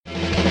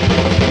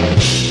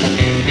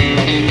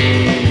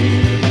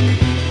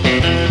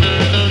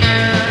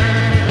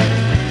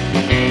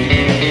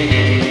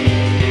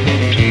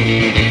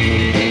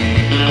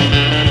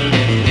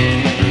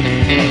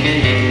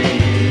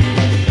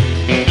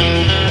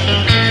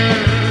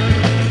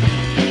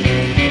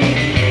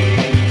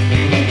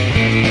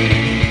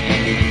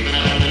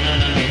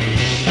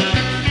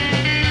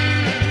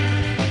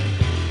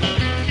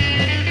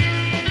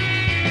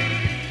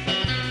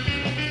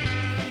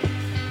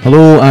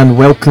Hello and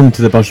welcome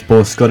to the Burst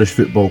Ball Scottish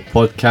Football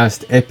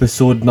Podcast,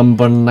 episode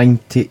number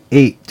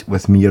 98,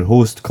 with me, your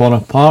host, Connor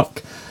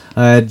Park.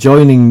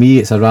 Joining me,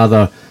 it's a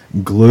rather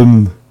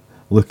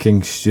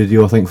gloom-looking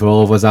studio, I think, for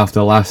all of us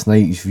after last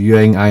night's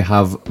viewing. I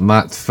have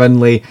Matt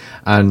Finlay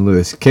and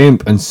Lewis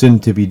Kemp, and soon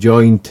to be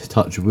joined,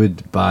 touch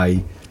wood,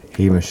 by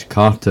Hamish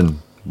Carton.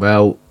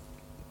 Well,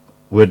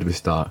 where do we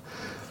start?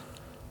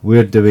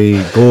 Where do we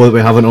go that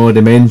we haven't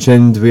already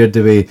mentioned? Where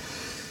do we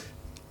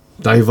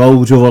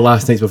divulge over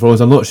last night's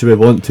performance? I'm not sure we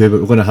want to, but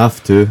we're going to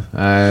have to.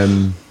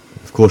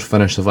 Of course,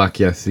 finish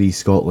Slovakia 3,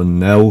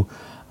 Scotland 0.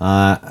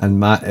 And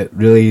Matt, it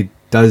really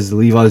does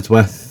leave us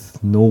with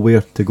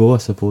nowhere to go, I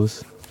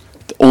suppose.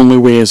 The only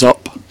way is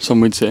up,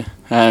 some would say.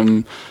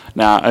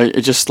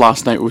 Just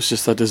last night was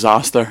just a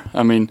disaster.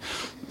 I mean,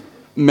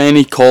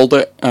 many called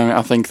it.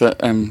 I think that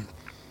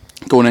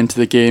going into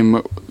the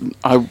game,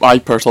 I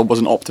personally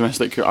wasn't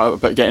optimistic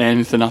about getting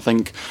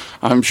anything.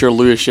 I'm sure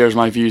Lewis shares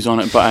my views on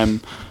it, but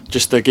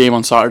just the game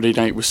on Saturday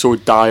night was so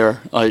dire,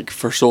 like,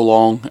 for so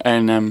long,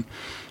 and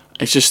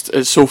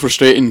it's so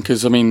frustrating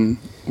because I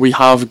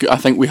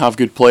think we have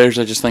good players.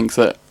 I just think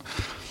that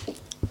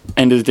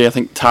end of the day, I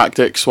think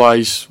tactics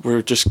wise,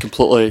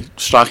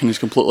 Strachan is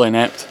completely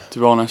inept, to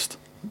be honest.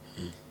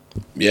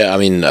 Yeah,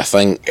 I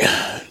think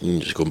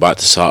just going back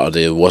to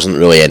Saturday, there wasn't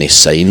really any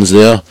signs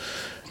there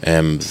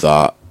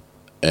that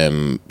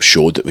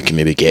showed that we can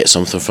maybe get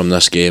something from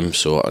this game.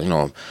 So I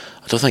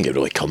don't think it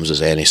really comes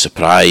as any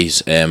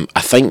surprise.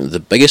 I think the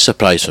biggest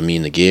surprise for me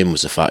in the game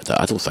was the fact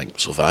that I don't think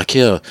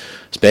Slovakia,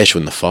 especially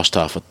in the first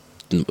half, I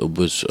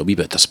was a wee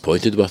bit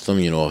disappointed with them.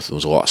 There was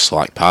a lot of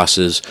slack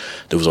passes,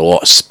 there was a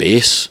lot of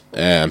space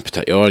in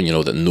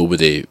particular, that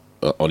nobody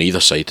on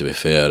either side, to be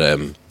fair,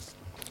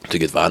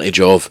 took advantage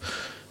of.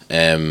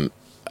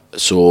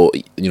 So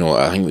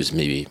I think it was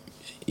maybe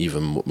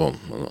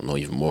not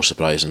even more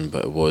surprising,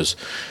 but it was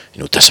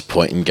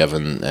disappointing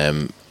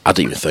given I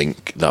don't even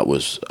think that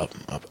was a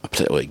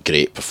particularly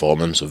great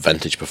performance, a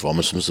vintage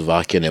performance from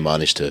Slovakia, and they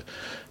managed to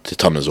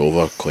turn us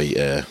over quite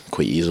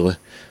easily.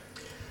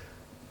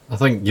 I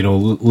think,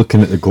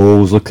 looking at the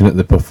goals, looking at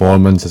the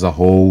performance as a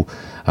whole,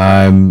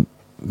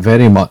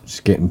 very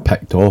much getting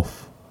picked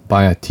off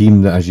by a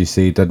team that, as you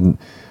say, didn't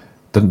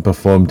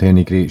perform to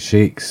any great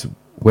shakes.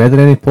 Were there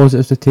any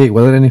positives to take?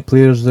 Were there any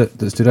players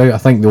that stood out? I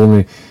think the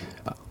only...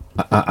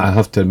 I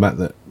have to admit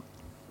that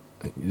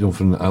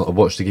I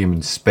watched the game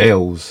in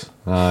spells,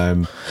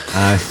 and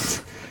I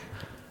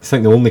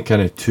think the only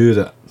kind of two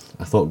that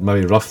I thought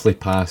maybe roughly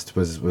passed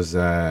was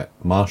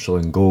Marshall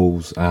in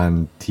goals,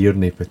 and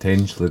Tierney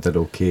potentially did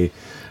okay,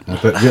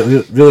 but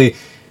really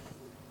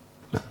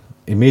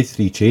he made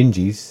 3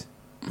 changes,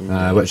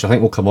 which I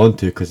think we'll come on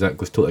to because that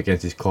goes totally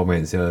against his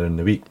comments earlier in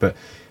the week. But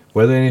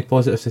were there any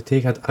positives to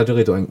take? I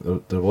really don't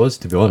think there was,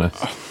 to be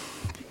honest.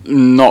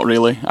 Not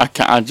really.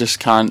 I just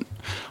can't.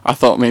 I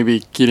thought maybe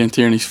Kieran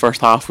Tierney's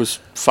first half was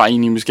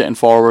fine. He was getting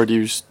forward. He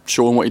was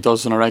showing what he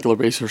does on a regular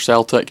basis for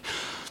Celtic.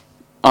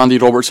 Andy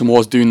Robertson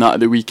was doing that at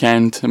the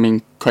weekend.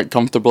 Quite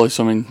comfortably.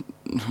 So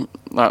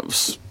that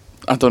was.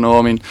 I don't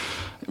know.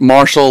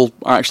 Marshall,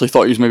 I actually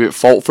thought he was maybe at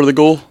fault for the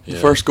goal, the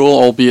first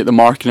goal, albeit the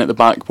marking at the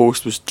back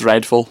post was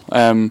dreadful.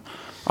 I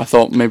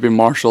thought maybe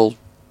Marshall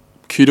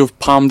could have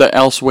palmed it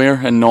elsewhere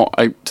and not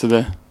out to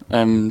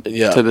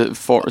the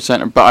forward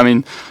centre.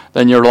 But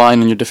then you're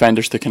relying on your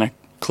defenders to kind of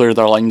clear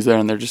their lines there,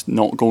 and they're just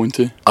not going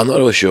to. I'm not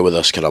really sure where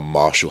this kind of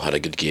Marshall had a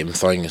good game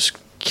thing is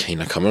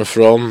kind of coming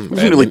from. He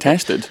wasn't really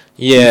tested.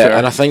 Yeah,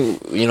 and I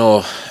think, he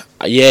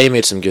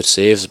made some good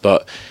saves,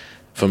 but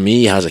for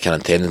me, he has a kind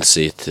of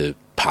tendency to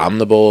palm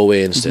the ball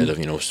away instead of,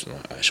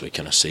 actually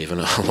kind of saving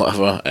it or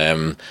whatever.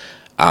 And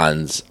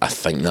I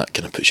think that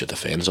kind of puts your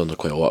defence under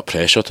quite a lot of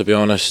pressure, to be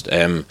honest.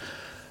 But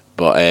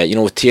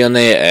with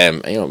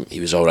Tierney, he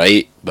was all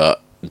right, but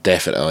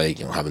definitely,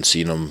 having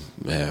seen him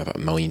about a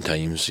million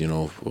times,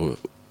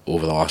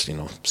 over the last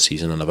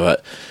season and a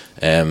bit,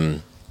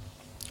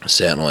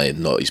 certainly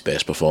not his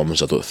best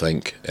performance, I don't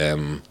think.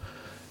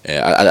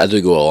 I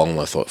do go along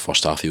with, I thought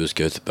first half he was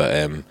good, but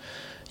I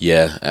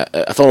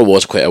thought it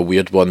was quite a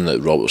weird one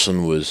that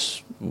Robertson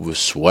was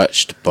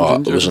switched,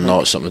 but it was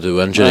not something to do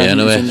with injury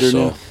anyway. Injured,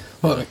 so.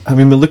 Well,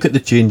 we look at the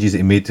changes that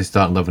he made to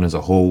start 11 as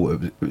a whole.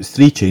 It was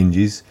 3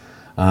 changes.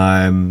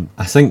 I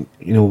think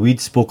we'd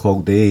spoke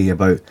all day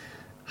about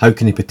how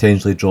can he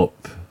potentially drop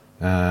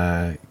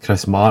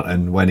Chris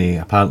Martin when he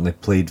apparently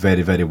played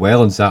very, very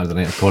well on Saturday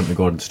night, according to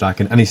Gordon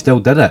Strachan, and he still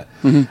did it.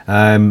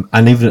 And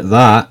even at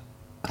that,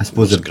 I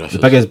suppose the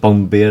biggest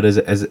bumbear is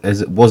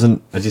it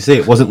wasn't, as you say,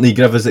 it wasn't Lee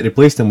Griffiths that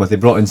replaced him with. They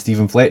brought in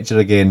Stephen Fletcher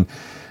again.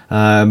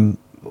 How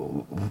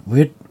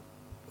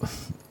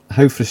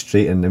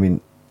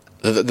frustrating.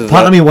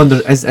 Part of me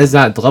wonders, is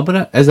that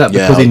deliberate? Is that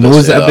because he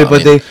knows that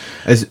everybody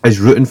is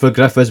rooting for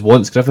Griffiths,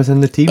 wants Griffiths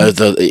in the team?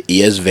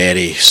 He is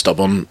very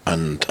stubborn,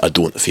 and I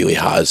don't feel he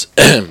has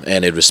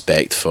any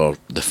respect for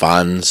the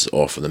fans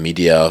or for the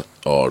media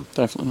or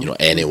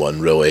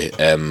anyone really.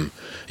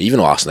 Even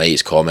last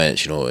night's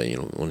comments,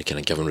 only kind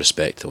of giving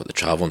respect to what the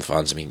travelling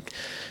fans.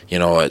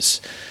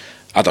 It's,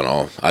 I don't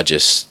know. I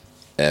just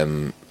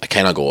I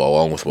kind of go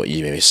along with what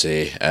you maybe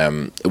say.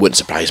 It wouldn't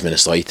surprise me in the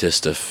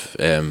slightest if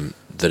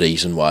the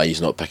reason why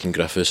he's not picking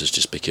Griffiths is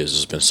just because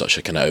there's been such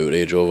a kind of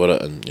outrage over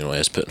it, and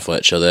he's putting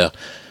Fletcher there.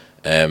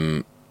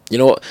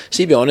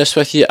 See, to be honest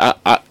with you,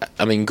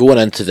 I mean, going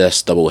into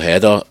this double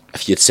header,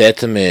 if you'd said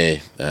to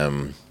me,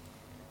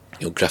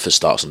 Griffiths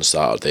starts on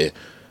Saturday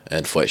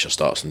and Fletcher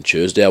starts on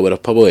Tuesday, I would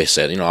have probably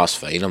said, that's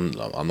fine.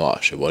 I'm not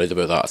actually worried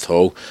about that at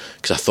all,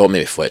 because I thought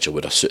maybe Fletcher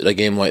would have suited a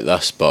game like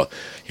this. But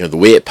the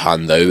way it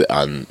panned out,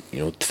 and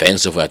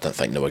defensively, I didn't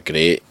think they were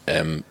great.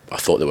 I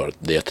thought they were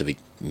there to be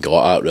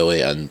got at,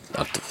 really, and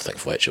I don't think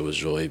Fletcher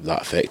was really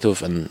that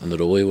effective in the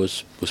role he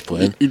was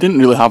playing. He didn't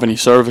really have any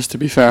service, to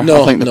be fair.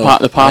 No, I think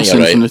the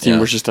passing from the team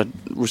was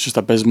just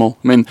abysmal.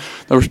 I mean,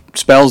 there were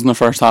spells in the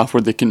first half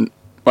where they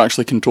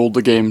actually controlled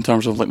the game in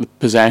terms of like the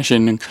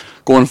possession, and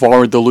going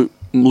forward they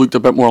looked a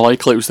bit more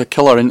likely. It was the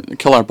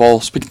killer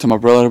ball. Speaking to my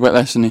brother about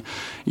this, and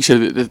he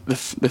said that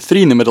the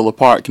three in the middle of the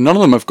park, none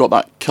of them have got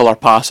that killer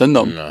pass in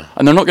them,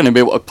 and they're not going to be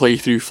able to play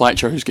through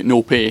Fletcher, who's got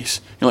no pace.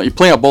 You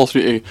play a ball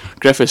through to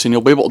Griffiths, and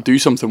you'll be able to do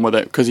something with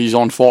it because he's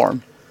on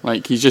form.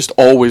 Like, he's just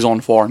always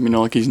on form.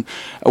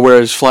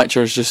 Whereas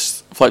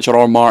Fletcher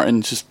or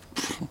Martin just,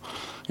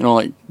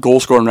 like,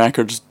 goal scoring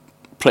records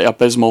pretty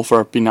abysmal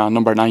for being a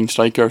number 9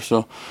 striker.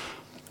 So.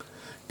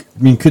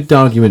 I mean, could the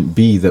argument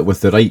be that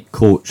with the right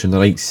coach and the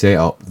right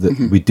setup,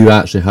 that we do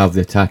actually have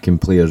the attacking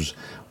players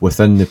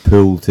within the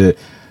pool to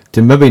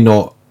maybe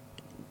not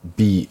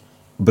be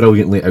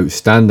brilliantly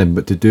outstanding,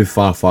 but to do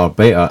far, far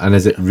better? And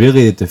is it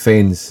really the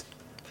defence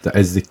that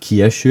is the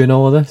key issue in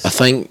all of this? I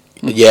think,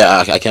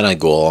 I kind of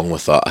go along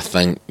with that. I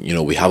think,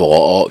 we have a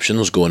lot of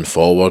options going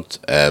forward.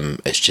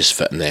 It's just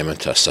fitting them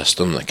into a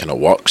system that kind of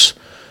works.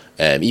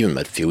 Even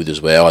midfield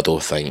as well, I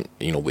don't think,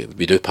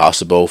 we do pass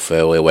the ball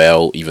fairly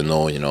well, even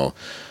though,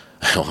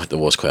 there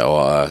was quite a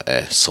lot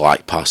of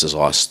slack passes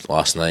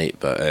last night,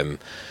 but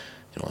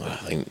I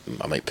think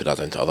I might put that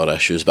down to other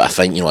issues. But I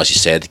think, as you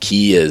said, the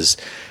key is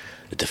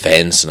the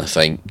defence, and I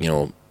think,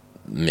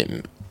 the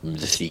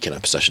three kind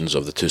of positions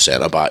of the two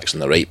centre backs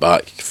and the right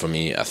back, for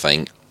me, I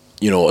think,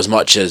 as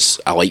much as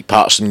I like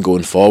Patterson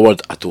going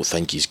forward, I don't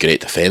think he's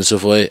great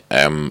defensively.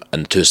 And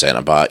two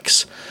centre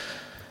backs,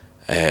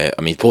 I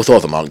mean, both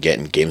of them aren't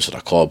getting games for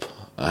their club.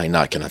 I think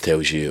that kind of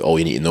tells you all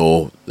you need to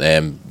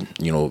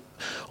know.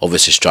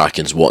 Obviously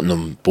Strachan's wanting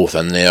them both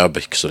in there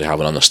because they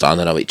have an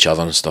understanding of each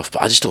other and stuff,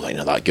 but I just don't think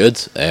they're that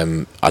good.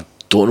 I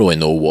don't really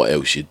know what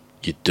else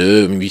you'd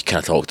do. I mean, we kind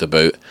of talked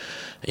about,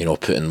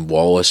 putting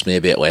Wallace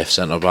maybe at left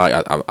centre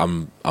back.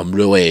 I'm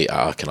really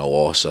at a kind of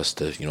loss as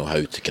to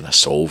how to kind of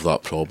solve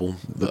that problem.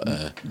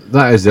 But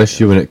that is the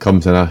issue when it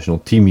comes to a national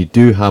team. You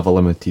do have a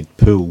limited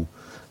pool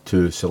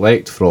to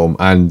select from,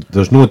 and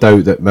there's no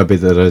doubt that maybe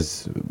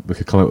we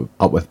could come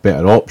up with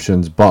better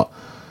options, but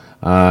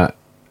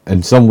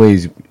in some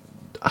ways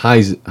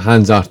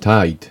hands are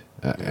tied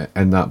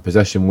in that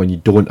position when you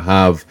don't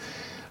have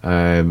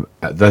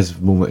at this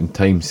moment in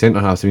time centre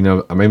halves. I mean,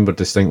 I remember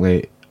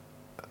distinctly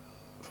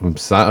from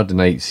Saturday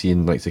night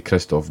seeing like the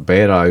Christoph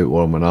Berra out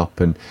warming up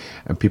and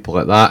people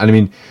like that, and I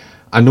mean,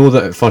 I know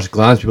that at first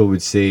glance people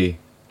would say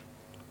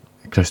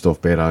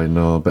Christoph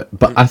Berra,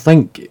 but I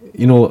think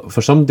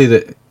for somebody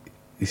that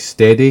is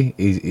steady,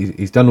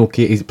 he's done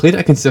okay. He's played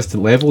at a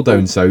consistent level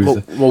down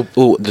south. Well,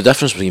 the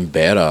difference between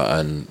Berra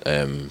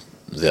and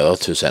the other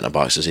two centre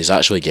backs is he's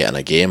actually getting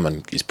a game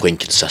and he's playing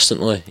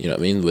consistently. You know what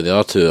I mean? With the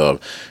other two are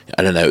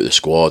in and out of the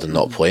squad and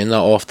not playing that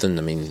often.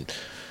 I mean,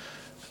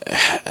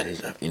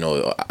 and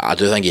I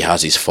do think he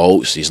has his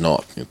faults. He's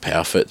not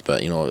perfect,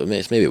 but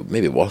it's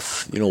maybe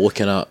worth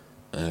looking at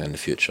in the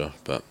future.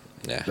 But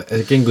yeah, it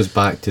again goes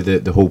back to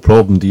the whole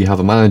problem. Do you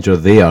have a manager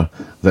there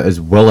that is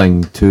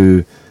willing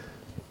to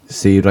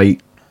say, right,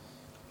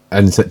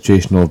 in the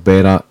situation of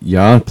Berra, you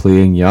are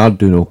playing, you are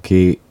doing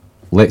okay,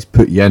 let's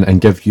put you in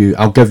and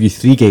I'll give you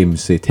 3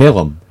 games, say, tell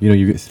him,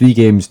 you've got 3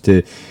 games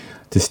to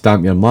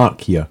stamp your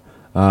mark here.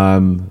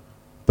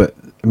 But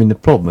I mean, the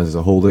problem is, as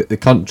a whole, the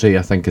country,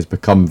 I think, has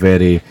become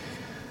very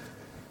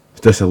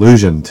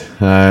disillusioned.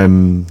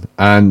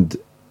 And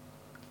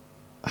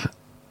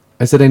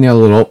is there any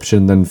other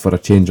option than for a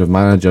change of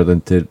manager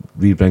than to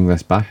re-bring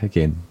this back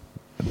again?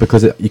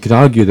 Because you could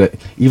argue that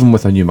even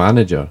with a new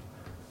manager,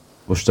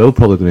 we're still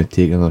probably going to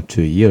take another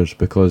 2 years,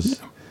 because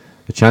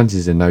the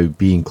chances of now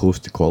being close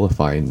to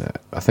qualifying,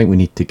 I think we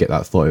need to get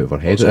that thought out of our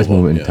head at this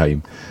moment in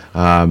time.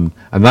 And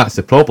that's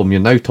the problem.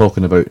 You're now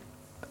talking about,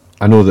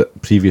 I know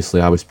that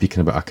previously I was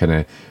speaking about a kind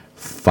of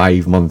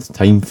 5-month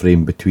time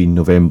frame between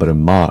November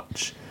and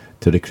March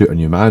to recruit a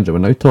new manager. We're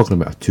now talking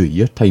about a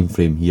 2-year time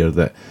frame here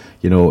that,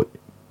 they've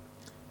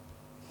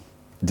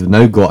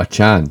now got a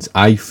chance,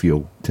 I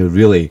feel, to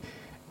really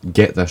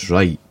get this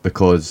right,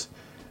 because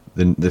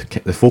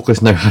the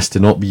focus now has to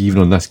not be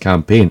even on this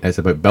campaign. It's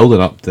about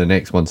building up to the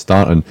next one,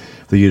 starting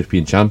the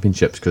European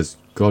Championships, because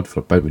God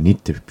forbid we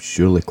need to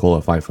surely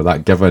qualify for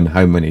that, given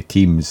how many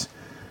teams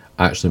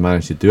actually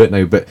manage to do it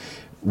now. But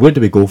where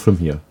do we go from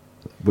here?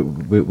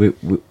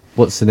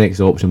 What's the next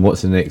option?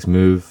 What's the next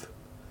move?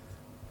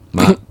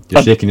 Matt?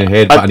 You're shaking your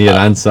head, but I need an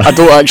answer. I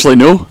don't actually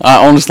know.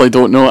 I honestly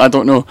don't know. I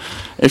don't know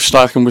if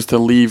Strachan was to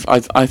leave. I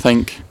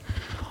think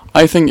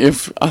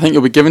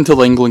it'll be given till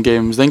the England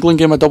game. Is the England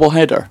game a double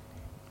header?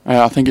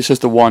 I think it's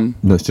just the one.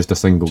 No, it's just a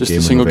single Just game.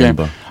 a single in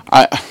November.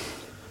 game.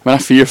 I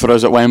fear for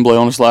us at Wembley.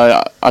 Honestly,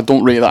 I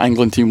don't rate that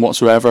England team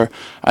whatsoever,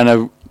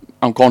 and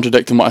I'm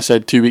contradicting what I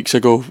said 2 weeks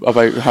ago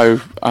about how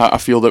I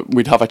feel that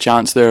we'd have a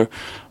chance there.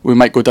 We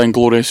might go down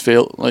glorious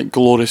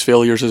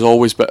failures as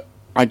always, but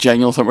I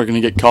genuinely think we're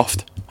going to get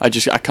cuffed. I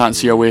can't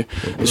see a way.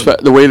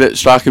 The way that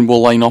Strachan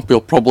will line up, he'll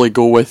probably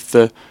go with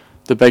the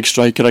big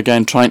striker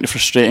again, trying to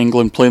frustrate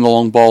England, playing the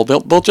long ball.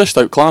 They'll just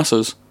outclass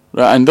us,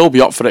 right? And they'll be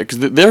up for it because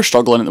they're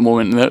struggling at the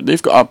moment and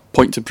they've got a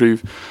point to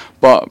prove.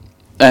 But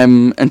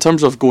in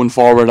terms of going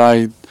forward,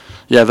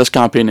 this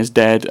campaign is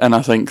dead, and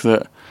I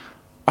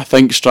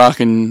think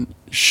Strachan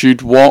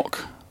should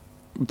walk,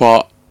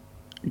 but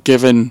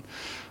given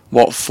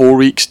 4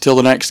 weeks till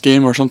the next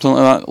game or something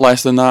like that,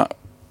 less than that,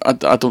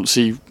 I don't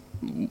see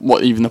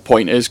what even the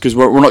point is, because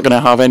we're not going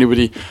to have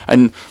anybody,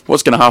 and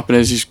what's going to happen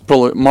is he's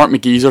probably Mark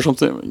McGee's or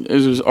something,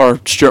 or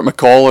Stuart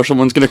McCall or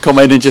someone's going to come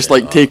in and just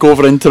take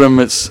over interim.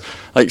 It's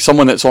like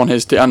someone that's on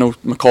his I know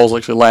McCall's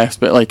actually left,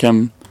 but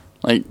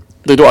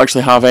they don't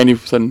actually have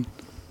anything.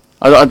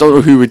 I don't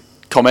know who would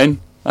come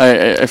in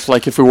if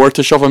we were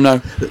to shove him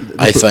now.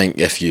 I think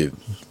if you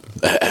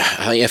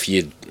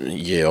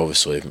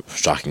obviously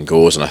Strachan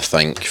goes, and I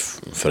think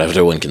for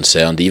everyone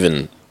concerned,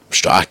 even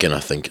Strachan, I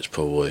think it's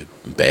probably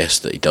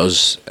best that he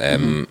does.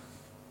 I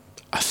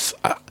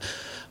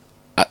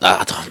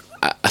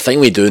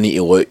think we do need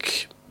to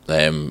look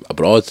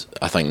abroad.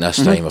 I think this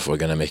time, if we're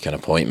going to make an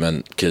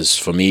appointment, because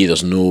for me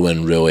there's no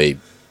one really,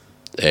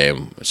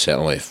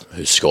 certainly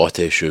who's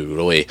Scottish, who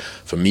really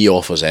for me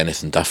offers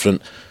anything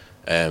different.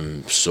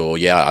 So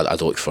yeah,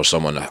 I'd look for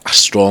someone, a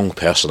strong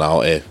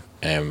personality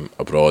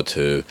abroad,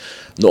 who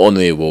not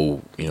only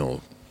will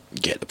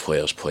get the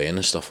players playing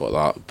and stuff like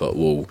that, but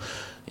will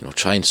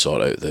try and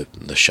sort out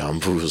the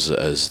shambles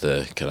as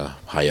the kind of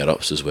higher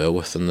ups as well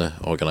within the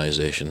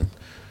organisation.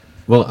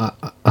 Well,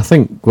 I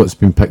think what's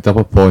been picked up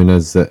upon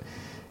is that,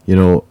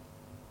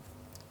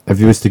 if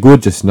you was to go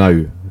just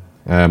now,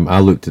 I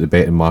looked at the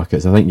betting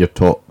markets. I think your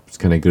top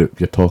kind of group,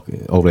 you're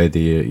talking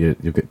already.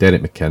 You've got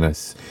Derek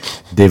McInnes,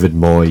 David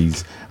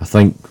Moyes. I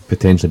think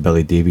potentially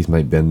Billy Davies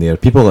might be in there.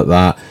 People like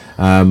that.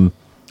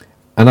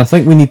 And I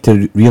think we need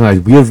to realise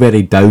we're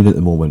very down at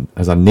the moment.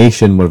 As a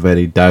nation, we're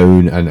very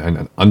down,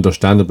 and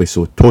understandably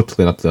so,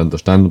 totally and utterly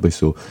understandably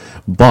so.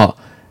 But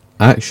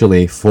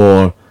actually,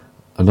 for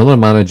another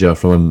manager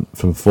from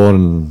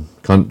foreign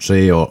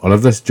country, or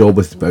if this job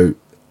was about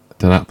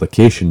an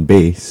application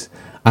base,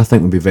 I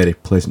think we'd be very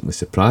pleasantly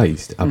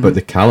surprised about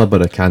the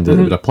calibre of candidate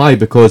that would apply,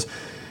 because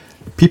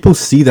people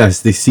see this,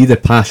 they see the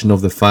passion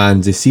of the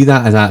fans, they see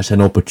that as actually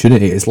an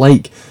opportunity. It's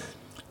like,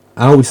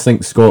 I always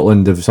think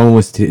Scotland, if someone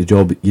was to take the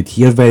job, you'd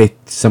hear very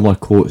similar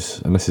quotes,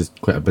 and this is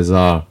quite a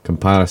bizarre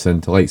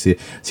comparison to say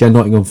a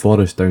Nottingham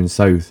Forest down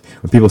south,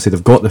 when people say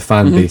they've got the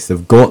fan base,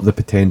 they've got the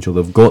potential,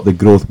 they've got the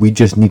growth, we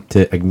just need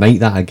to ignite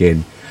that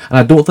again. And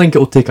I don't think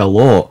it'll take a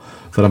lot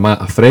for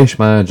a fresh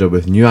manager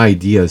with new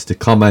ideas to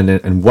come in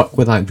and work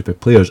with that group of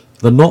players.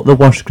 They're not the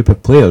worst group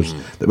of players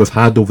that we've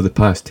had over the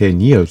past 10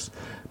 years,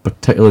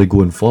 particularly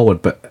going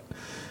forward, but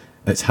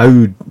it's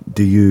how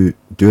do you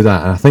do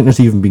that? And I think there's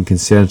even been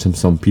concerns from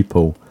some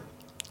people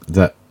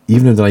that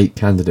even if the right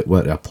candidate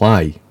were to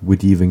apply,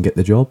 would you even get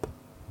the job?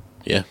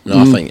 Yeah, no,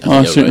 I think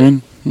you're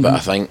right. But I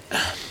think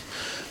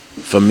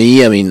for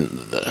me, I mean,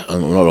 we've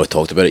not really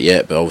talked about it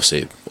yet, but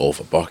obviously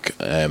Oliver Burke,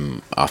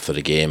 after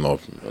the game or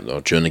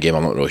during the game,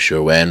 I'm not really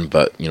sure when,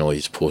 but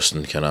he's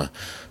posting kind of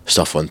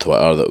stuff on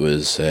Twitter that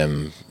was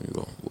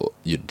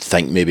you'd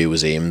think maybe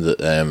was aimed at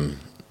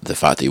the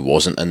fact that he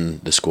wasn't in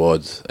the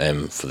squad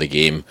for the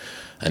game,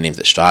 and named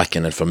it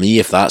Strachan. And for me,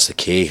 if that's the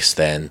case,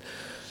 then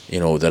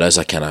there is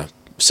a kind of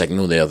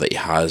signal there that he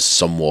has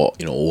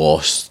somewhat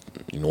lost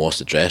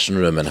the dressing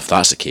room. And if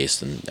that's the case,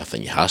 then I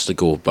think he has to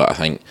go. But I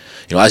think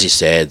as you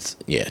said,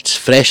 yeah, it's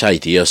fresh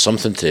ideas,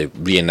 something to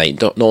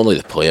reunite not only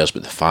the players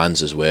but the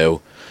fans as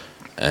well.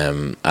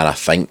 And I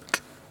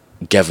think,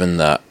 given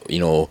that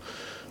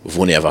we've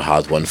only ever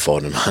had one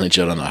foreign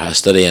manager in our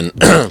history, and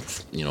that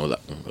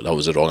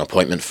was the wrong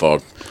appointment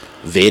for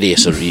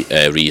various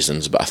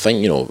reasons, but I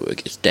think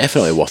it's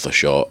definitely worth a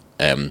shot,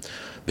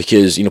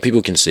 because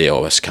people can say,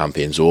 oh, this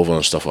campaign's over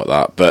and stuff like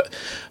that, but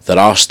there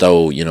are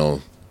still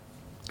FIFA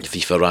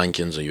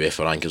rankings or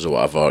UEFA rankings or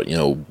whatever.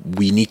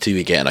 We need to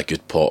be getting a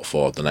good pot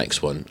for the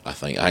next one. I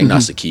think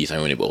that's the key thing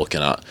we need to be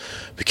looking at,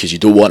 because you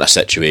don't want a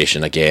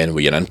situation again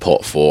where you're in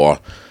pot 4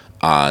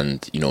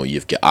 and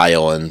you've got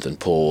Ireland and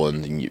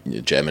Poland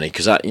and Germany,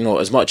 because that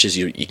as much as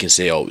you can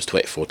say, oh, it was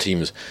 24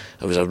 teams,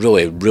 it was a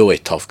really, really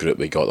tough group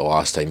we got the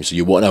last time, so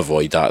you want to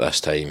avoid that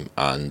this time.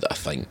 And I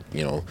think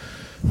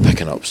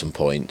picking up some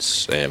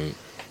points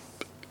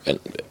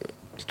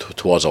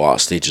towards the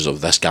last stages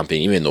of this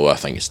campaign, even though I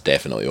think it's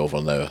definitely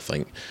over now, I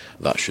think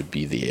that should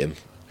be the aim.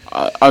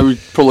 I would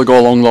probably go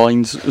along the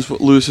lines as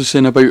what Lewis was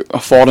saying about a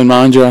foreign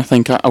manager. I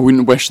think I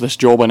wouldn't wish this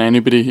job on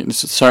anybody.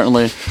 It's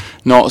certainly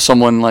not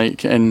someone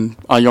like in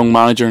a young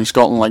manager in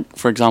Scotland. Like,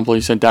 for example,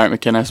 you said Darren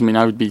McInnes. I mean,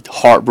 I would be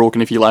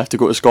heartbroken if he left to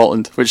go to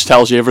Scotland, which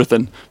tells you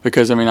everything.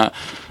 Because I mean,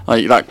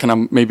 that kind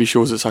of maybe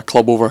shows it's a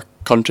club over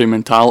country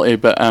mentality.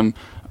 But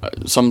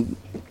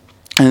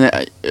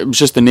it was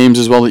just the names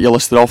as well that you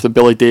listed off, the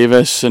Billy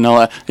Davis and all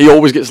that. He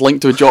always gets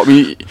linked to a job. I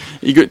mean,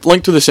 he got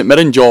linked to the St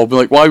Mirren job.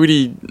 Like, why would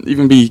he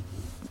even be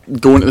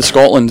going to the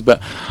Scotland?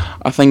 But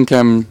I think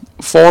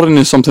foreign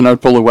is something I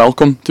would probably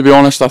welcome, to be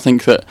honest. I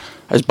think that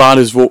as bad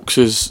as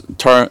Vokes'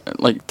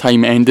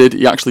 time ended,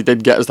 he actually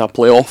did get us that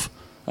playoff,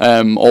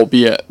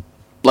 albeit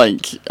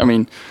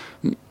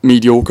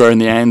mediocre in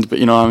the end. But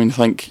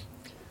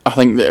I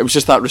think that it was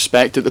just that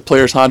respect that the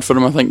players had for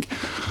him. I think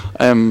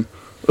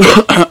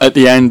at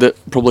the end it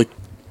probably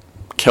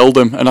killed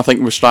him, and I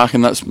think with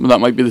Strachan that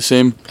might be the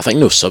same. I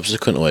think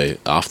subsequently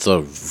after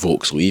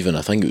Vokes leaving,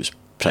 I think it was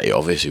pretty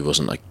obvious he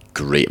wasn't a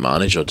great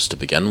manager just to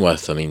begin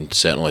with. I mean,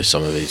 certainly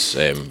some of his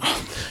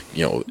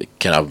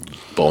kind of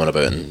bombing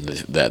about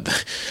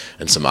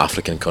in some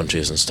African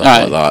countries and stuff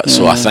like that.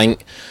 So I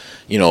think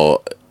there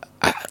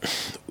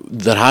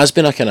has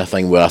been a kind of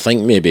thing where I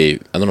think maybe,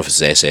 I don't know if it's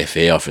the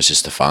SFA or if it's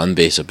just the fan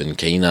base, have been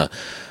kind of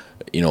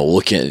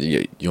looking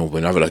at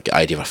whenever an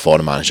idea of a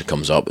foreign manager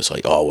comes up, it's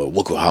like, oh well,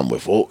 look what happened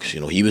with Vokes.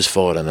 He was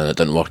foreign and it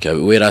didn't work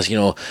out. Whereas he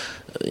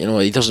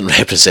doesn't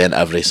represent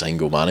every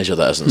single manager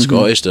that isn't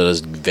Scottish. There is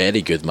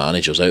very good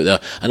managers out there,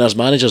 and there's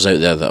managers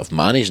out there that have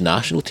managed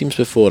national teams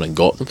before and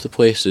got them to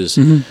places.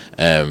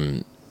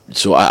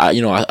 So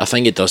I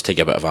think it does take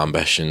a bit of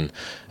ambition.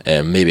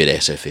 Maybe the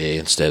SFA,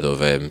 instead of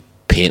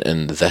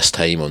painting this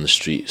time on the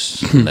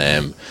streets.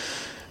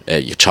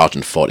 You're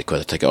charging 40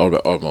 quid a ticket, or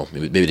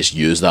maybe just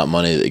use that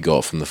money that they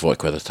got from the 40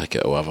 quid a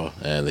ticket or whatever,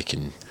 and they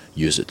can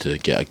use it to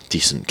get a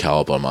decent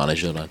calibre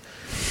manager in. I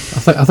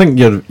think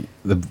the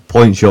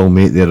points you all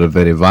make there are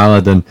very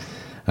valid, and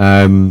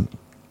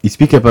you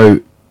speak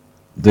about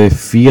the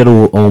fear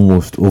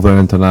almost over an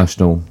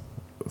international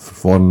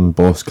foreign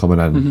boss coming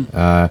in.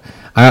 I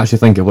actually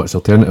think it works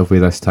alternatively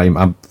this time.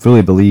 I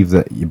fully believe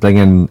that you bring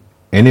in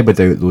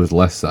anybody out those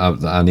lists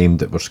that I named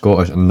that were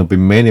Scottish, and there'll be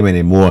many,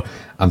 many more.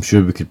 I'm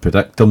sure we could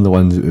predict them, the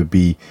ones that would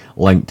be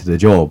linked to the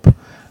job.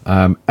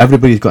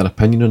 Everybody's got an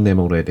opinion on them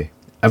already.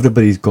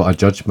 Everybody's got a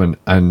judgment,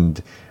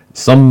 and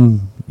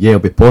some, will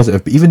be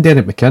positive, but even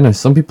Darren McInnes,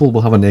 some people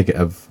will have a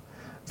negative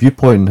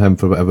viewpoint on him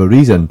for whatever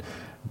reason.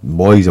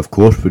 Moyes, of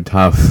course, would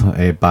have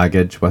a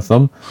baggage with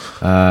them.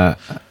 And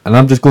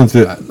I'm just going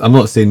through, I'm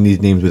not saying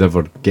these names would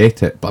ever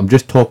get it, but I'm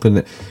just talking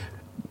that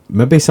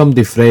maybe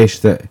somebody fresh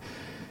that,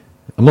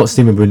 I'm not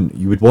saying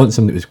you would want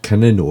somebody that was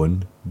kind of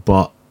known,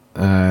 but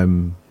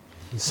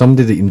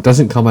somebody that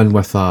doesn't come in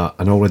with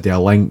an already a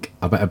link,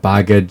 a bit of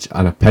baggage,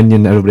 an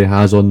opinion that everybody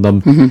has on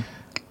them.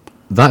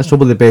 That's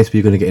probably the best way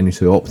you're going to get any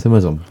sort of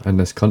optimism in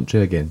this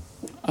country again.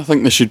 I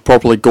think they should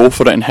probably go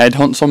for it and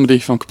headhunt somebody,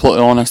 if I'm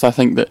completely honest. I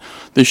think that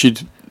they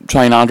should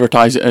try and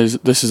advertise it as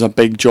this is a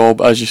big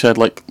job, as you said,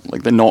 like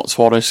the Notts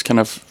Forest kind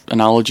of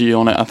analogy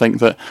on it. I think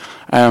that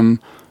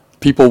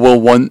people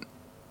will want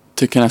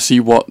to kind of see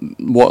what the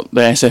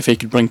SFA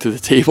could bring to the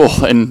table,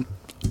 and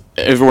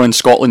everyone in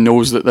Scotland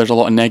knows that there's a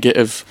lot of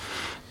negative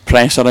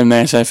press around the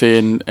SFA,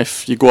 and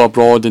if you go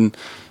abroad and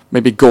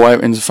maybe go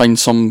out and find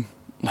some,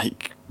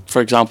 like,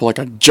 for example, like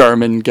a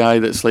German guy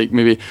that's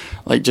maying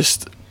his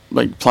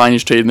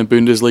trade in the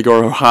Bundesliga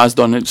or has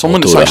done it, someone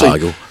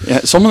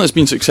that's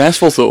been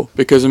successful though,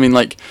 because I mean,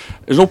 like,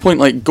 there's no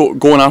point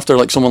going after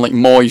someone like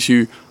Moyes,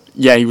 who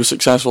he was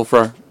successful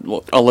for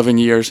 11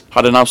 years,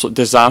 had an absolute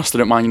disaster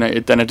at Man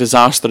United, then a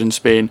disaster in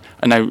Spain,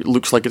 and now it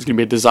looks like it's going to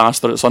be a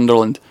disaster at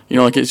Sunderland.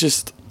 It's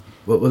just...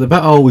 Well, the bit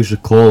I always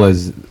recall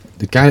is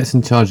the guy that's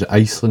in charge of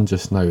Iceland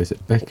just now. Is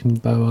it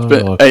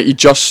Beckenbauer? But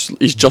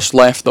he's just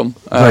left them.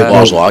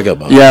 Lars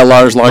Lagerberg. Yeah,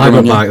 Lars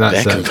Lagerberg.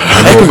 That's it.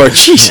 Beckenbauer,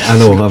 jeez. I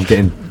know, I'm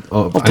getting...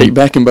 I'll take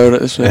Beckenbauer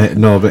at this way.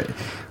 No, but...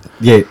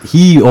 Yeah,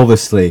 he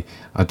obviously...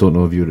 I don't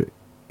know if you...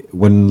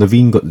 When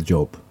Levine got the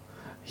job,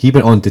 he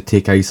went on to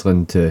take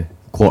Iceland to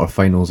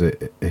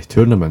quarterfinals at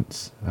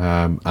tournaments,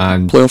 and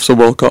playoffs of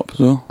World Cup as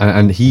well.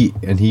 And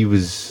he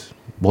was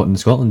wanting the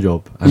Scotland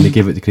job, and they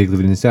gave it to Craig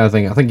Levine instead.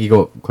 I think he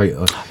got quite.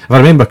 If I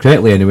remember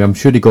correctly, anyway, I'm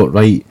sure he got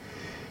right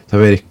to a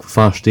very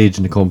far stage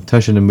in the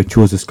competition, and we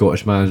chose the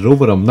Scottish manager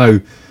over him. Now,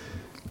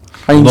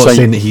 I'm not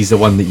saying that he's the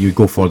one that you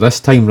go for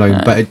this time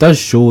round, but it does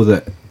show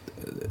that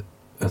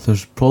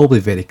there's probably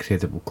very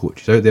credible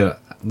coaches out there.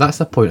 That's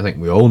the point I think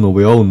we all know.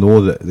 We all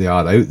know that they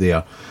are out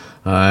there.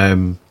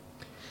 I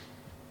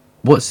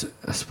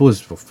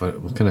suppose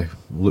we'll kind of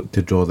look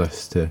to draw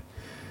this to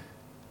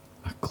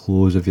a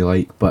close, if you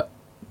like, but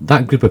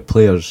that group of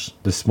players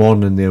this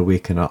morning, they're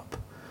waking up.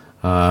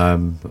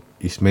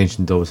 You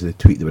mentioned obviously the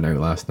tweet that went out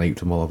last night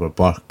from Oliver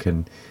Burke,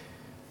 and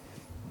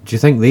do you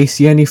think they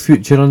see any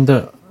future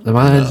under the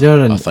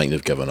manager? No, I think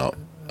they've given up.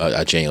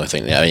 I genuinely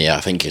think I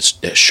think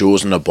it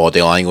shows in their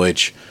body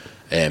language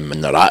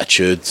and their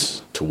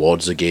attitudes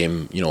towards the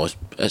game.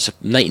 It's a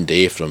night and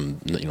day from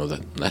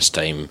this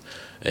time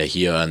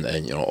here,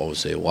 and you know,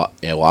 obviously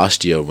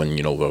last year when,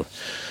 you know,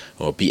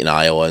 we're beating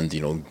Ireland,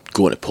 you know,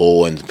 going to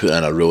Poland, putting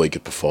in a really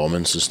good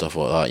performance and stuff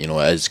like that. You know,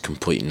 it is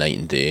complete night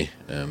and day.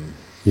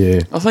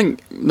 Yeah, I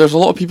think there's a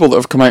lot of people that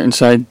have come out and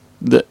said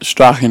that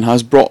Strachan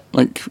has brought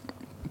like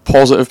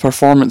positive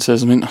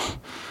performances. I mean,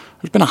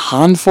 there's been a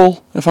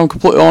handful, if I'm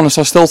completely honest.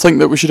 I still think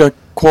that we should have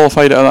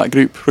qualified out of that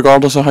group,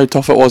 regardless of how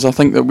tough it was. I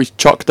think that we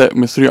chucked it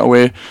and we threw it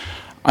away,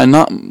 and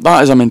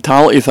that is a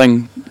mentality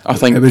thing. I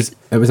think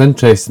it was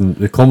interesting.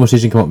 The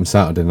conversation came up on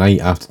Saturday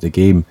night after the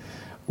game.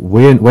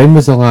 When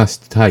was the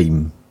last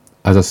time,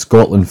 as a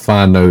Scotland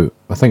fan now,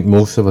 I think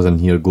most of us in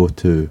here go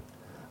to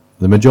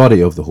the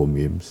majority of the home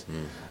games.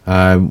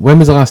 When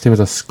was the last time as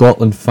a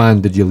Scotland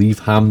fan did you leave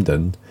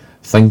Hampden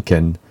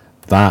thinking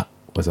that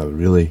was a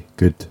really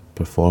good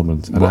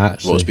performance? And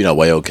it's been a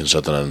while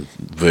considering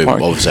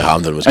obviously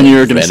Hampden was and you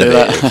were going to say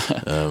renovated.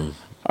 that.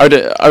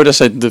 I would have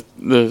said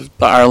the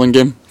Ireland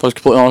game, if I was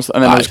completely honest,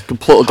 and then it was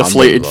completely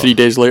deflated 3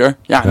 days later.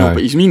 Yeah, I know,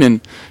 but he's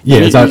meaning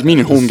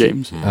home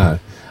games.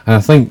 And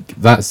I think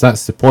that's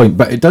the point.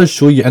 But it does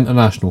show you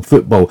international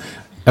football.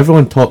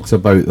 Everyone talks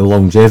about the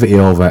longevity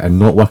of it and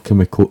not working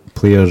with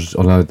players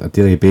on a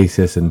daily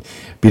basis and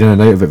being in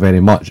and out of it very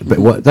much. But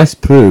what this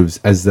proves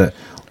is that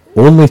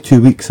only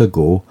 2 weeks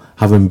ago,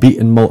 having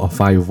beaten Malta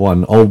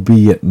 5-1,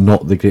 albeit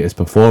not the greatest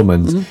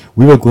performance,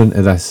 we were going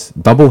to this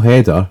double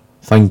header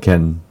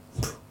thinking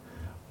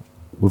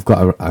we've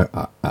got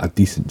a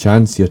decent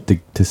chance here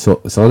to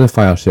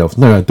solidify ourselves.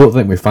 Now, I don't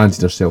think we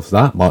fancied ourselves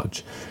that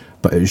much,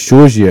 but it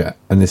shows you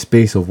in the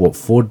space of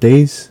 4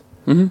 days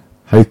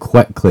how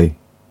quickly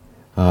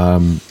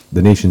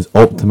the nation's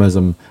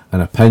optimism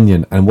and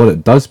opinion, and what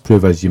it does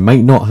prove is you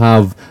might not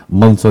have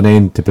months on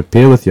end to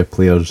prepare with your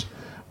players,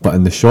 but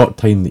in the short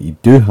time that you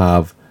do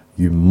have,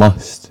 you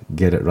must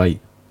get it right.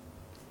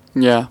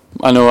 Yeah,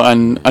 I know,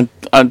 and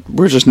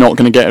we're just not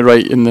going to get it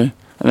right in the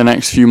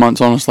next few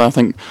months. Honestly, I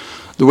think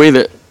the way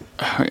that,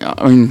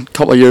 I mean, a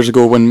couple of years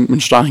ago when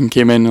Strachan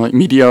came in, like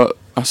media,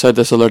 I said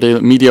this the other day,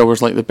 that media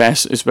was like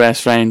his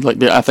best friend.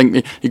 Like I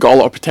think he got a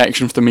lot of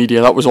protection from the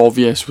media. That was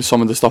obvious with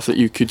some of the stuff that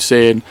you could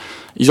say. And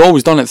he's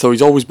always done it though.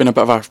 He's always been a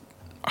bit of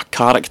a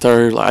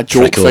character, like a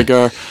joke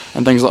figure,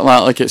 and things like that.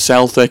 Like at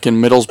Celtic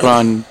and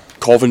Middlesbrough and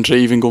Coventry,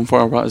 even going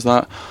far back as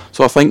that.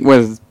 So I think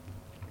I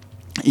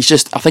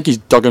think he's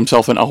dug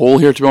himself into a hole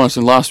here, to be honest.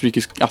 And last week,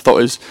 I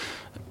thought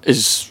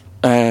his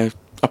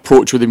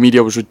approach with the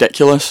media was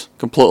ridiculous.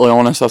 Completely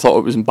honest, I thought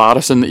it was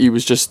embarrassing that he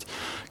was just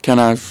kind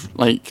of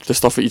like the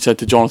stuff that he said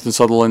to Jonathan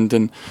Sutherland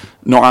and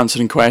not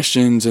answering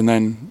questions, and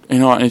then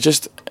and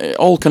it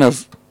all kind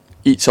of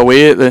eats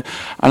away at the.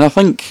 And I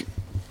think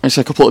it's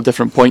a completely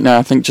different point now.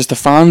 I think just the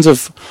fans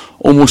have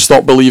almost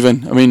stopped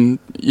believing. I mean,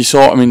 you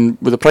saw it. I mean,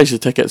 with the price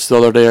of tickets the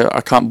other day,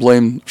 I can't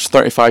blame. It was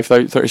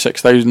 35,000,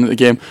 36,000 at the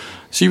game.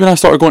 See, when I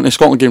started going to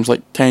Scotland games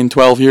like 10,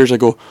 12 years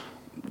ago,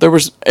 there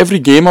was every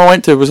game I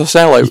went to was a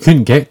sellout. You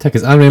couldn't get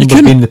tickets. I remember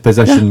being in the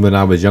position when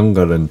I was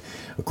younger, and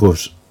of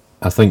course,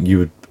 I think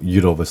you're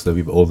obviously a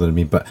wee bit older than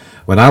me, but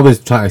when I was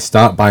trying to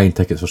start buying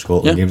tickets for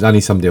Scotland games, I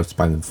need somebody else to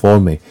buy them for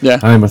me. I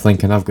remember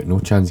thinking, I've got no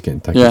chance of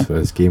getting tickets for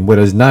this game.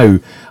 Whereas now,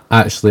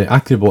 actually, I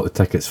could have bought the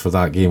tickets for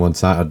that game on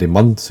Saturday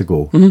months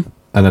ago, and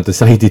I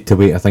decided to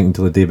wait, I think,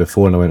 until the day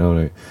before, and I went, all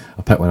right,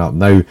 I'll pick one up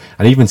now.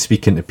 And even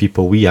speaking to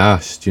people, we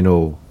asked,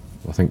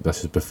 I think this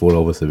is before,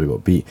 obviously, we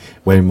got beat,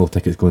 when will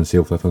tickets go on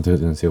sale for this, when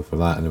tickets go on sale for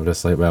that? And they were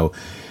just like, well,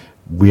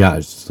 we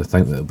actually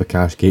think that the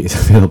cash gate is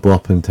available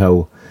up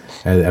until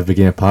every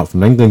game apart from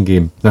the England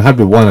game. Now, had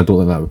we won, I don't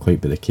think that would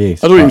quite be the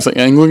case. I don't even think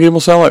the England game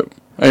will sell out.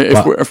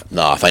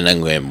 No, I think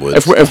England would.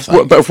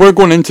 But if we're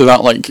going into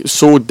that like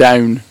so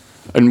down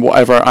and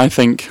whatever, I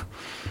think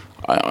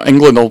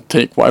England will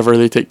take whatever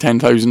they take,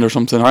 10,000 or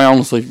something.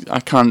 I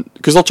can't,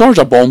 because they'll charge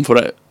a bomb for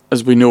it,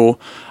 as we know.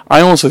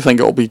 I honestly think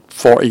it'll be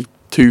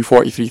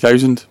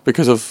 43,000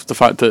 because of the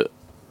fact that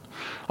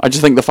I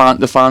just think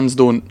the fans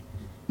don't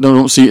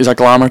see it as a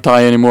glamour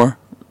tie anymore.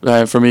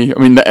 For me, I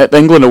mean, the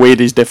England away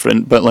day is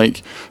different, but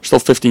like still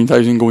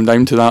 15,000 going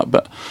down to that.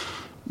 But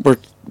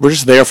we're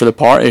just there for the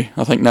party,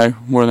 I think, now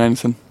more than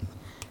anything.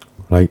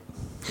 Right,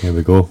 here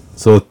we go.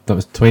 So that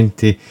was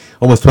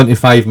almost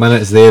 25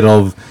 minutes there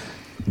of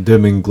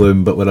doom and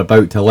gloom, but we're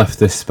about to lift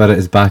the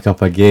spirits back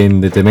up again.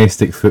 The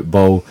domestic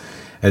football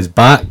is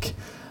back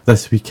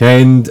this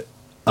weekend.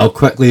 I'll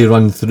quickly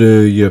run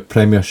through your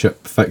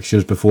Premiership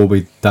fixtures before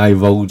we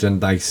divulge and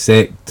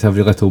dissect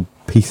every little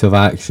piece of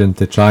action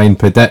to try and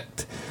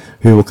predict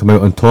who will come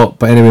out on top.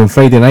 But anyway, on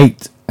Friday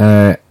night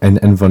in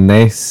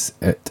Inverness,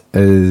 it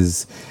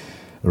is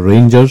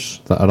Rangers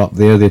that are up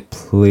there. They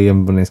play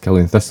Inverness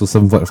Killeen Thistle,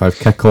 7:45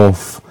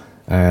 kickoff.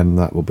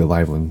 That will be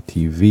live on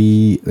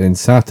TV. Then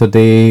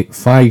Saturday,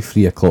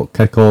 3 o'clock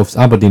kickoffs.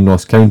 Aberdeen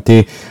Ross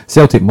County,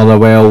 Celtic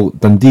Motherwell,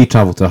 Dundee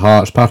travel to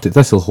Hearts, Partick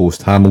Thistle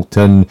host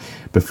Hamilton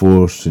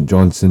before St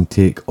Johnstone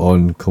take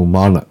on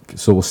Kilmarnock.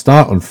 So we'll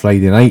start on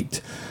Friday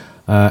night.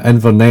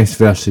 Inverness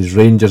versus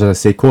Rangers, as I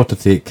say,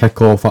 7:45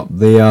 kickoff up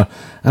there,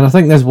 and I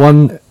think this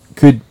one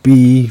could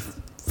be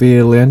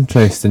fairly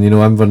interesting.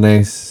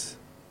 Inverness,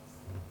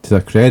 to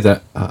their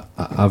credit,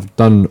 I've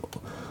done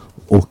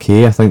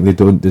okay. I think they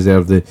don't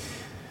deserve the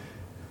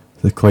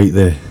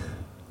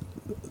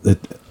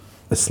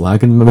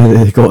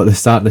slagging they got at the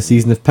start of the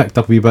season. They've picked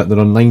up a wee bit. They're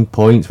on 9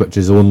 points, which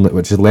is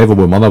level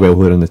with Motherwell,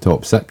 who are in the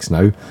top 6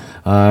 now.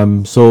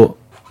 So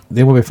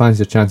they will be fancy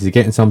their chances of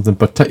getting something,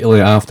 particularly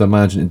after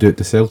managing to do it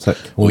to Celtic.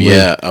 Oh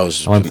yeah, I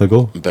was a month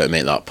ago. About to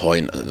make that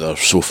point. They're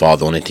so far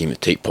the only team to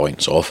take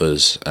points off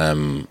us,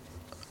 and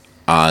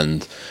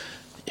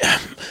yeah,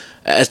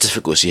 it's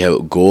difficult to see how it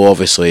will go.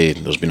 Obviously,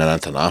 there's been an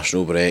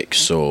international break,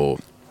 so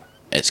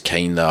it's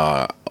kind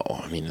of.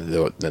 I mean,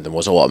 there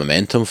was a lot of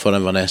momentum for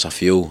Inverness, I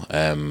feel,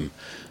 and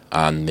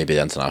maybe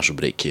the international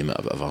break came at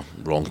a bit of a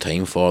wrong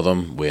time for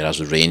them. Whereas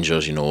with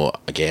Rangers,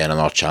 again,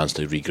 another chance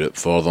to regroup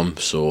for them.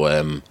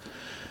 So.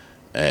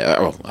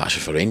 Well,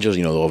 actually for Rangers,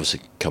 they're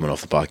obviously coming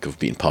off the back of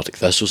beating Partick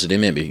Thistle, so they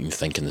may be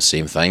thinking the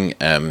same thing.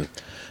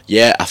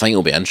 Yeah, I think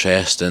it'll be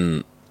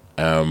interesting.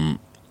 Am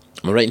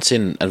I right in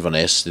saying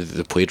Inverness,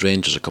 they played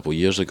Rangers a couple of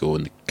years ago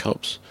in the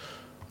Cups?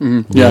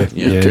 Yeah,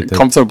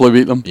 comfortably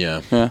beat them.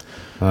 Yeah.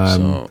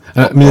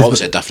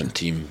 Obviously a different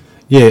team.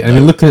 Yeah, I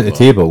mean, looking at the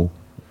table,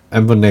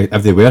 Inverness,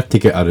 if they were to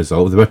get a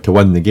result, if they were to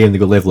win the game, they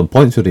got level in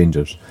points with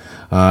Rangers.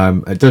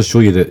 It does show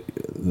you that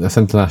this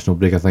international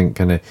break, I think,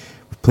 kind of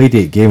played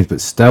 8 games,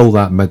 but still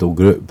that middle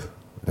group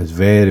is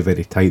very,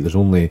 very tight. There's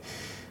only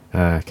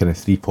kind of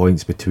 3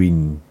 points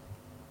between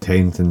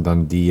 10th and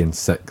Dundee and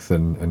 6th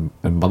and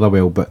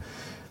Motherwell, but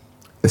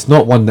it's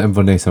not one that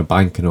Inverness are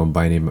banking on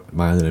by any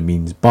manner of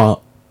means,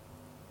 but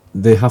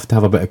they have to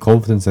have a bit of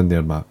confidence in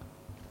there, Matt.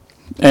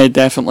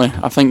 Definitely.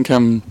 I think,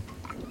 going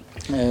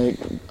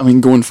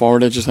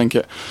forward, I just think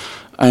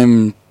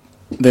they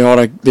are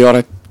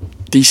a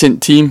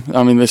decent team.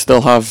 I mean, they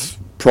still have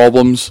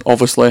problems,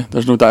 obviously,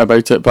 there's no doubt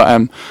about it, but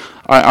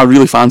I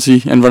really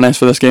fancy Inverness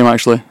for this game,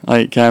 actually.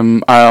 I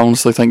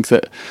honestly think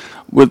that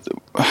with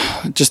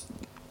just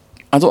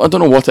I don't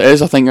know what it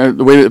is. I think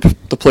the way that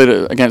they played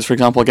it against, for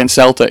example, against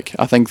Celtic,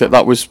 I think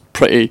that was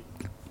pretty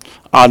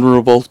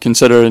admirable,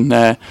 considering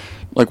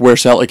where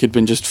Celtic had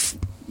been just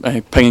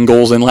pinging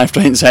goals in left,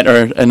 right and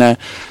centre, and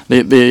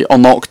they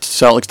unlocked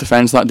Celtic's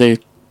defence that day.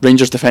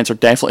 Rangers' defence are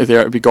definitely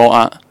there to be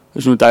got at,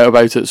 there's no doubt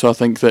about it, so I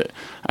think that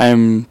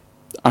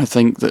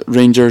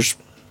Rangers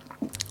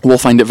will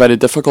find it very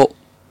difficult.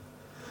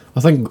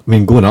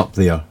 Going up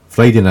there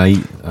Friday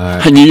night.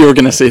 I knew you were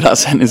going to say that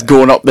sentence.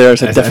 Going up there is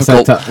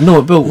difficult.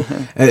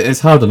 It's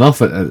hard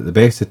enough at the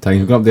best of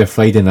times. Going up there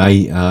Friday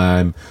night,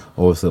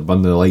 obviously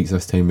under the lights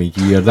this time of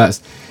year.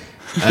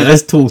 It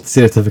is total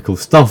stereotypical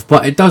stuff,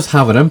 but it does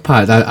have an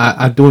impact.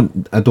 I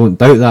don't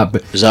doubt that.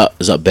 But is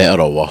that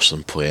better or worse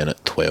than playing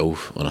at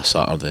 12 on a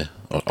Saturday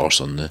or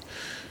Sunday?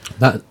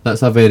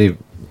 That's a very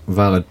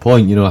valid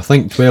point. I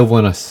think 12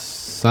 on a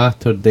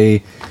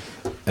Saturday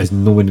is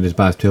nowhere near as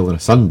bad as 12 on a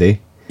Sunday.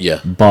 Yeah.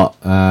 But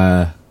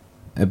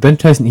it'd be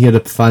interesting to hear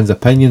the fans'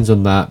 opinions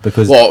on that,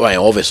 because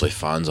obviously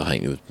fans, I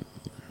think, would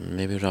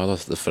maybe rather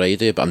the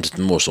Friday, but I'm just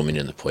more so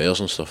meaning the players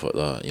and stuff like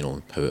that,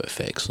 how it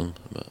affects them.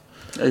 But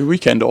a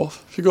weekend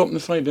off if you go up on the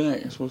Friday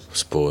night, I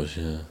suppose.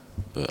 Yeah,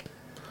 but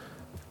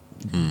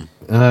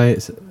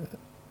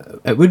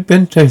it would be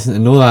interesting to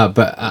know that,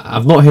 but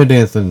I've not heard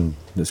anything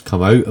that's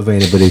come out of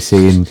anybody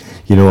saying,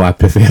 I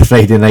prefer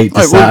Friday night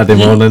to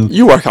Saturday morning.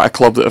 You work at a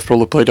club that have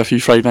probably played a few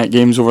Friday night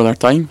games over their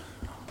time.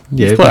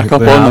 Yeah, put a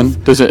couple on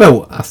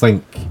them. I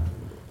think.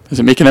 Does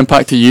it make an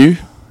impact to you?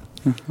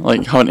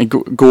 Like having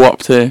to go up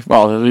to,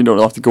 well, you don't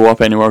have to go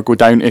up anywhere, go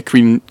down to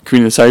Queen of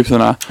the South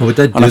on a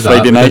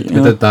Friday night.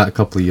 We did that a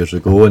couple of years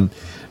ago, and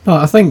no,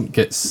 I think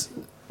it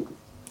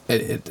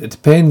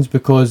depends,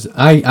 because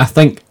I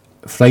think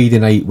Friday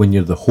night when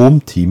you're the home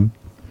team,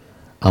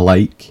 I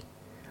like,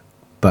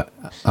 but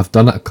I've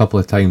done it a couple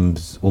of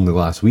times only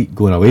last week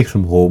going away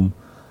from home,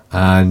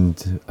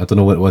 and I don't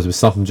know what it was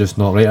something just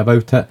not right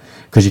about it,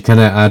 because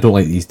I don't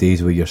like these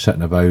days where you're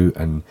sitting about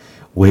and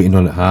waiting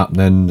on it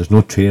happening. There's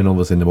no training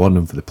obviously in the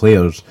morning for the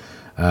players,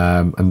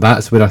 and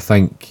that's where I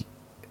think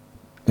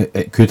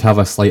it could have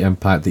a slight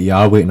impact, that you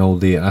are waiting all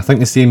day. And I think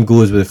the same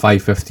goes with the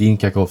 5:15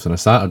 kickoffs on a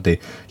Saturday.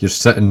 You're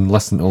sitting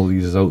listening to all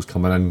these results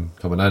coming in,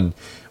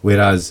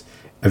 whereas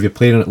if you're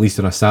playing at least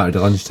on a Saturday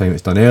lunchtime,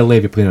 it's done early.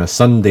 If you're playing on a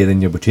Sunday,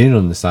 then you're training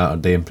on the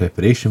Saturday in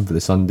preparation for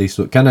the Sunday.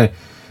 So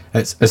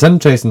it's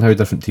interesting how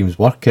different teams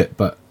work it,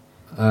 but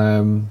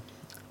I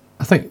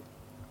think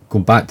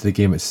going back to the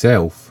game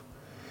itself,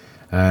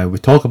 we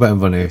talk about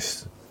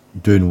Inverness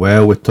doing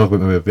well, we talk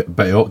about maybe a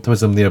bit of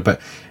optimism there,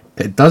 but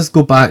it does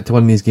go back to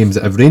one of these games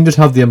that if Rangers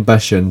have the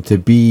ambition to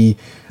be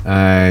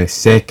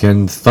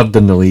second, third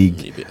in the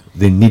league,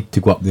 they need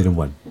to go up there and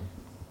win.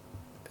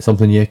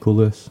 Something you echo,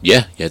 Lewis?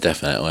 Yeah,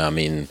 definitely. I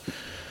mean,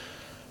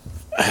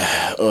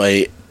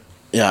 I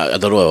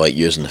don't really like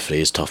using the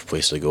phrase "tough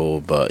place to go,"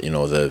 but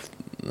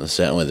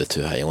certainly the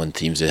two Highland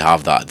teams, they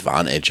have that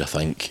advantage, I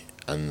think,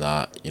 and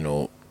that it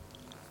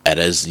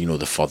is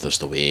the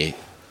furthest away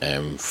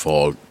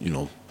for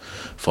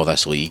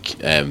this league.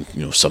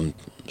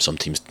 Some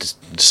teams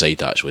decide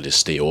to actually just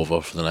stay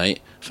over for the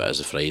night if it is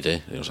a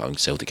Friday. I think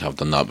Celtic have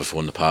done that before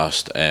in the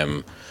past.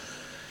 They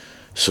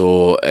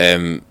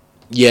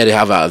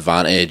have that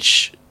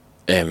advantage.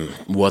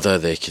 whether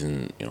they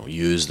can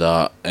use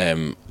that,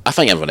 I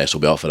think everyone else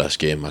will be up for this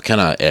game. I kind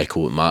of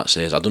echo what Matt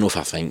says. I don't know if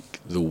I think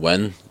they'll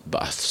win,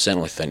 but I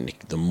certainly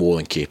think they're more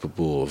than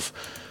capable of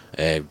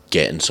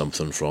getting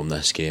something from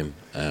this game,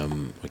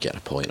 or getting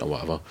a point or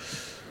whatever.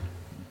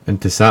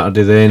 Into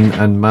Saturday then,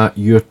 and Matt,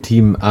 your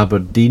team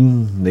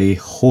Aberdeen, they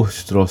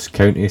host Ross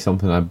County,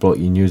 something I brought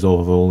you news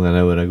of only an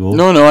hour ago.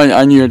 No,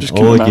 I knew, I just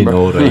couldn't remember.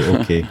 Oh, you know,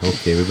 right,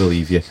 okay, we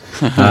believe you.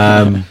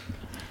 I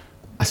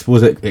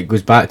suppose it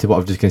goes back to what I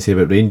was just going to say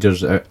about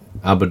Rangers.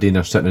 Aberdeen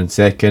are sitting in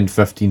second,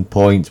 15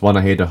 points, one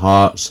ahead of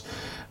Hearts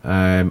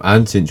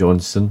and St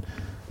Johnstone,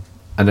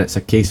 and it's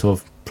a case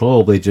of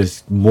probably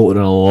just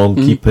motoring along,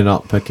 keeping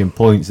up, picking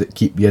points that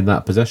keep you in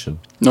that position.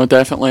 No,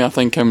 definitely. I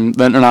think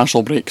the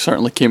international break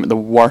certainly came at the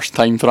worst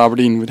time for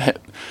Aberdeen. We'd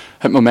hit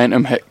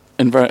momentum, hit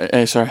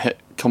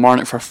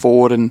Kilmarnock for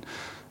 4, and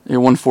you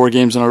won 4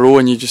 games in a row,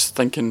 and you're just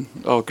thinking,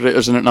 oh great,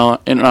 there's an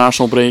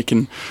international break,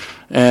 and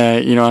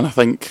and I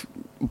think,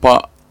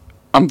 but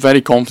I'm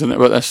very confident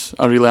about this.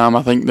 I really am.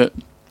 I think that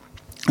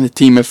the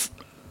team have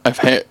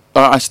hit.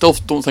 I still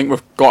don't think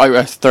we've got out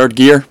of third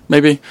gear,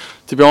 maybe,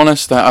 to be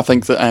honest. I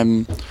think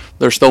that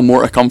there's still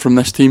more to come from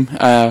this team.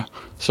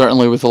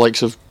 Certainly with the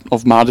likes of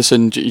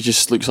Madison, he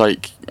just looks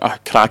like a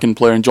cracking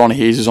player, and Johnny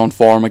Hayes is on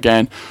form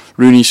again.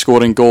 Rooney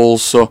scoring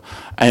goals. So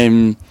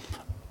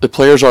the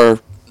players are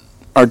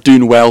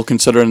doing well,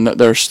 considering that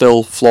there's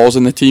still flaws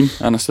in the team,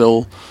 and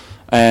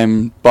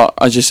but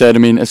as you said, I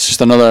mean, it's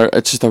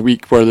just a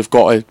week where they've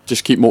got to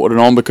just keep motoring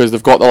on, because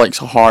they've got the likes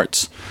of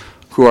Hearts,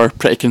 who are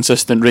pretty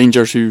consistent,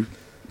 Rangers, who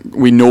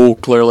we know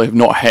clearly have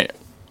not hit,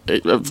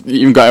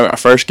 even got out of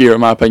first gear, in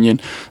my opinion.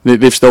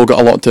 They've still got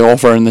a lot to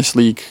offer in this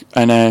league,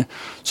 and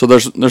so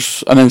there's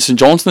and then St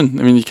Johnstone.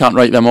 I mean, you can't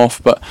write them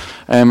off, but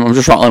I'm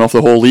just rattling off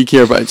the whole league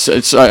here, but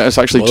it's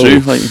actually true.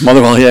 Like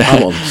Motherwell, yeah.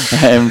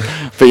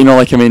 But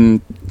I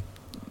mean,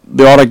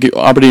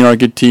 Aberdeen are a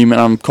good team,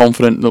 and I'm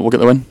confident that we'll get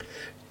the win.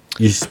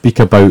 You speak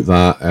about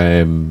that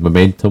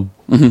momentum.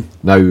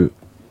 Now,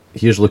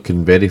 here's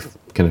looking very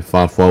kind of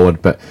far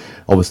forward, but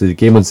obviously the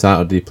game on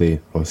Saturday play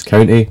Ross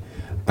County,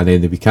 and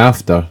then the week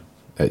after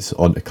it's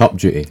on to cup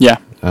duty. Yeah.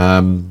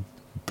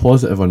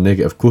 Positive or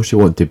negative? Of course, you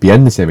want to be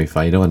in the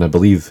semi-final, and I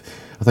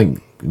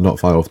think not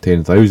far off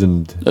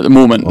 10,000 at the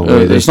moment.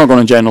 It's not going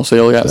on general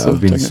sale yet. That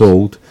have been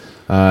sold.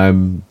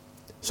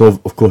 So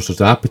of course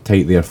there's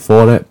appetite there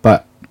for it,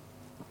 but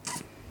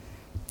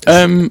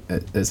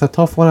it's a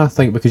tough one, I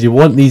think, because you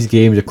want these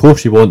games. Of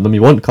course, you want them.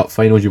 You want cup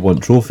finals. You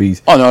want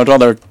trophies. Oh no, I'd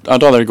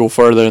rather go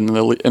further in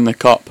the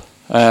cup.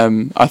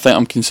 I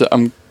think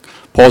I'm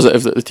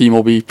positive that the team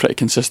will be pretty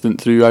consistent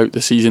throughout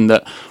the season.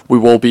 That we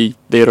will be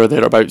there or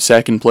thereabout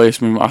second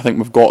place. I mean, I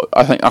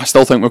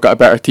still think we've got a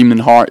better team than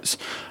Hearts,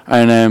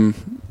 and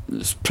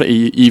it's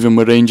pretty even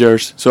with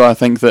Rangers. So I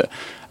think that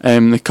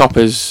the cup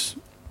is.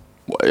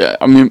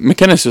 I mean,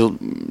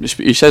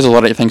 McInnes, he says a lot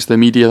of right things to the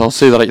media. I'll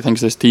say the right things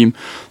to this team,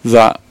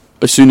 that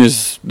as soon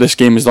as this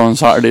game is done on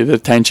Saturday, the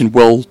attention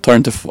will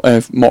turn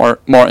to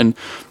Morton,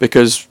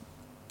 because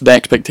the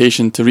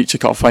expectation to reach a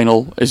cup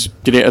final is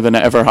greater than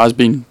it ever has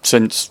been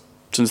since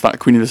that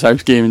Queen of the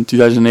South game in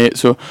 2008.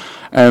 So,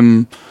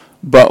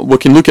 but we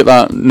can look at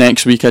that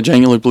next week. I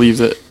genuinely believe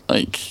that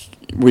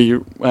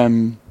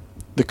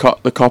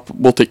the cup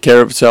will take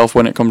care of itself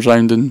when it comes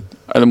round, and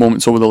at the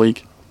moment, so will the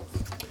league.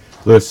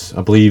 Lewis,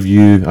 I believe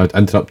I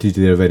interrupted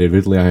you there very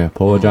rudely. I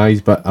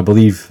apologise, but I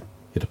believe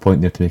you had a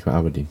point there to make about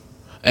Aberdeen.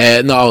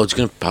 No, I was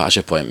going to pass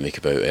a point and make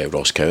about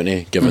Ross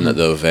County, given that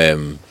they've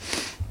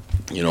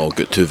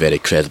got 2 very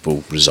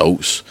credible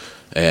results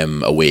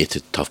away to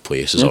tough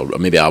places, or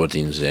maybe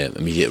Aberdeen's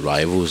immediate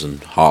rivals,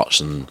 and Hearts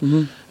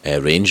and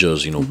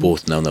Rangers,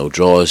 both 0-0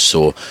 draws.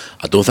 So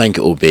I don't think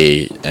it will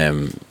be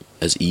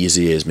as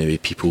easy as maybe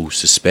people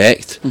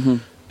suspect.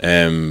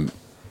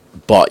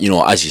 But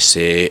as you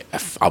say,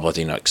 if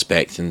Aberdeen are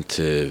expecting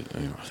to,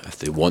 if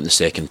they want the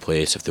second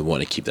place, if they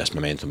want to keep this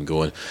momentum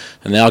going,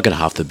 and they are going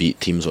to have to beat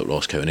teams like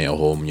Ross County at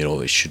home,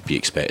 it should be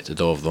expected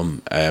of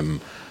them.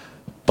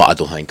 But I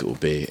don't think it will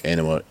be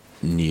anywhere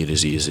near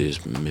as easy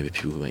as maybe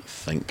people might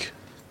think.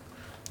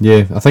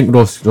 Yeah, I think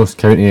Ross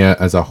County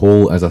as a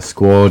whole, as a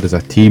squad, as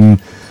a team,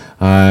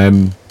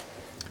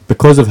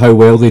 because of how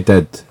well they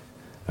did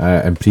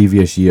in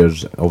previous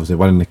years, obviously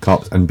winning the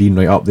cups and being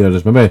right up there,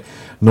 there's maybe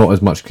not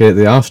as much credit.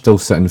 They are still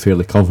sitting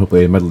fairly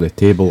comfortably in the middle of the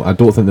table. I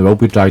don't think they will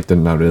be dragged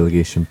in that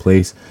relegation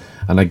place.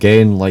 And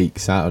again, like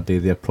Saturday,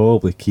 they're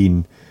probably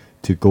keen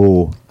to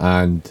go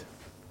and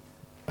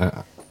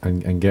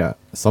get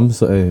some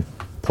sort of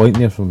point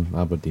there from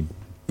Aberdeen.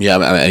 Yeah,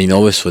 I mean,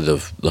 obviously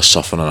they're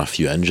suffering a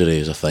few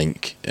injuries, I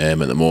think, at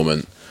the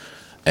moment.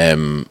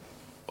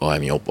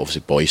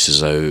 Obviously Boyce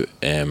is out.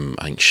 I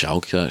think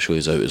Schalke actually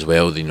is out as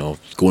well.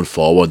 Going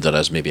forward there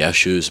is maybe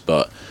issues,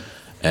 but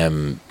I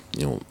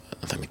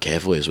think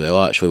McEvoy as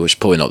well, actually, which is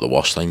probably not the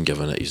worst thing,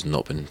 given that he's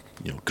not been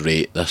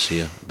great this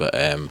year. But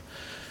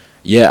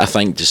I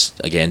think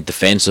just again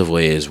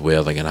defensively is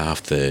where they're going to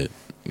have to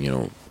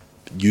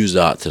use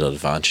that to their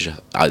advantage.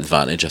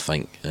 I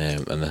think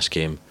in this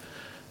game,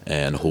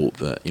 and hope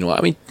that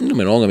don't get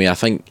me wrong. I mean, I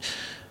think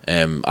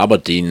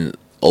Aberdeen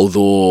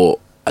although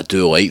I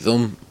do like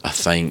them, I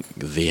think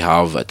they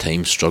have at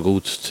times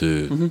struggled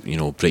to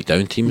break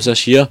down teams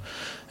this year.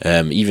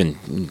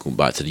 Even going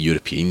back to the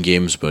European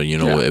games, where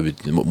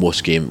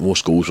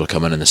most goals were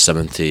coming in the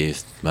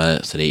 70th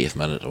minute to the 80th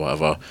minute or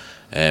whatever.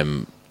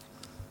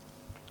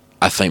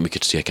 I think we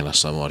could see a kind of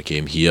similar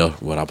game here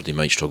where Aberdeen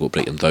might struggle to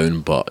break them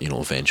down, but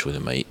eventually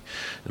they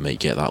might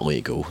get that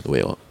late goal,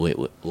 the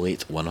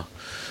late winner.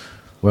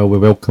 Well, we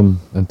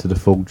welcome into the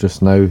fold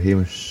just now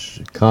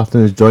Hamish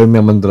Carton has joined me.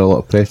 I'm under a lot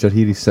of pressure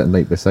here. He's sitting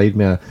right beside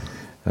me,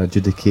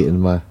 adjudicating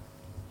my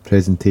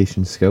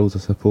presentation skills, I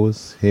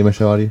suppose. Hamish,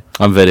 how are you?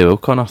 I'm very well,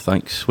 Connor,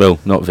 thanks. Well,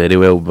 not very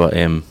well, but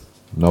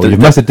no, you've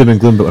missed the doom and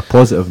gloom, but we're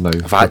positive now.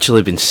 I've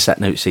actually been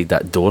sitting outside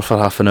that door for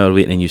half an hour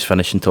waiting and you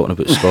finishing talking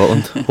about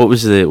Scotland. What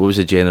was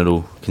the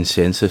general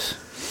consensus?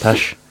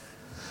 Pish?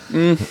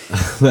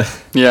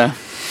 Yeah.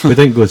 We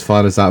didn't go as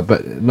far as that,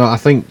 but no, I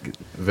think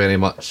very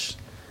much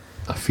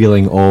a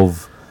feeling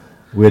of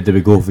where do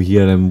we go from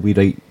here, and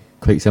we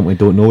quite simply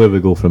don't know where we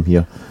go from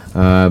here.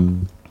 I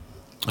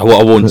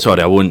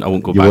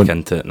won't go back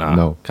into it.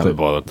 No, can't be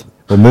bothered.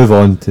 We'll move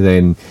on to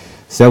then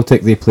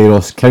Celtic. They play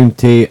Ross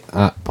County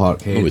at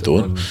Parkhead. No, we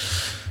don't.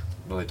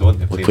 No, they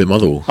don't. We play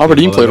Motherwell.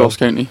 Aberdeen play Ross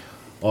County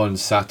on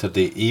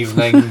Saturday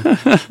evening.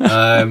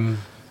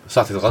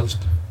 Saturday lunch.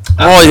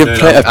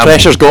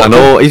 Pressure's got. I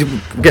know he's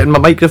getting my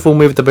microphone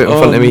moved about in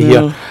front of me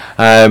here.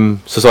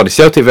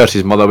 Celtic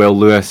versus Motherwell.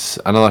 Lewis,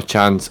 another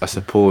chance, I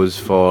suppose,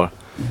 for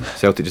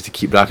Celtic just to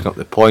keep racking up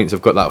the points.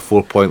 They've got that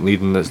 4-point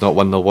lead, and it's not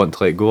one they'll want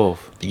to let go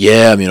of.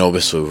 Yeah, I mean,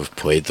 obviously we've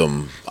played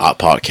them at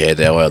Parkhead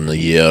earlier in the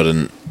year,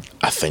 and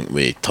I think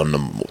we turned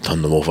them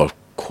over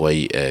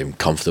quite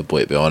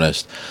comfortably. To be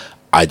honest,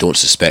 I don't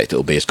suspect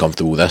it'll be as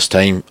comfortable this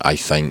time. I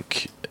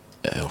think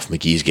if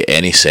McGee's get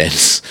any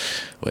sense,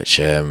 which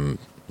I've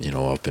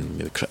been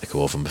maybe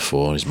critical of him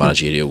before, his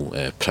managerial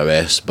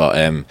prowess, but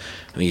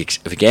if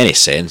you get any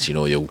sense,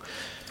 you'll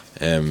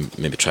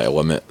maybe try to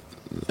limit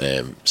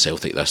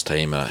Celtic this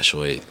time and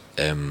actually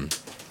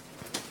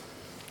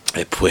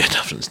play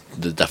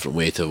the different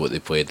way to what they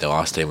played the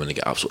last time when they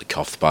get absolutely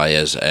cuffed by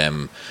us.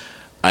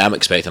 I am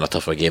expecting a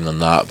tougher game than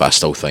that, but I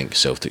still think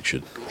Celtic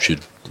should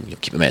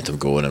keep momentum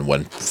going and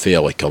win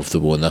fairly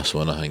comfortable in this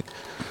one, I think.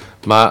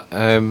 Matt,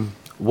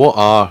 what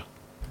are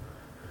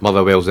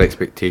Motherwell's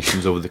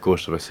expectations over the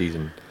course of a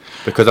season?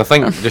 Because I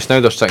think just now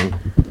they're sitting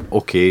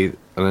okay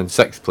and in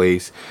 6th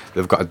place.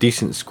 They've got a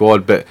decent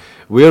squad, but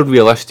where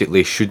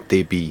realistically should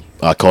they be?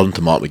 According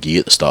to Mark McGee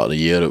at the start of the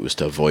year, it was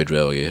to avoid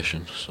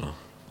relegation. So,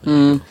 I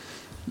mean,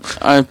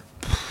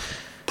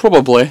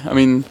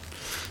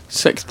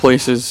 6th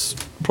place is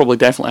probably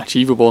definitely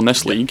achievable in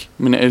this league.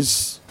 I mean, it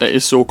is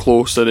so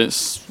close that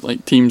it's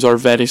like teams are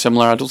very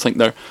similar. I don't think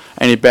they're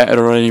any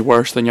better or any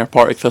worse than your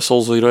Partick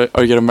Thistles or your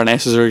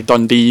Invernesses or your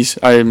Dundees.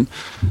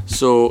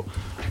 So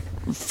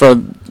for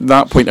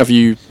that point of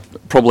view,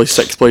 probably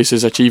 6th place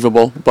is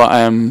achievable. But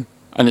and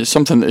it's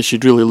something that they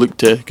should really look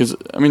to, because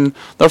I mean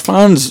their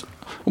fans.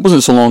 It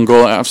wasn't so long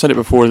ago. I've said it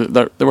before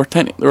that they were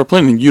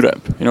playing in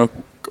Europe.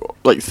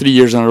 Like 3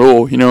 years in a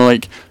row.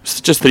 Like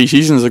just 3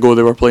 seasons ago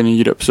they were playing in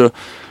Europe. So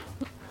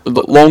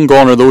long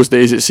gone are those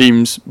days, it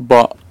seems,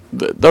 but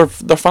their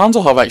fans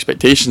will have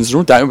expectations, there's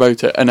no doubt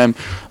about it, and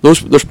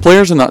there's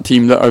players in that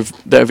team that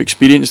have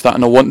experienced that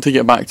and will want to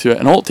get back to it,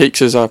 and all it takes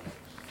is a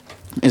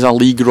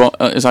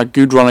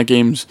good run of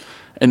games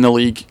in the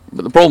league.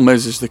 But the problem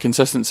is the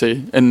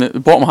consistency. In the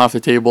bottom half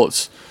of the table,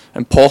 it's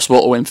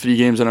impossible to win 3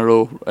 games in a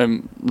row,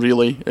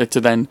 really,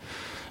 to then,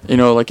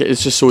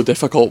 it's just so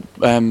difficult,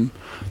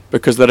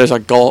 because there is a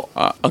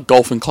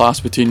golfing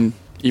class between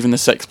even the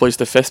 6th place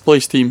to 5th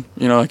place team.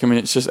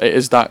 It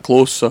is that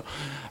close. So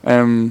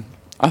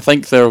I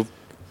think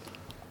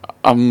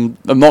I'm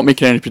not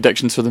making any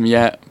predictions for them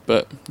yet,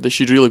 but they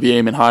should really be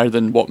aiming higher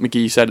than what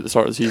McGee said at the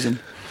start of the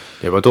season.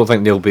 Yeah, but I don't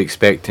think they'll be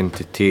expecting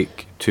to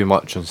take too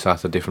much on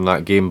Saturday from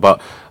that game,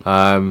 but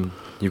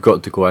you've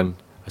got to go in,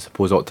 I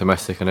suppose,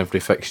 optimistic in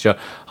every fixture.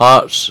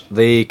 Hearts,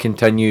 they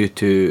continue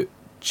to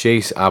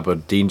chase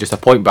Aberdeen, just a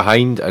point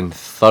behind, and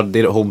 3rd.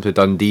 They're at home to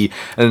Dundee,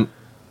 and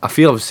I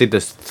feel I've said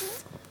this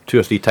 2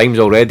 or 3 times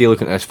already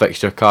looking at this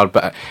fixture card,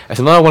 but it's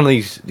another one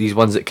of these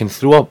ones that can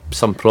throw up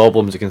some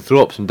problems, it can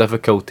throw up some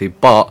difficulty,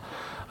 but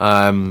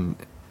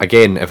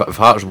again, if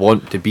Hearts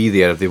want to be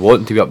there, if they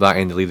want to be up that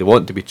end of the league, they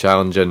want to be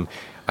challenging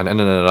and in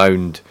and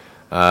around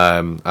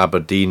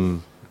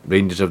Aberdeen,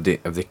 Rangers, if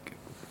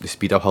they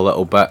speed up a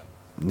little bit,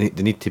 they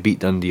need to beat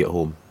Dundee at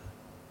home.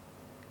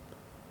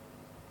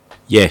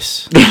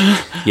 Yes,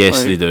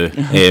 yes, they do.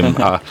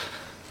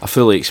 I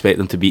fully expect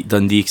them to beat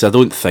Dundee, because I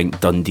don't think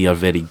Dundee are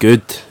very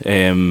good,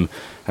 and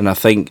I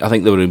think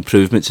there were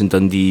improvements in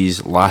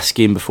Dundee's last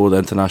game before the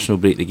international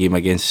break, the game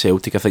against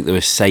Celtic. I think there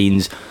was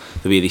signs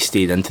the way they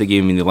stayed into the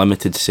game. I mean, they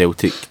limited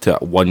Celtic to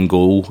 1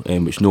 goal,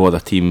 which no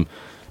other team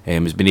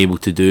has been able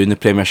to do in the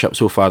Premiership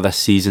so far this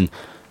season.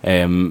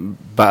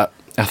 But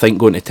I think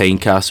going to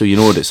Tynecastle, you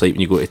know what it's like when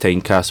you go to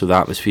Tynecastle, the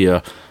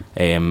atmosphere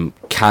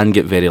can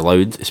get very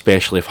loud,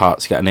 especially if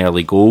Hearts get an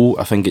early goal.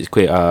 I think it's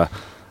quite a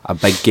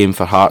big game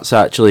for Hearts,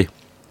 actually.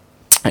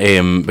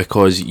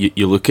 because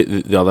you look at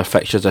the other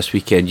fixtures this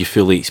weekend, you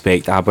fully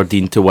expect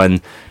Aberdeen to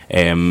win.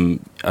 I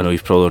know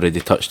you've probably already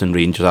touched on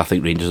Rangers. I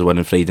think Rangers are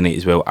winning Friday night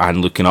as well.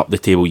 And looking up the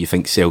table, you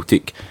think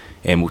Celtic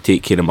will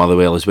take care of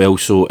Motherwell as well.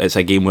 So it's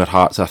a game where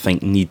Hearts, I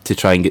think, need to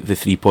try and get the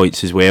 3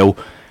 points as well.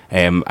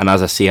 And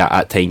as I say,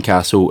 at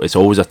Tynecastle, it's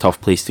always a tough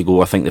place to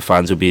go. I think the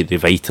fans will be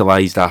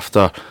revitalised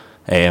after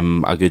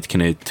a good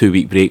kind of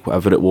 2-week break,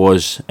 whatever it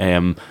was.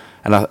 And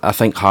I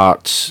think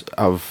Hearts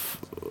have,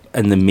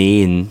 in the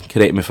main,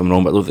 correct me if I'm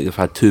wrong, but I don't think they've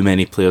had too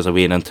many players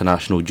away in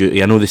international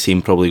duty. I know the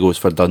same probably goes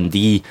for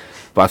Dundee,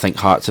 but I think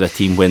Hearts are a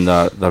team when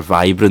they're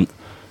vibrant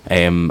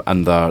and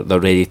they're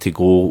ready to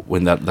go,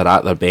 when they're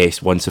at their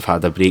best once they've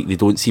had a break. They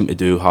don't seem to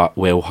do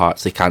well,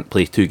 Hearts. They can't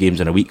play 2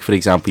 games in a week, for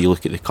example. You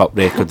look at the Cup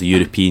record, the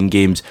European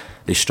games,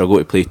 they struggle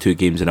to play 2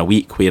 games in a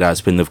week,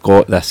 whereas when they've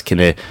got this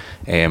kind of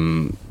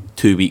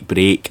 2-week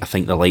break, I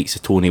think the likes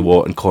of Tony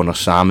Watt and Connor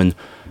Salmon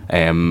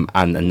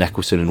and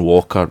Nicholson and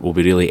Walker will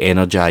be really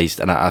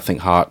energised, and I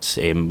think Hearts,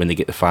 when they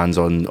get the fans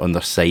on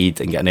their side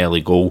and get an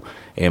early goal,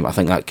 I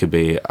think that could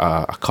be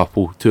a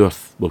couple, 2 or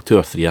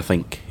 3, I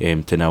think,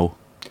 to 0.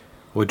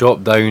 We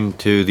drop down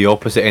to the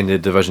opposite end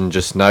of the division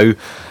just now.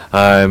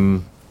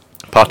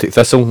 Partick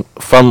Thistle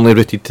firmly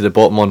rooted to the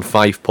bottom on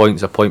 5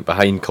 points, a point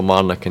behind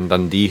Kilmarnock and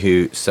Dundee,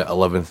 who sit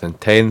 11th and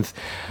 10th,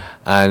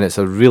 and it's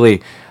a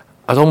really,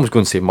 I was almost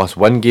going to say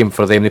must-win game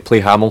for them. They play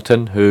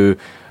Hamilton, who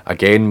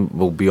again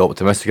will be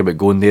optimistic about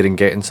going there and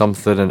getting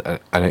something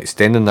and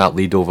extending that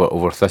lead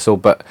over Thistle.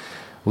 But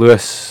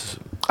Lewis,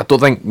 I don't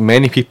think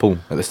many people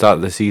at the start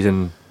of the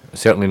season,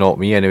 certainly not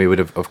me anyway, would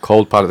have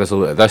called Partick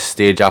Thistle at this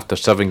stage, after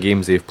 7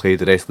 games they've played,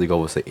 the rest of the league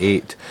obviously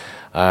 8,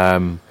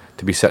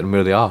 to be sitting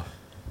where they are.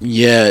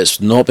 Yeah, it's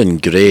not been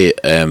great.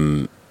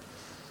 You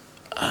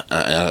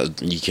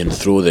can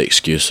throw the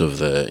excuse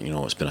of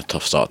it's been a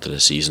tough start to the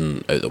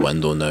season out the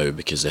window now,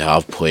 because they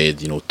have played,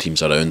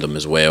 teams around them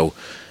as well.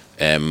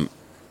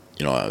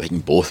 I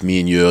think both me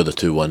and you are the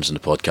 2 ones in the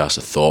podcast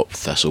that thought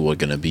Thistle were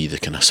going to be the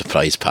kind of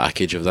surprise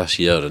package of this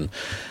year, and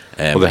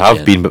well, they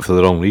have been, but for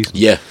the wrong reasons.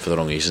 Yeah, for the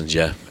wrong reasons.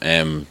 Yeah,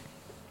 I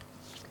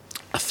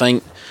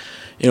think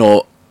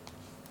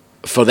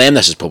for them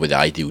this is probably the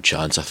ideal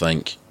chance. I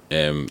think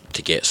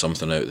to get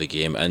something out of the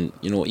game, and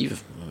even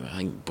I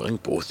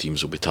think both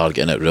teams will be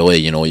targeting it. Really,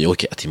 you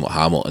look at a team like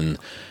Hamilton,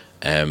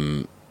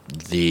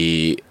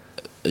 they,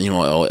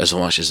 as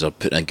much as they're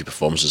putting in good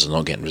performances and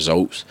not getting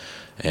results,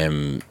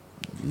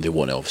 they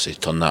want to obviously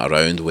turn that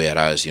around,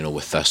 whereas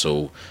with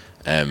Thistle,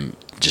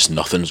 just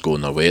nothing's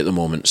going their way at the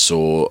moment.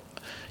 So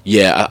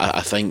yeah,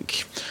 I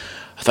think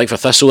for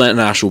Thistle, the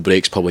international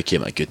breaks probably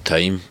came at a good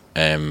time.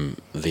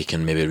 They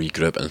can maybe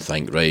regroup and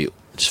think, right,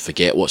 just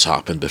forget what's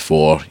happened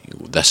before.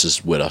 This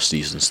is where our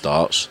season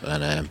starts,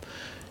 and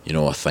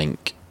I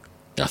think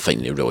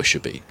they really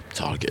should be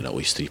targeting at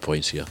least 3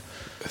 points here.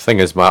 The thing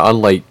is, Matt,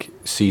 unlike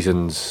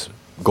seasons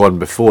gone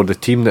before, the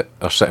team that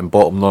are sitting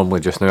bottom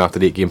normally just now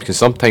after 8 games can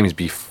sometimes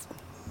be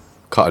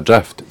cut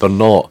adrift. They're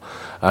not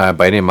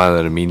by any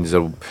manner of means.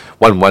 They're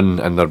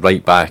 1-1 and they're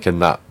right back in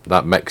that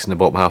mix in the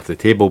bottom half of the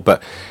table,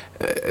 but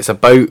it's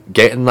about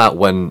getting that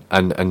win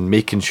and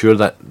making sure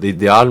that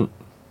they aren't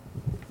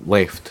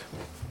left.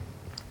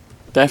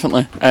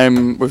 Definitely.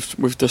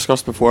 We've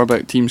discussed before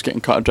about teams getting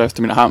cut adrift.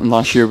 I mean, it happened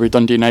last year with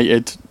Dundee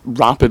United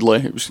rapidly.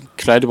 It was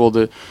incredible,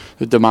 the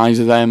demise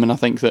of them, and I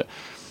think that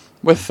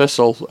with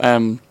Thistle,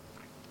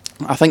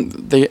 I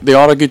think they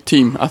are a good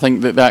team. I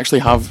think that they actually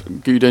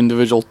have good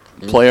individual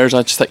players.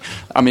 I just think,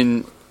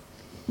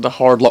 the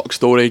hard luck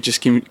story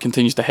just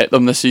continues to hit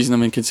them this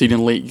season. Conceding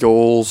late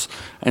goals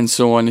and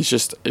so on, it's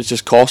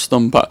just cost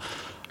them. But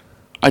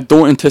I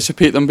don't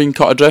anticipate them being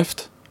cut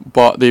adrift,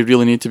 but they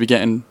really need to be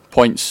getting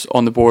points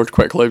on the board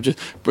quickly, just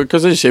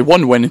because, as you say,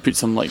 1 win, it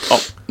puts them up,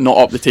 not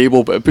up the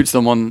table, but it puts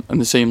them on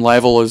the same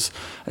level as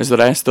the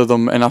rest of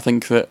them. And I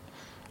think that,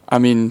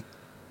 I'm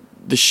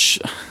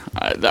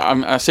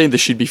saying they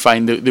should be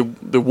fine.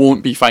 They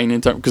won't be fine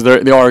in terms, because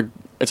they are.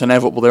 It's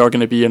inevitable they are going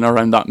to be in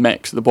around that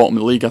mix at the bottom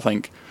of the league, I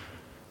think.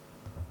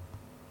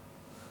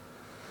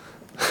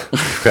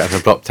 Quite an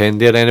abrupt end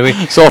there anyway.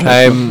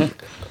 Sorry.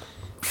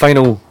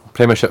 Final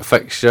Premiership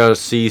fixture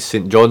sees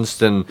St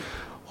Johnstone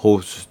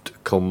host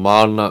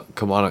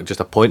Kilmarnock just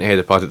a point ahead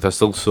of Partick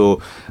Thistle,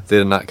 so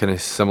they're in that kind of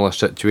similar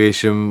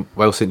situation,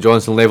 while St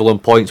Johnstone level on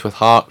points with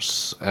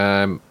Hearts, who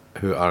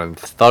are in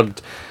 3rd.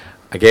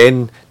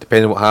 Again,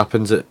 depending on what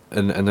happens in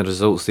the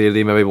results there,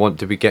 they maybe want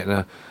to be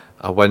getting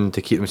a win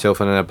to keep themselves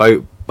in and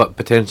about, but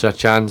potentially a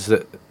chance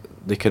that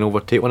they can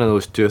overtake one of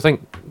those 2. I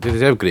think they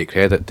deserve great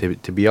credit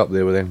to be up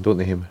there with them, don't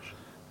they, Hamish?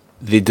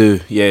 They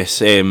do, yes,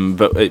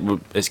 but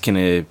it's kind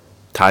of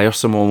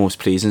tiresome almost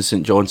praising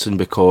St Johnstone,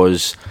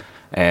 because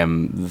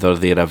they're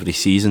there every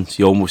season, so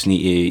you almost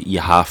you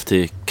have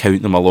to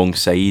count them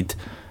alongside,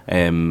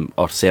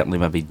 or certainly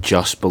maybe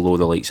just below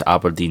the likes of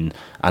Aberdeen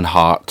and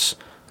Hearts.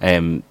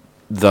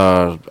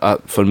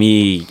 For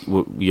me,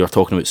 you were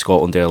talking about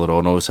Scotland earlier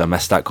on. Obviously, I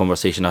missed that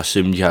conversation. I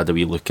assumed you had a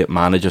wee look at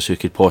managers who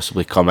could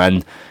possibly come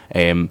in.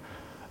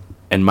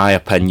 in my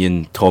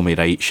opinion, Tommy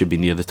Wright should be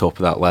near the top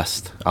of that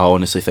list. I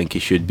honestly think he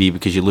should be,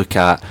 because you look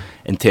at,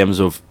 in terms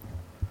of,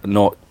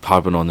 not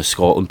harping on the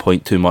Scotland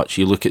point too much,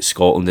 you look at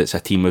Scotland, it's a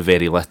team with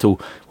very little.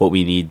 What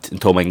we need,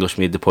 and Tom English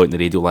made the point on the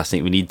radio last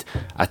night, we need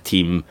a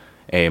team,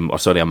 a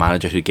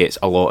manager who gets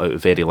a lot out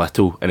of very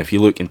little. And if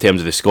you look in terms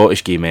of the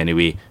Scottish game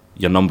anyway,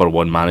 your number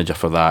one manager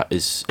for that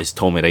is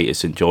Tommy Wright at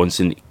St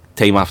Johnstone.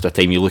 Time after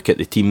time you look at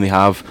the team they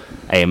have,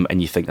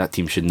 and you think that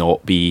team should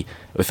not be,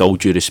 with all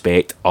due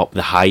respect, up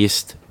the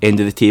highest end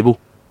of the table.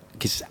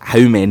 Because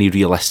how many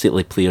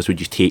realistically players would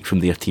you take from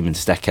their team and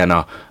stick in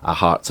a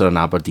Hearts or an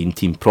Aberdeen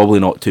team?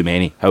 Probably not too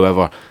many.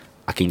 However,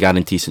 I can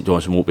guarantee St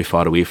Johnstone won't be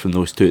far away from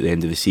those two at the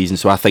end of the season.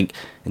 So I think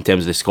in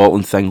terms of the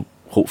Scotland thing,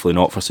 hopefully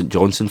not for St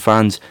Johnstone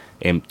fans,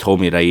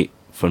 Tommy Wright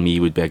for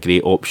me would be a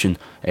great option.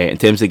 In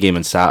terms of the game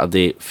on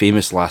Saturday,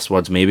 famous last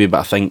words maybe,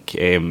 but I think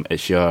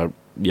it's your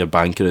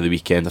banker of the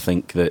weekend. I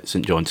think that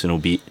St Johnstone will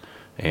beat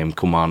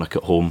Kilmarnock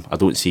at home. I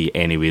don't see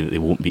any way that they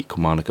won't beat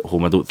Kilmarnock at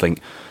home. I don't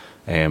think.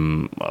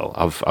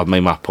 I've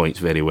made my points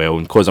very well,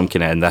 and because I'm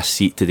kind of in this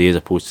seat today as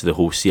opposed to the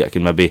whole seat, I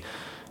can maybe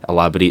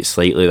elaborate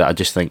slightly that I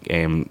just think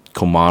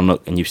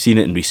Kilmarnock, and you've seen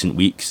it in recent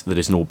weeks, there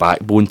is no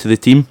backbone to the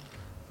team.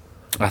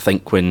 I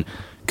think when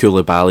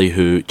Koulibaly,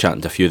 who,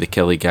 chatting to a few of the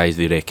Killie guys,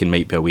 they reckon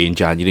might be away in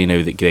January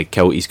now that Greg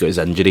Kilty's got his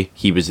injury,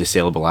 he was the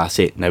sellable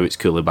asset, now it's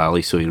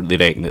Koulibaly, so they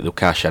reckon that they'll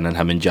cash in on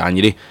him in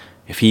January.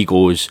 If he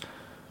goes,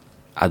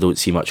 I don't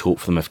see much hope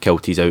for them if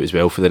Kilty's out as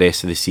well for the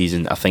rest of the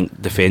season. I think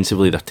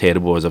defensively they're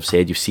terrible, as I've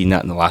said. You've seen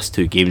that in the last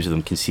two games with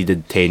them,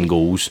 conceded 10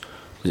 goals.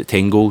 Was it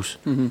 10 goals?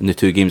 In the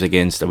two games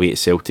against away to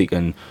Celtic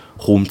and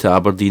home to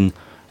Aberdeen.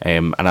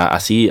 And I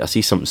see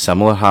something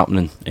similar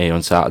happening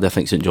on Saturday. I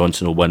think St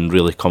Johnstone will win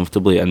really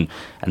comfortably, and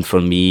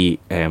for me,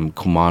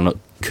 Kilmarnock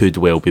could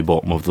well be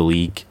bottom of the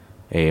league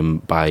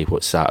by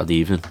Saturday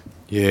evening.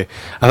 Yeah,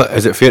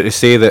 is it fair to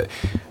say that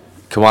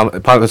Kilmarnock,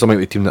 apparently some of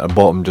the team that are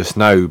bottom just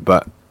now,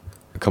 but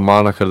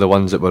Kilmarnock are the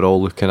ones that we're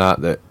all looking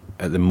at that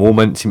at the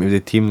moment seem to be the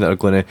team that are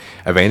going to,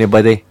 if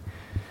anybody,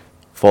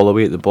 fall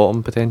away at the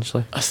bottom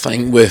potentially? I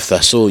think with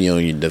Thistle,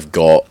 they've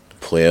got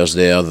players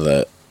there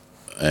that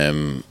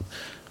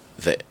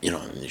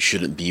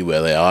shouldn't be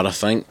where they are. I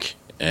think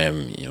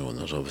and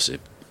there's obviously,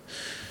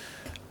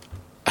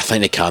 I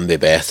think they can be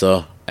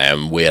better.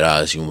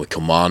 Whereas with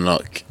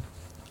Kilmarnock,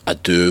 I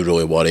do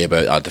really worry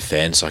about our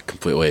defence. I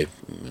completely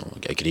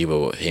agree with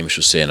what Hamish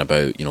was saying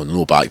about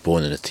no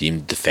backbone in the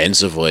team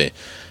defensively.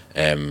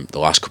 The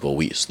last couple of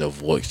weeks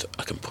they've looked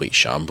a complete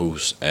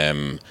shambles.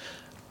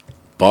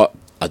 But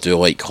I do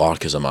like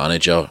Clark as a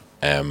manager.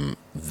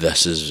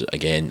 This is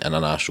again an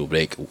international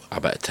break, a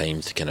bit of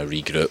time to kind of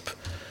regroup.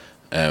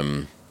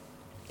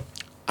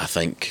 I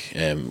think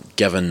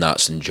given that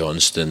St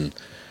Johnstone,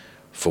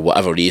 for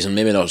whatever reason,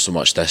 maybe not so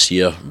much this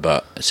year,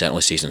 but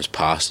certainly seasons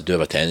past, they do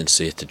have a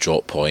tendency to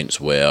drop points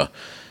where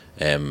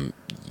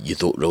you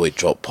don't really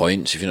drop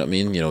points, if you know what I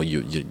mean.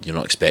 You're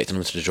not expecting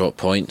them to drop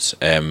points.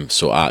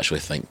 So I actually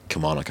think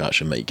Kilmarnock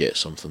actually might get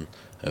something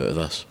out of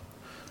this.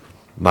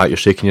 Matt, you're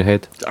shaking your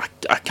head.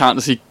 I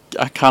cannot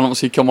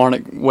see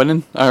Kilmarnock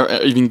winning or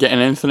even getting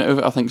anything out of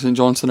it. I think St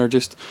Johnstone are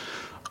just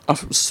a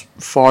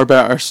far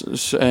better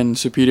and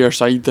superior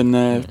side than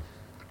I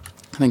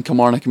think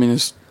Kilmarnock. I mean,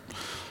 as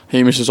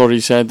Hamish has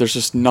already said, there's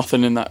just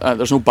nothing in that.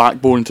 There's no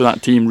backbone to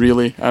that team,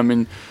 really. I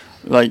mean,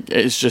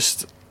 it's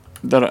just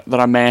they're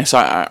a mess.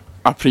 I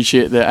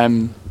appreciate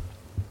that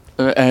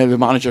the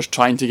manager's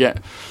trying to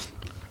get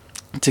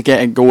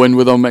it going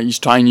with them. He's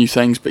trying new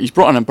things, but he's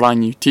brought in a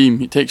brand new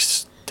team. It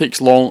takes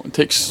a long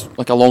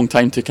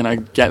time to kind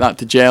of get that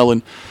to gel,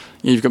 and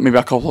you've got maybe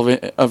a couple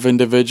of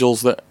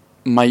individuals that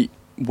might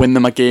win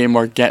them a game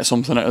or get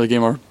something out of the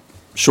game or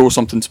show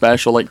something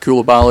special, like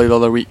Koulibaly the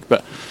other week.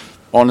 But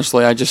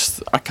honestly, I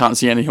can't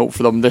see any hope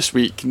for them this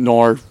week,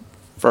 nor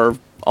for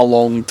a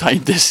long time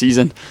this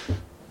season.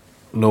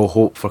 No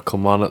hope for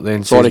Kilmarnock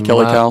then. Sorry,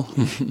 Killie Cal.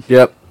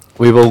 Yep.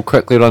 We will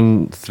quickly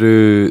run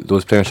through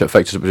those Premiership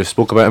fixtures that we just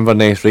spoke about.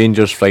 Inverness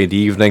Rangers Friday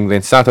evening,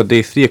 then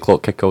Saturday 3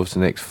 o'clock kickoffs. The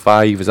next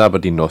 5 is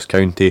Aberdeen Ross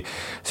County,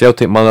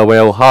 Celtic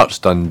Motherwell, Hearts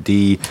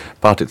Dundee,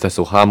 Partick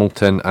Thistle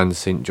Hamilton, and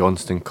St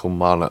Johnstone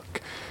Kilmarnock.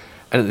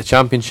 And at the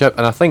Championship,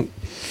 and I think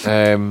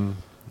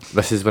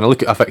this is when I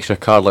look at a fixture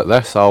card like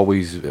this, it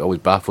always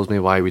baffles me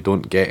why we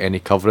don't get any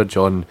coverage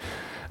on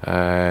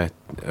our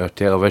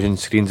television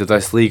screens of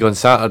this league. On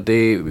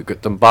Saturday we've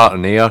got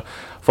Dumbarton Ayr,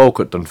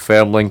 Falkirk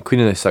Dunfermline, Queen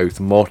of the South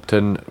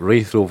Morton,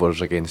 Wraith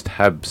Rovers against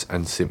Hibs,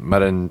 and St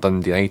Mirren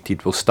Dundee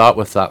United. We'll start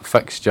with that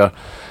fixture.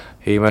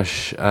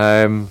 Hamish,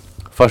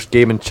 first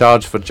game in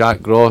charge for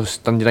Jack Ross.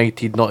 Dundee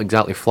United not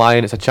exactly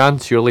flying. It's a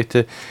chance surely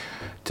to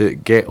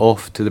get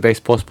off to the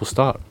best possible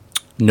start.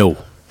 No,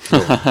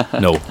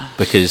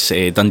 because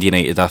Dundee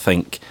United, I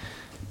think,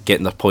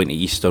 getting their point at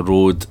Easter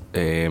Road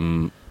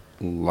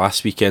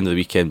last weekend or the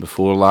weekend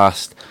before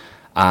last,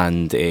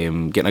 and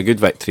getting a good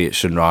victory at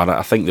Trnava.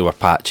 I think they were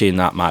patchy in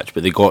that match,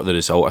 but they got the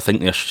result. I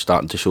think they're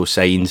starting to show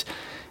signs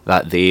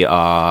that they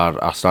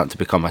are starting to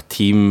become a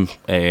team,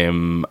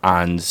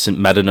 and St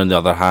Mirren on the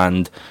other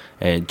hand,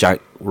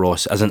 Jack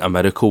Ross isn't a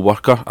miracle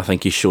worker. I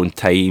think he's shown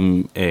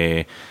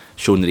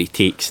shown that he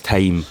takes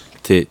time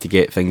to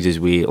get things his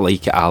way.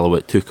 Like at Alloa,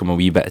 it took him a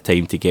wee bit of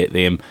time to get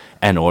them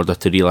in order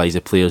to realise the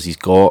players he's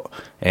got.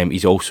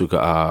 He's also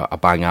got a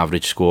bang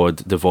average squad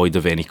devoid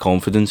of any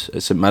confidence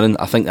at St Mirren.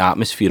 I think the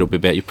atmosphere will be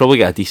better. You probably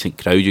get a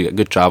decent crowd, you get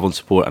good travelling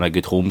support and a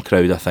good home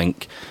crowd. I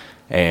think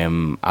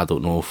I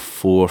don't know,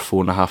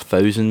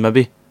 4,500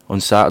 maybe on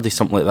Saturday,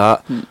 something like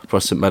that, for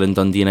St Mirren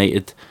Dundee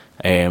United.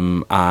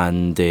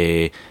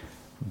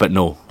 But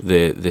no,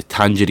 the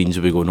Tangerines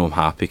will be going home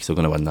happy because they're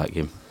going to win that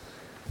game.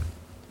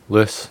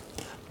 Lewis,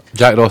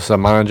 Jack Ross is a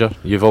manager.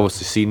 You've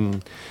obviously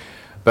seen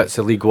bits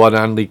of League 1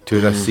 and League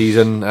 2 this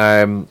season.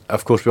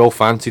 Of course, we all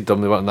fancied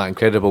them. They went on that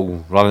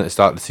incredible run at the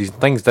start of the season.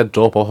 Things did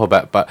drop off a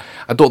bit, but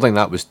I don't think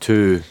that was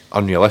too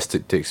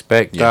unrealistic to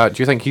expect that.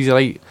 Do you think he's the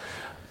right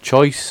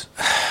choice?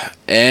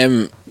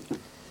 As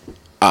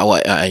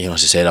I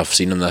said, I've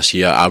seen him this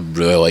year. I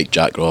really like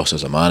Jack Ross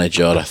as a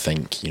manager. I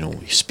think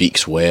he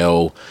speaks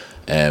well.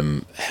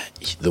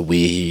 The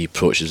way he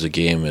approaches the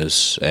game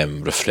is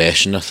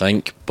refreshing, I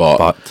think,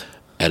 but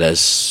it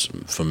is,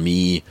 for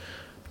me,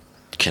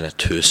 kind of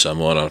too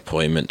similar an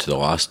appointment to the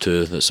last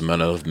two that St Mirren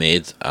have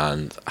made,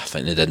 and I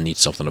think they did need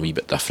something a wee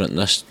bit different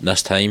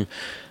this time.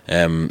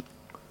 I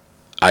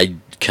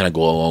kind of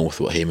go along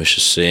with what Hamish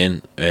is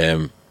saying.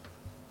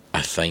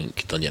 I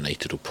think Dundee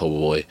United will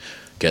probably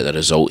get the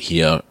result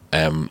here.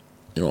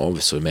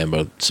 Obviously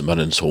remember St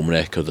Mirren's home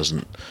record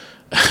isn't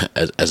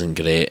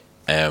great.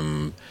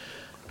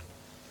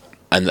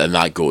 And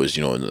that goes,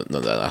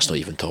 that's not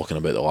even talking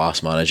about the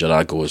last manager.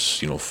 That goes,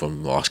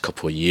 from the last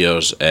couple of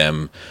years.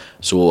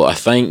 So I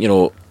think,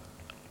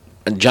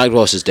 and Jack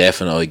Ross has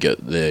definitely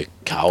got the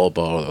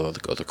calibre or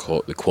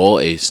the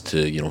qualities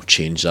to,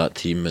 change that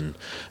team and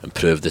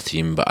improve the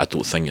team. But I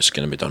don't think it's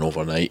going to be done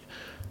overnight.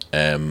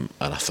 And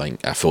I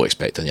fully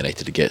expect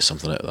United to get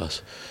something out of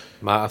this.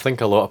 Matt, I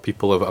think a lot of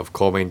people have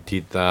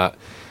commented that,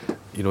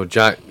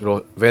 Jack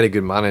Ross, very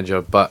good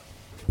manager, but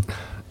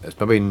it's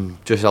maybe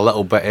just a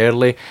little bit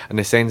early in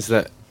the sense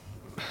that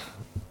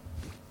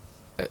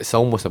it's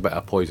almost a bit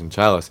of poison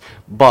chalice.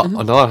 But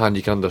on the other hand,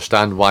 you can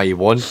understand why he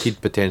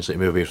wanted potentially to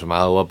move away from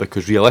Alloa,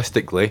 because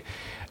realistically,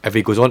 if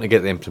he goes on to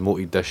get them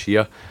promoted this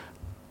year,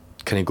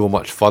 can he go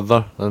much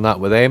further than that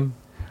with them?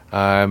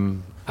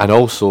 And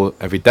also,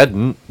 if he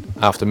didn't,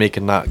 after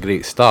making that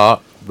great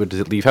start, where does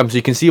it leave him? So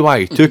you can see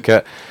why he took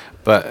it.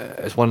 But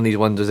it's one of these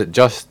ones, is it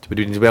just, would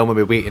he well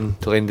maybe waiting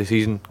till the end of the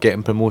season,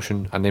 getting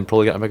promotion, and then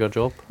probably get a bigger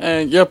job?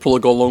 Yeah, probably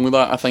go along with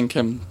that. I think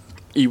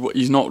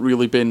he's not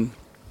really been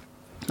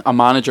a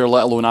manager,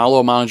 let alone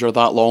Alloa manager,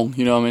 that long.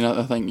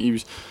 I think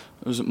it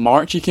was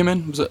March he came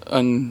in, was it?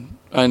 And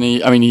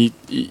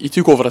he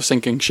took over a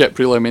sinking ship,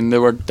 really. They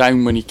were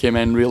down when he came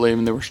in, really.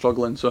 They were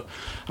struggling. So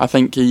I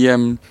think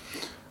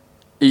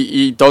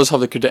he does have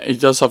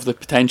the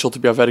potential to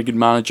be a very good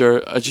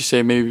manager. As you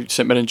say, maybe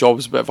St Mirren job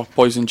is a bit of a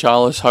poison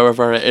chalice.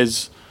 However, it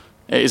is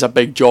a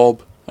big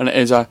job, and it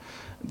is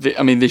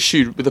they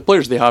should, with the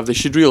players they have, they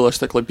should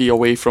realistically be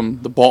away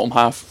from the bottom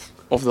half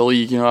of the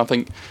league. I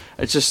think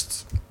it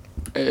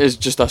is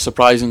just a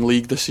surprising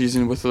league this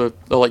season, with the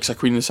likes of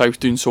Queen of the South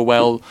doing so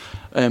well,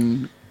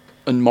 and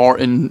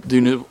Morton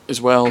doing it as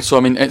well. So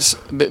I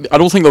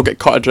don't think they'll get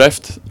cut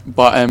adrift,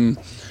 but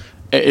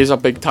it is a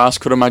big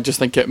task for him. I just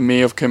think it may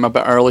have come a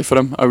bit early for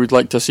him. I would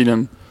like to see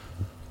him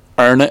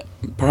earn it,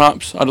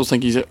 perhaps. I don't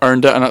think he's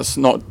earned it, and that's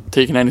not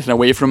taking anything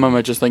away from him.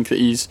 I just think that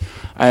he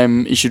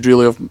should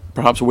really have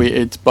perhaps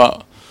waited.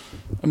 But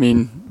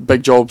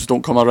big jobs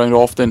don't come around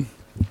often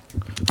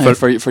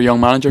for young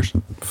managers.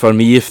 For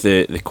me, if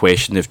the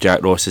question if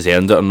Jack Ross has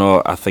earned it or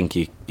not, I think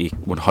he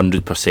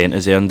 100%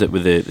 has earned it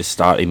with the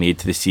start he made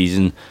to the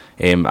season.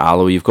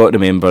 Alloa, you've got to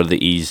remember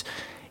that he's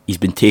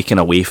been taken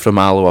away from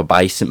Alloa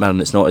by St Mirren.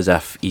 It's not as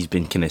if he's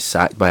been kind of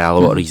sacked by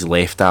Alloa or he's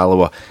left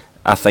Alloa.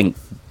 I think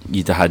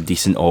you'd have had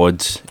decent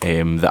odds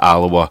that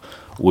Alloa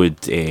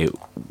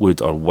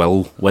would or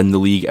will win the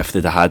league if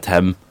they'd have had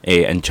him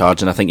in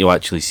charge. And I think you'll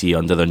actually see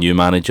under their new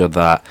manager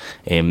that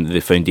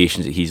the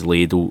foundations that he's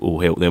laid will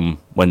help them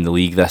win the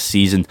league this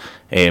season.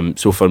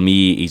 So for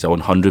me, he's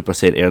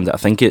 100% earned it. I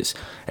think it's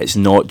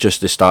not just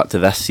the start to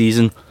this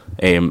season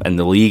in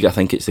the league. I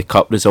think it's the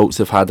cup results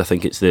they've had. I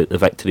think it's the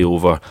victory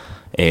over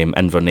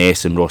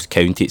Inverness and Ross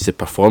County. It's the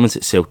performance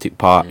at Celtic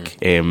Park.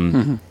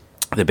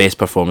 The best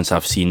performance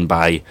I've seen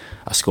by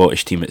a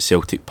Scottish team at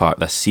Celtic Park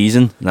this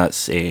season.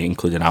 That's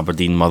including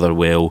Aberdeen,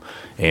 Motherwell,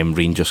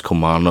 Rangers,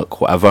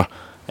 Kilmarnock, whatever.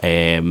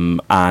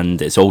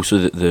 And it's also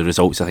the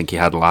results I think he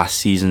had last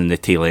season in the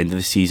tail end of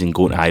the season,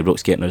 going to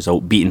Ibrox, getting a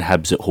result, beating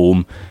Hibs at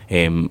home.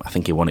 I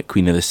think he won at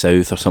Queen of the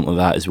South or something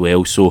like that as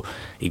well. So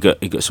he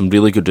got some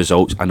really good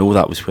results. I know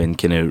that was when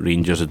kind of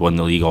Rangers had won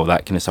the league, all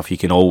that kind of stuff. You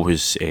can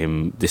always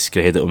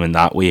discredit him in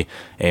that way,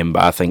 but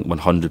I think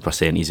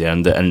 100% he's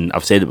earned it. And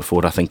I've said it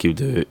before, I think he'll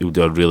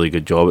do a really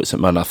good job at St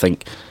Mirren. I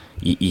think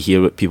you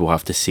hear what people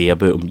have to say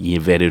about him. You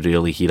very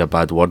rarely hear a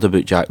bad word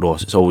about Jack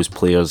Ross. It's always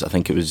players. I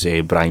think it was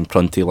Brian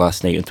Prunty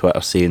last night on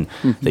Twitter saying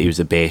that he was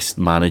the best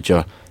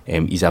manager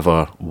he's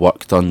ever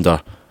worked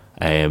under.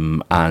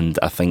 and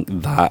I think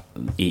that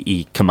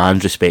he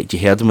commands respect. You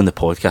heard him on the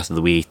podcast,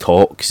 the way he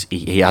talks.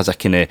 He has a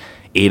kind of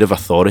air of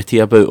authority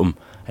about him,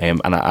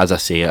 and as I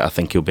say, I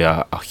think he'll be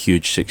a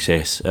huge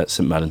success at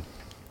St Mirren.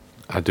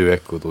 I do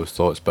echo those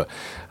thoughts, but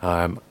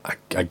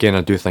again,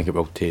 I do think it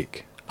will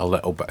take a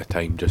little bit of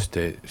time just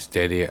to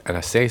steady it and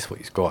assess what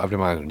he's got. Every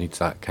manager needs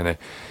that kind of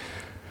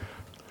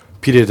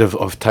period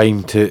of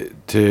time to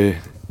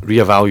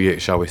reevaluate,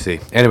 shall we say.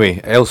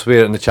 Anyway,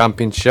 elsewhere in the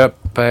Championship,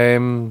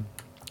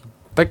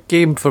 big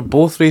game for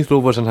both Raith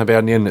Rovers and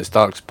Hibernian at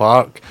Starks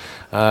Park.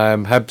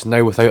 Hibs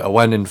now without a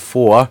win in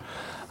 4.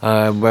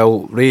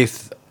 Well,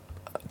 Raith,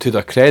 to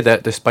their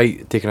credit,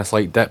 despite taking a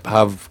slight dip,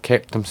 have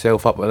kept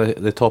himself up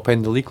at the top end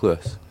of the league,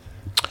 Lewis.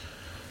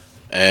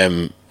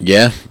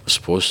 Yeah, I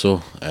suppose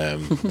so.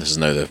 This is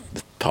now the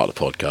part of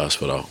the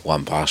podcast where I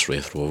went past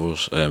Raith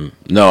Rovers.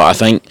 No, I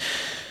think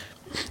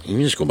you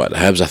can just go back to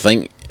Hibs. I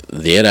think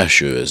their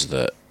issue is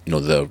that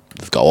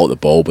they've got a lot of the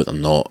ball, but they're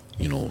not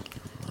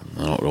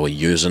really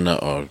using it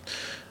or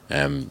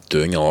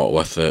doing a lot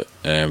with it.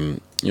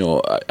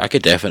 I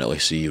could definitely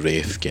see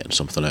Raith getting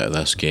something out of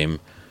this game.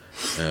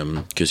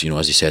 Because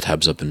as you said,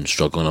 Hibs have been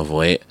struggling of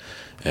late.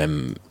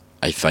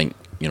 I think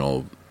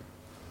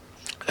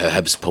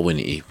Hibs probably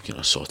need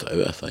to sort it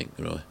out. I think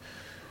really.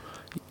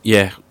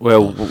 Yeah,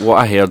 well, what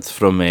I heard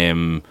from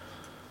a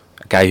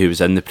guy who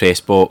was in the press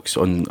box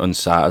on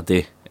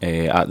Saturday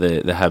at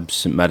the Hibs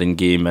St Mirren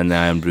game in the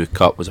Irn-Bru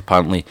Cup was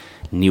apparently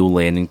Neil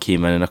Lennon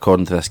came in, and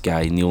according to this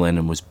guy, Neil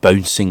Lennon was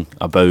bouncing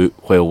about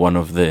while one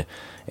of the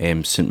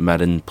St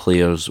Mirren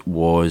players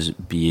was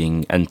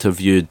being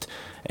interviewed.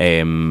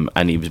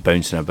 And he was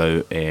bouncing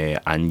about,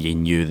 and you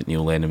knew that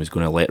Neil Lennon was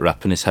going to let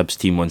rip in his Hibs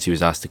team once he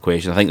was asked the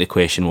question. I think the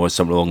question was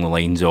something along the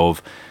lines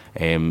of,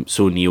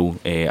 so Neil,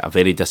 a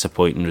very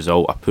disappointing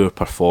result, a poor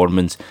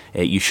performance.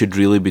 You should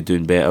really be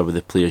doing better with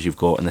the players you've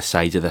got on the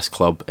sides of this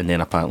club. And then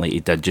apparently he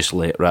did just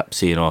let rip,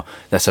 saying, "Oh,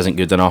 this isn't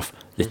good enough.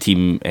 The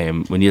team,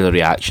 we need a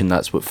reaction.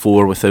 That's what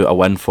 4 without a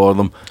win for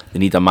them. They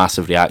need a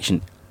massive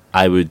reaction."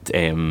 I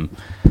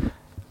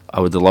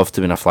would have loved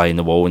to have been a fly in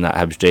the wall in that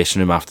Hibs dressing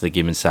room after the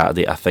game on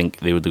Saturday. I think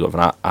they would have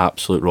got an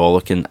absolute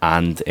rollicking,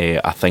 and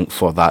I think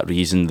for that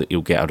reason that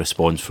you'll get a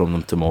response from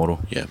them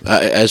tomorrow. Yeah,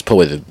 it is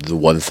probably the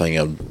one thing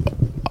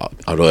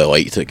I really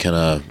liked.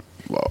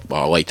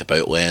 I liked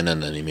about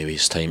Lennon and maybe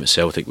his time at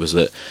Celtic was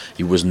that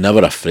he was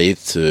never afraid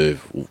to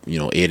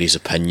air his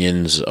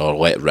opinions or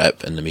let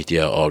rip in the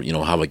media or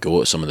have a go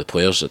at some of the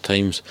players at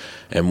times,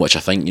 which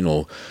I think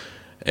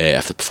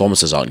if the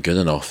performances aren't good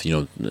enough,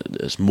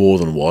 it's more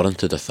than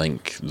warranted. I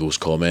think those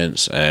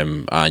comments,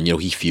 and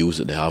he feels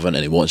that they haven't,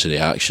 and he wants a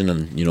reaction.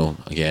 And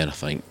again, I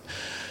think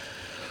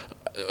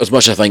as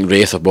much as I think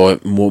Raith are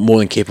more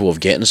than capable of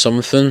getting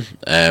something,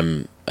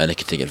 and they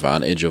can take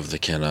advantage of the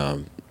kind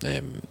of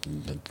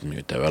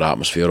dour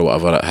atmosphere or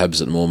whatever at Hibs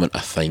at the moment.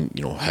 I think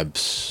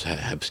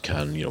Hibs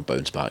can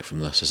bounce back from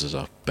this. This is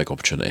a big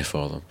opportunity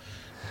for them.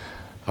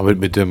 I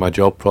wouldn't be doing my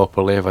job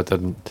properly if I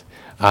didn't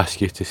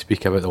ask you to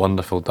speak about the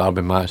wonderful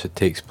derby match that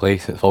takes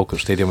place at Falkirk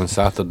Stadium on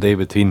Saturday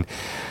between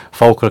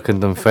Falkirk and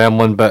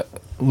Dunfermline. But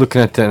looking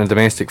at it on a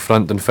domestic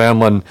front,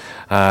 Dunfermline,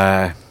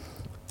 they're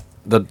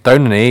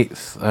down in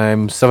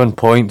 8th, 7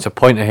 points, a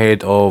point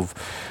ahead of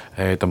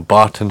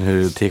Dumbarton,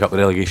 who take up the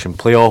relegation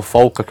playoff.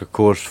 Falkirk, of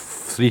course,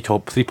 3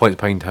 points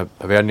behind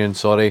Hibernian.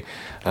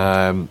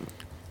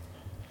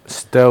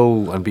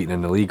 Still unbeaten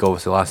in the league.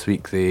 Obviously, last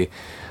week they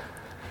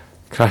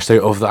crashed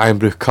out of the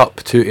Irn-Bru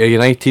Cup to Ayr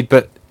United,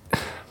 but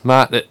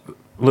Matt, it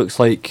looks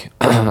like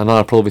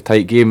another probably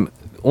tight game,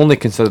 only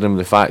considering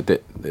the fact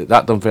that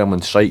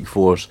Dunfermline strike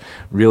force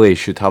really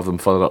should have them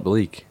further up the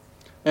league.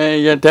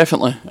 Yeah,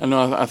 definitely.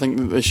 I think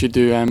that they should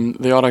do.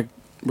 They are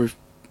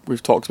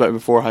we've talked about it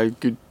before how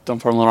good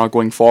Dunfermline are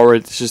going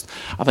forward. It's just,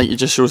 I think it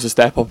just shows the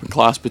step up in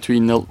class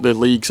between the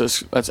leagues.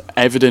 It's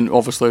evident,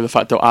 obviously, the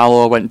fact that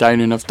Alloa went down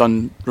and have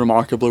done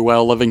remarkably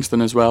well,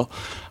 Livingston as well,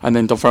 and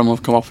then Dunfermline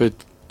have come up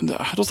with.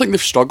 I don't think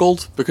they've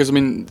struggled because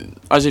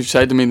as you've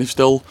said, they've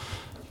still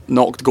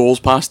knocked goals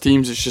past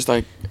teams. It's just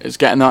like it's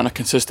getting that on a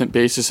consistent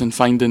basis and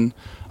finding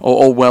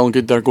all well and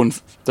good. They're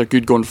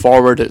good going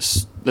forward.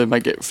 They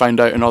might get found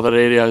out in other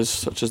areas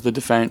such as the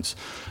defence.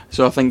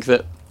 So I think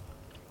that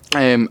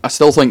I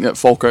still think that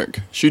Falkirk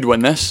should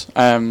win this.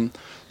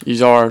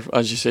 These are,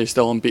 as you say,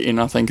 still unbeaten.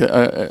 I think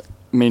you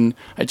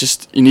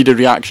need a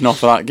reaction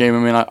off of that game.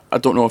 I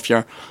don't know if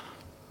you're.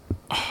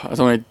 I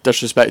don't want to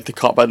disrespect the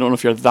cup, but I don't know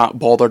if you're that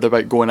bothered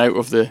about going out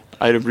of the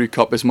Irn-Bru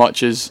Cup as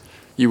much as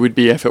you would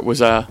be if it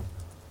was like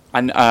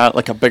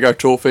a bigger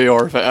trophy,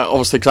 or if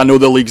obviously, because I know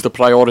the league's the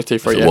priority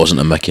for you. If it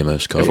wasn't a Mickey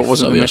Mouse Cup, if it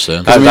wasn't,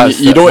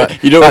 you don't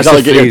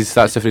exactly get your.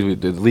 That's the phrase.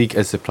 The league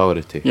is the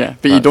priority. Yeah,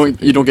 but you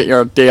don't get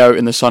your day out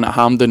in the sun at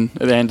Hampden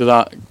at the end of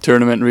that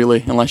tournament,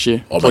 really, unless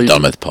you. Or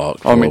McDermott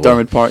Park. Or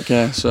McDermott Park,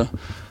 yeah. So.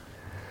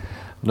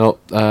 No,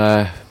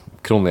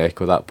 can only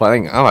echo that. But I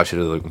think I'm actually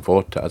really looking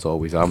forward to it, as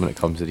always am, when it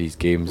comes to these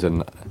games,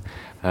 and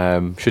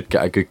should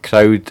get a good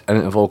crowd in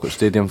at Falkirk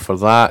Stadium for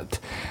that.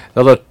 The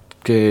other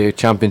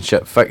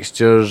championship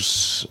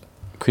fixtures: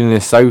 Queen of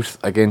the South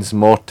against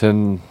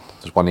Morton.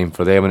 there's one aim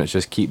for them, and it's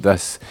just keep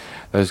this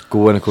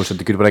going. Of course, they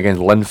had a good one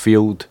against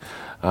Linfield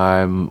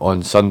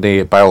on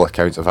Sunday. By all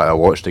accounts, in fact, I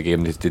watched the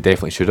game. They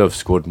definitely should have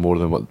scored more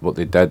than what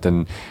they did,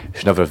 and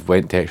should never have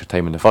went to extra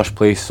time in the first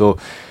place. So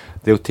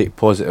they'll take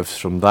positives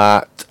from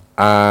that.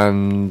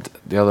 And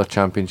the other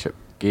championship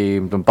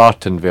game,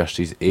 Dumbarton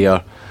versus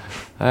Ayr.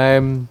 I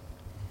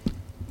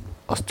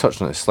was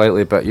touching on it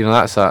slightly, but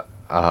that's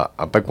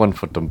a big one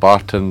for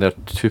Dumbarton. They're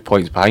 2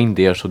 points behind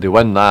Ayr, so they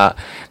win that.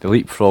 They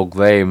leapfrog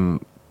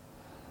them,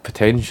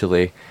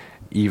 potentially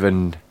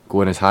even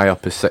going as high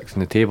up as 6th in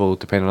the table,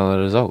 depending on the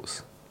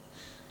results.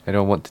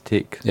 Anyone want to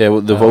take? Yeah,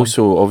 well, they've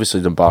also,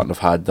 obviously, Dumbarton have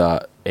had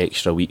that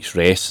extra week's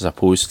rest as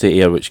opposed to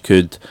Ayr, which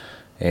could,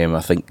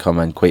 I think, come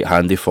in quite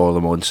handy for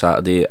them on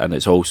Saturday. And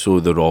it's also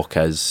the Rock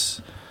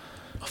is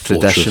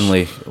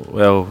traditionally,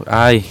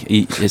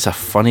 it's a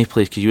funny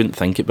place because you wouldn't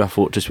think it'd be a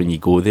fortress when you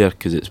go there,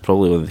 because it's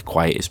probably one of the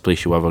quietest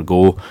place you'll ever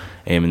go,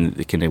 and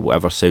the kind of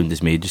whatever sound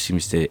is made just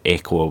seems to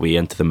echo away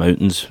into the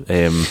mountains.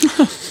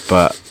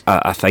 But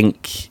I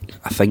think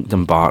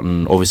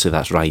Dumbarton, obviously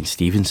that's Ryan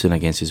Stevenson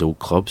against his old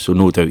club, so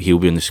no doubt he'll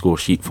be on the score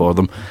sheet for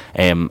them.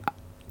 I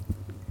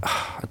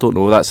don't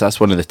know, that's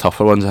one of the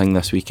tougher ones I think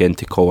this weekend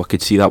to call. I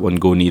could see that one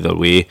going either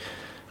way,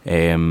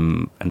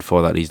 and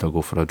for that reason I'll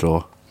go for a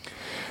draw.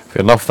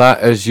 Fair enough.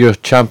 That is your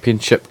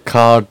championship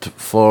card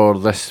for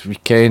this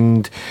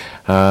weekend.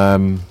 I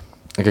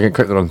can get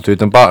quickly run through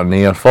Dumbarton,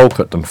 Ayr,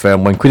 Falkirk,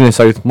 Dunfermline, Queen of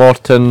South,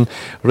 Morton,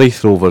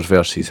 Raith Rovers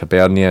versus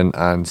Hibernian,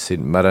 and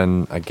St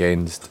Mirren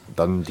against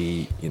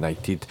Dundee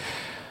United.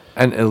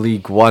 Into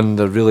League One,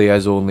 there really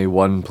is only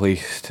one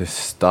place to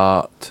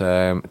start.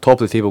 Top of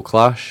the table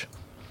clash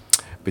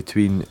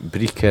between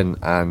Brechin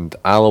and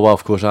Alloa.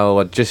 Of course,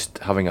 Alloa just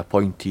having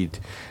appointed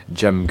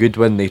Jim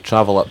Goodwin. They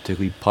travel up to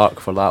Glebe Park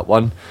for that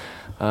one.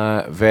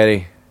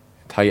 Very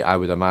tight, I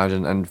would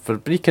imagine. And for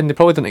Brechin, they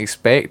probably didn't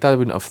expect, I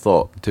wouldn't have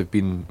thought, to have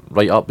been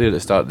right up there at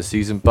the start of the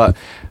season. But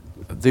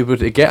they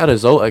would get a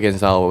result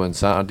against Alloa on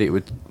Saturday. It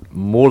would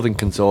more than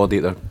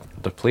consolidate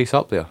their place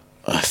up there.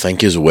 I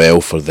think as well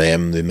for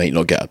them, they might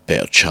not get a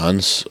better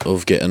chance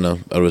of getting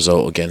a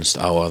result against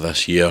Alloa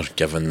this year,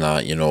 given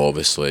that,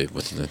 obviously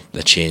with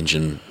the change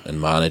in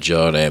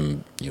manager,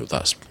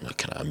 that's a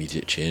kind of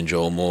immediate change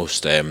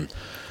almost.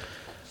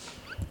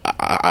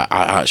 I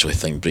actually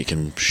think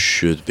Brechin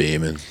should be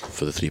aiming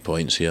for the 3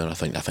 points here. I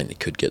think they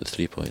could get the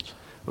 3 points.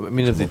 I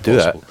mean, if they do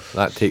it,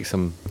 that takes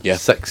them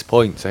 6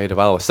 points ahead of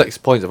Alloa. 6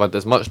 points. I've had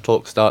as much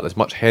talk start, as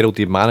much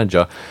heralded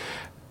manager.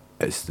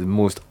 It's the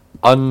most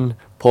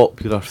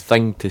unpopular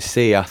thing to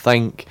say, I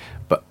think,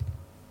 but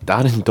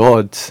Darren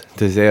Dods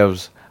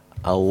deserves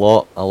a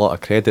lot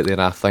of credit there.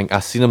 I think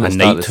I've seen him at the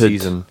start of the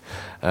season,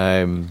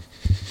 and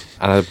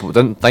I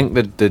didn't think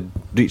they'd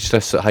reach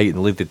this height in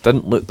the league. They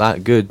didn't look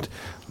that good,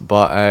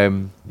 but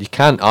you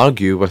can't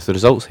argue with the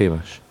results,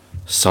 Hamish.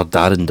 Sir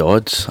Darren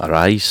Dodds,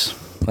 arise.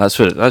 That's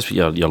what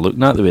you're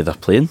looking at, the way they're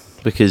playing,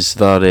 because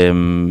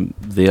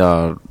they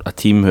are a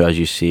team who, as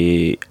you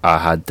say, I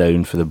had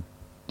down for the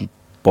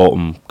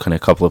bottom kind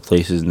of couple of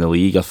places in the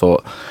league. I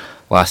thought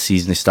last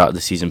season they started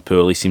the season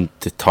poorly, seemed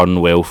to turn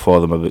well for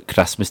them about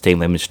Christmas time.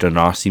 Them and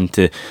Trnava seemed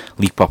to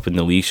leap up in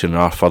the league,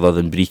 Trnava further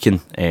than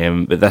Brechin.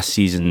 But this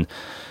season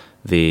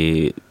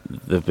they've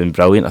been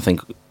brilliant. I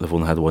think they've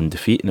only had one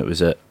defeat, and it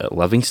was at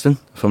Livingston,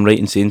 if I'm right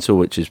in saying so,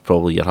 which is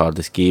probably your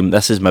hardest game.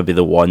 This is maybe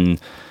the one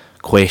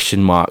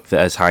question mark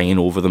that is hanging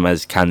over them,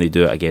 is can they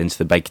do it against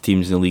the big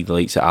teams in the league, the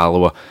likes of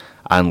Alloa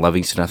and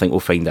Livingston. I think we'll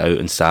find it out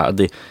on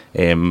Saturday.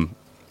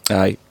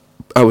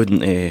 I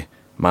wouldn't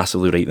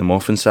massively write them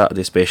off on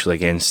Saturday, especially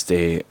against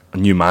a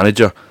new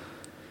manager.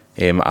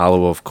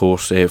 Alloa, of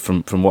course,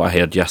 from what I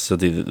heard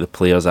yesterday, that the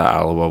players at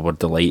Alloa were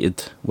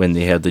delighted when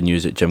they heard the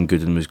news that Jim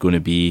Goodwin was going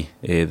to be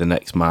the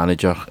next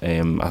manager.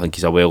 I think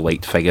he's a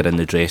well-liked figure in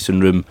the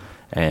dressing room,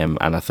 and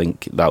I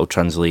think that will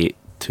translate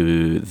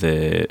to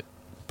the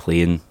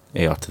playing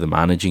or to the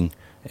managing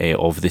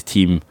of the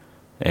team.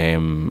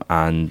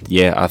 And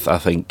yeah, I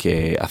think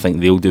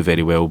they'll do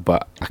very well,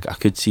 but I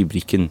could see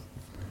Brechin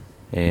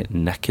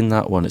nicking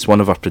that one. It's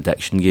one of our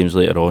prediction games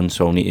later on,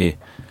 so I'll need to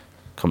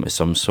come to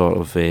some sort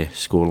of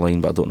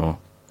scoreline, but I don't know.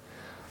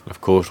 Of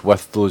course,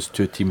 with those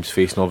two teams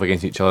facing off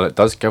against each other, it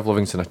does give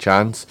Livingston a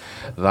chance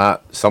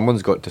that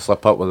someone's got to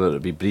slip up, whether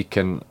it be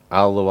Brechin,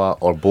 Alloa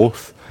or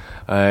both.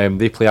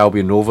 They play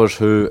Albion Rovers,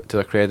 who, to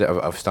their credit,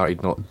 have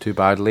started not too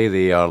badly.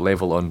 They are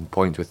level on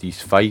points with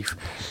East Fife,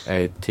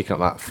 taking up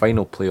that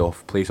final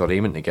playoff place, or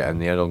aiming to get in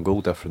there. On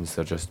goal difference,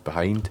 they're just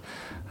behind.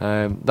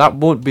 That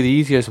won't be the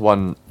easiest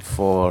one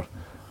for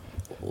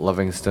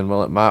Livingston,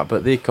 will it, Matt?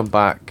 But they come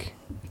back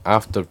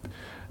after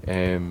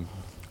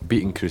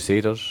beating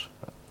Crusaders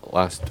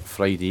last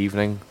Friday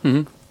evening.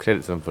 Mm-hmm.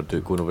 Credit to them for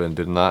going over and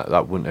doing that.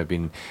 That wouldn't have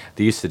been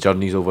the east of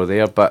journeys over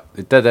there, but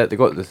they did it. They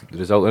got the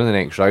result in the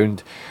next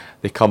round.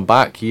 They come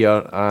back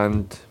here,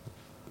 and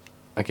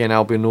again,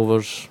 Albion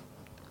Rovers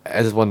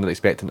is one they're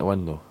expecting to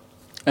win, though.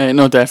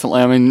 No,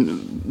 definitely. I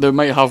mean, they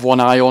might have one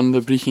eye on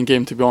the Brechin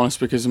game, to be honest,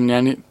 because I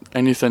mean,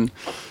 anything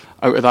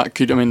out of that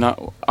could,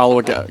 that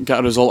Alloa get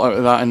a result out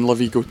of that and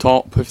Livy go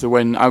top if they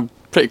win. I'm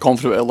pretty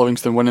confident at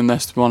Livingston winning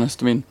this, to be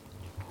honest. I mean,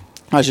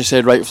 as you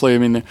said rightfully, I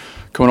mean, they're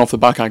coming off the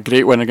back of a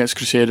great win against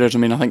Crusaders. I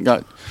mean, I think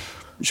that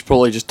you should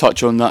probably just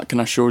touch on that.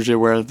 Kind of shows you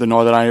where the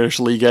Northern Irish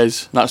League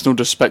is. And that's no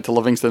disrespect to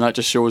Livingston. That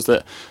just shows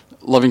that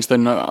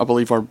Livingston, I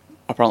believe, are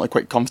apparently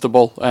quite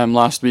comfortable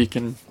last week,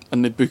 and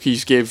the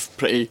bookies gave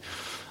pretty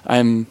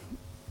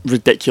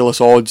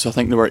ridiculous odds. I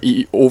think they were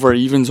over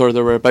evens, or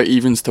they were about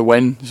evens to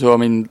win. So I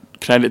mean,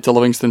 credit to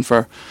Livingston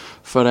for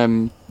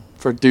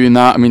doing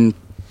that. I mean,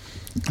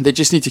 they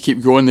just need to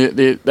keep going.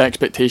 The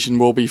expectation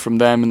will be from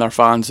them and their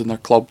fans and their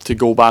club to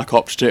go back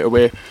up straight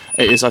away.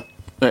 It is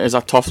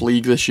a tough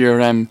league this year.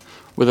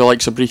 With the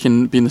likes of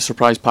Brecon being the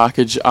surprise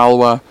package,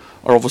 Alloa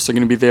are obviously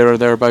going to be there or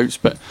thereabouts.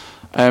 But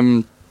I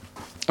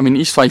mean,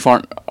 East Fife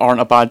aren't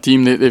a bad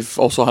team. They've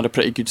also had a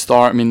pretty good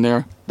start. I mean,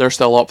 they're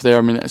still up there.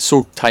 I mean, it's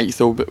so tight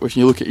though. But if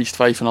you look at East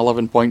Fife on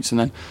 11 points, and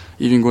then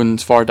even going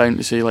as far down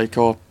to say like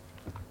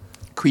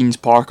Queen's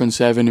Park on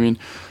 7, I mean,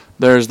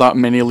 there's that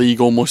mini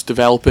league almost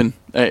developing.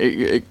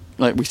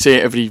 Like we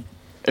say it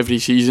every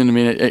season. I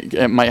mean,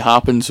 it might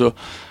happen. So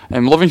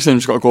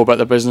Livingston's got to go about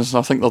their business, and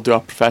I think they'll do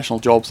a professional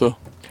job though.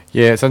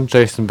 Yeah, it's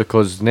interesting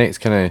because next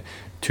kind of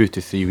 2 to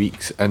 3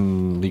 weeks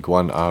in League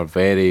One are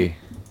very,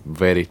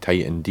 very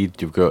tight indeed.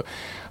 You've got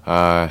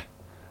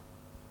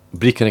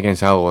Brecon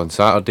against Alloa on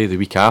Saturday. The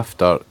week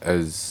after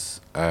is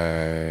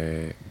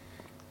Alloa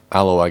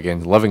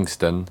against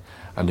Livingston,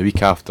 and the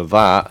week after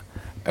that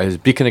is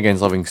Brecon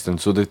against Livingston.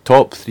 So the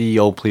top 3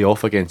 all play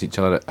off against each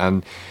other,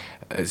 and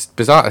it's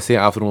bizarre to say it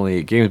after only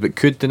 8 games, but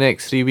could the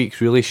next 3 weeks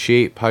really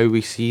shape how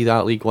we see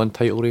that League One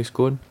title race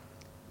going?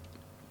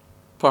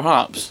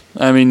 Perhaps.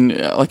 I mean,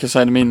 like I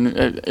said, I mean,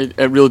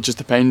 it really just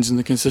depends on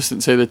the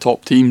consistency of the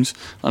top teams.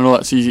 I know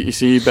that's easy to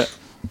say, but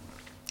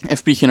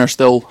if Brecon are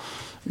still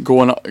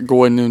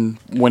going and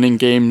winning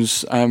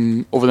games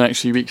over the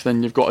next few weeks,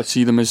 then you've got to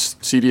see them as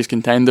serious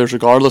contenders,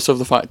 regardless of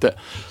the fact that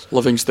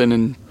Livingston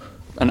and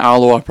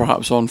Alloa are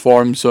perhaps on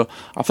form. So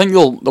I think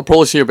they'll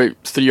probably see about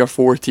 3 or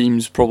 4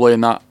 teams probably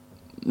in that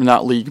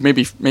league,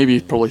 maybe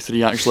probably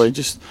 3 actually,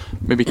 just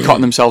maybe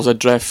cutting themselves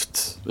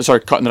adrift.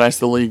 Cutting the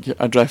rest of the league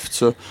adrift.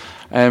 So.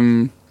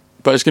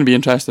 But it's going to be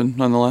interesting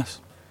nonetheless.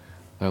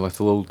 Now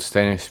little old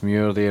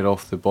Stennismuir there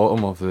off the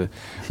bottom of the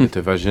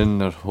division,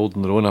 they're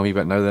holding their own a wee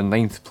bit now. They're in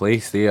 9th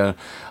place. They are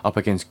up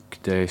against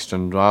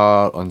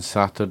Trnava on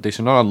Saturday,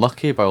 so not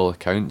unlucky by all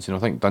accounts. I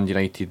think Dundee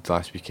United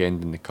last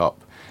weekend in the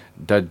Cup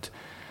did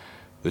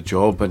the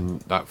job, and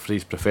that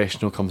phrase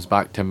professional comes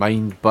back to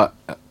mind. But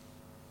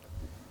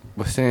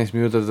with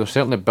Stennismuir, they're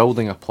certainly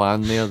building a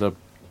plan there. They're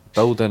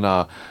building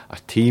a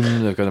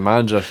team. They've got a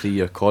manager, a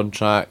 3-year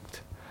contract.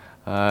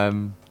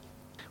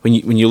 When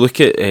you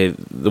look at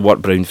the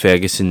work Brown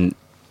Ferguson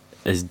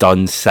has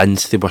done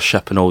since they were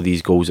shipping all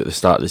these goals at the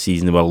start of the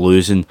season, they were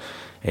losing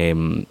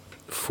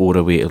 4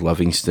 away to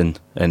Livingston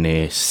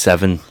and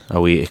 7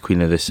 away to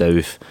Queen of the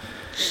South,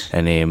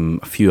 and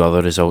a few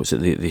other results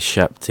that they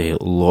shipped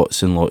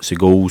lots and lots of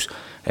goals.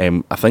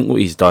 I think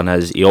what he's done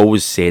is, he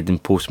always said in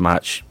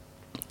post-match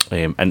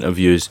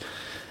interviews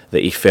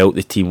that he felt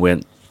the team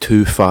went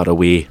too far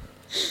away.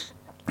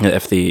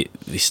 If they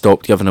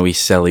stopped giving away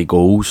silly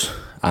goals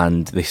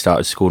and they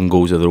started scoring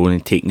goals of their own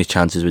and taking the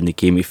chances when they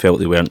came, he felt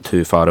they weren't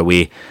too far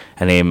away.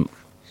 And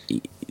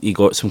he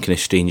got some kind of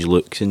strange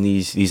looks in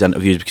these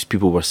interviews, because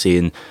people were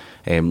saying,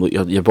 look,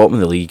 you're bottom of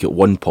the league at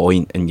 1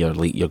 point and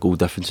your goal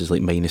difference is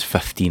like minus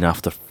 15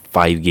 after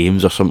 5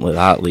 games or something like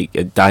that,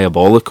 like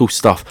diabolical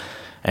stuff.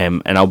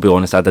 And I'll be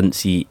honest, I didn't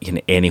see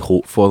any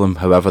hope for them.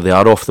 However, they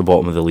are off the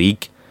bottom of the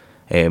league.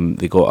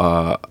 They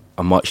got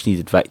a much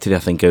needed victory, I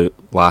think, out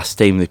last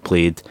time they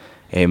played,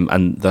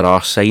 and there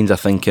are signs, I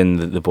think,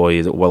 in the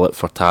boy that Willett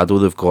Furtado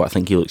they've got. I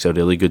think he looks a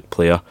really good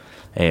player,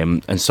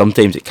 and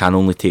sometimes it can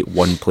only take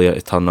one player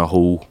to turn a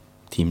whole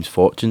team's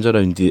fortunes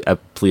around.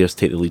 Players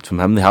take the lead from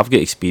him. They have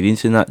got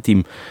experience in that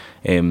team,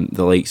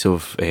 the likes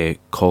of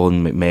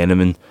Colin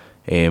McMenamin,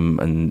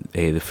 and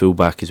the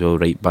fullback as well,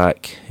 right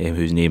back,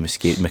 whose name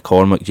escaped,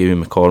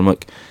 Jamie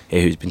McCormack,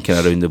 who's been kind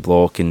of around the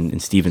block,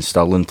 and Stephen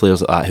Stirling,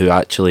 players like that who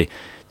actually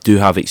do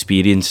have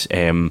experience.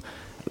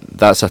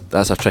 That's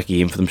a tricky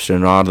game for them.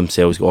 Stranraer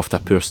themselves got off to a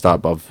poor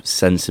start, but have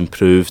since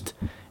improved.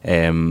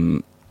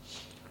 I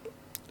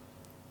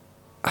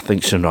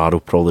think Stranraer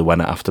will probably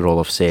win it after all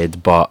I've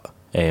said, but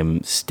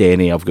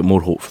Steny, I've got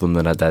more hope for them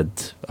than I did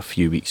a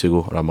few weeks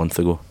ago or a month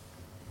ago.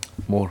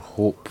 More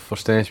hope for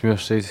Stennismuir,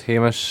 says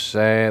Hamish.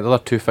 The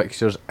other 2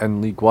 fixtures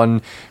in League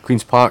One,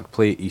 Queen's Park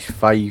play East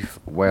Fife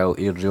while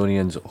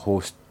Airdrieonians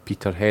host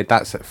Peterhead.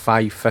 That's at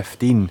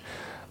 5:15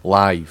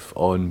 live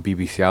on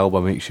BBC Alba.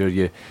 Make sure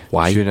you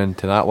tune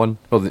into that one.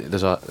 Well,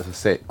 there's a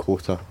set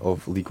quota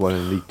of League 1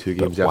 and League 2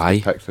 games you have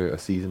to pick throughout a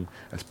season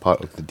as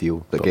part of the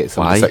deal that gets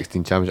them the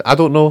 16 championships. I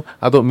don't know,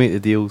 I don't make the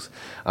deals,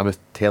 I'm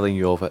just telling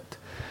you of it.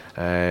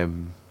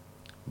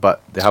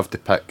 But they have to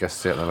pick a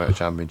certain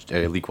amount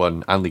of League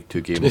 1 and League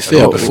 2 games. To be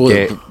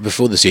fair,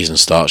 before the season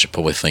starts, you're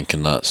probably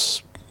thinking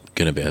that's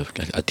going to be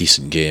a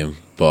decent game,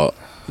 but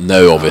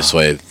now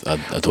obviously I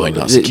don't think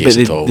that's the case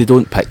at all. They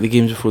don't pick the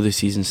games before the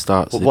season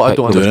starts. Well, what I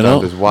don't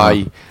understand is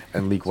why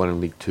in League 1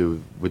 and League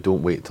 2 we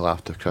don't wait till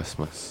after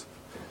Christmas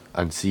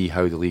and see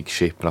how the league's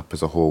shaping up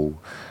as a whole,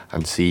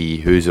 and see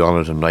who's the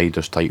runners and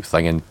riders type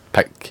thing, and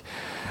pick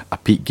a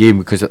peak game,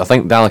 because I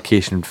think the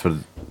allocation for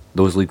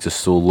those leagues is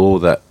so low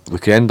that we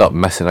could end up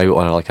missing out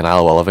on like an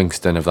Alloa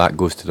Livingston if that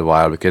goes to the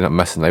wire. We could end up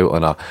missing out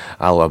on a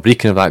Alloa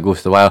Brecon if that goes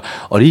to the wire,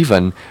 or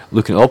even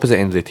looking at the opposite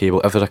end of the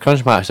table, if there's a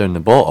crunch match down the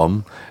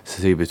bottom,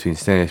 say between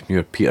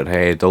Stennismuir,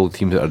 Peterhead, all the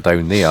teams that are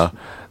down there,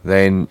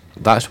 then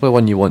that's the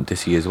one you want to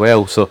see as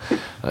well. So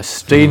it's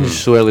strange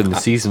so early in the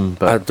season,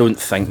 but I don't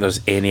think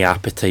there's any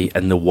appetite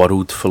in the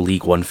world for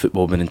League One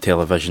football being in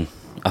television.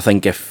 I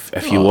think if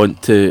you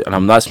want to,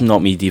 and that's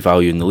not me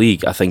devaluing the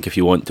league, I think if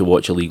you want to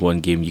watch a League One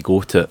game, you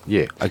go to it.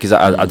 Yeah. Because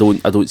I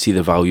don't see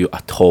the value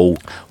at all.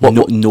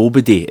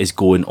 Nobody is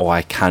going, oh,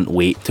 I can't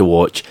wait to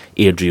watch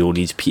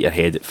Airdrieoni's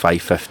Peterhead at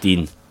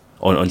 5:15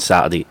 on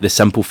Saturday. The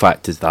simple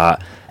fact is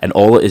that, and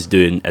all it is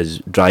doing is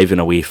driving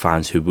away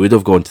fans who would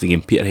have gone to the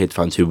game. Peterhead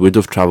fans who would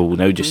have travelled will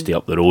now just stay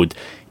up the road.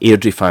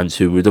 Airdrie fans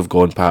who would have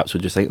gone perhaps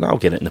would just think, no, I'll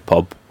get it in the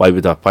pub. Why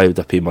would I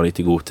pay money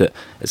to go to it?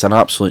 It's an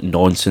absolute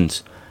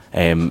nonsense.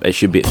 It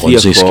should be at 3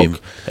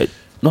 o'clock.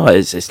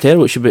 It's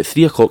terrible. It should be at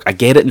 3 o'clock. I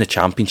get it in the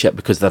Championship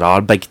because there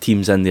are big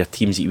teams in there,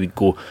 teams that you would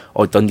go,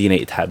 Dundee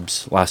United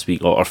Hibs last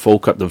week, or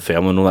Falkirk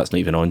Dunfermline. No, that's not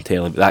even on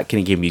telly, but that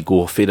kind of game you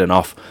go, fair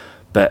enough.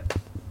 But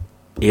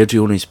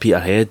Airdrieoni's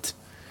Peterhead,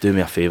 do me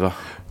a favour.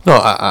 No,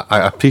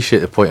 I appreciate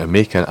the point I'm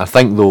making. I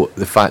think though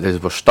the fact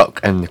is we're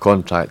stuck in the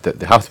contract that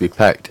they have to be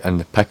picked, and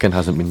the picking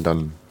hasn't been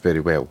done very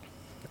well,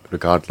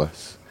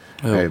 regardless.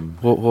 Well,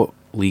 what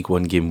League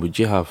One game would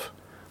you have?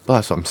 Well,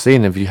 that's what I'm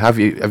saying. If you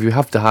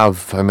have to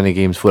have how many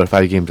games, 4 or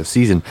 5 games a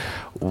season,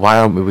 why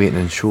aren't we waiting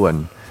and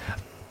showing?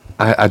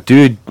 I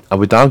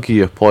would argue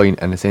your point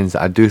in the sense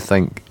that I do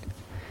think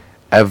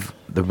if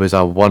there was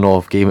a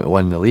one-off game to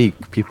win the league,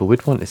 people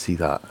would want to see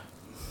that.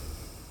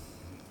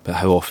 But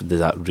how often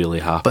does that really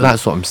happen? But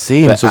that's what I'm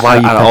saying. But so why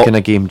are you picking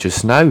a game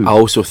just now? I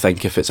also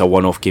think if it's a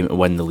one-off game to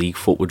win the league,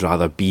 folk would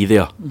rather be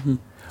there. Mm-hmm.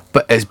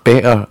 But it's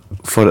better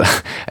for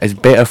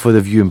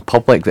the viewing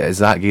public that it's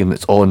that game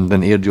that's on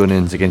than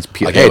Airdrieonians against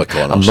Peterhead.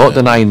 I'm not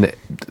denying that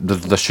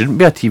there shouldn't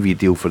be a TV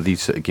deal for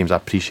these sort of games. I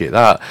appreciate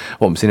that.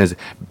 What I'm saying is,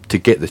 to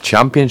get the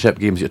Championship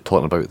games you're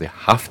talking about, they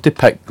have to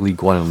pick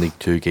League 1 and League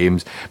 2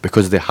 games.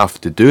 Because they have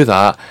to do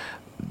that,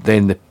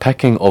 then the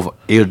picking of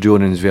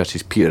Airdrieonians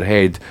versus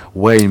Peterhead,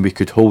 when we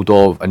could hold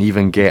off and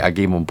even get a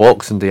game on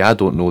Boxing Day, I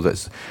don't know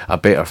that's a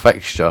better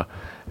fixture.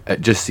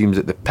 It just seems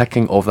that the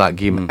picking of that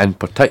game in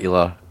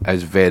particular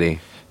is very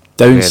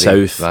down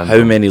very south. random.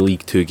 How many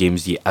League 2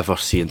 games do you ever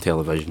see in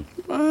television?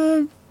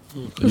 There's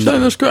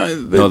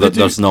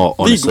not,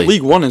 honestly.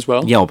 League 1 as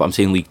well. Yeah, but I'm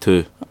saying League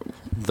 2.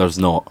 There's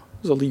not.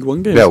 There's a League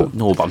 1 game. Well,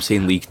 No, but I'm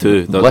saying League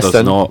 2. Listen,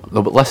 there's not.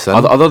 No, but listen.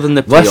 Other than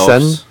the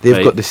playoffs, they've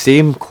right? got the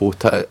same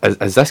quota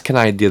as this kind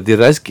of idea.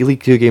 There is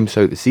League 2 games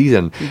throughout the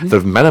season.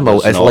 They're minimal.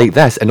 There's It's not. like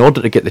this. In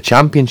order to get the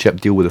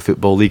Championship deal with the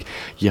Football League,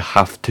 you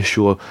have to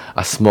show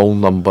a small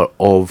number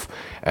of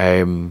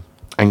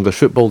English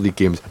Football League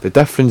games. The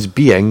difference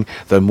being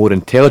they're more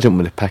intelligent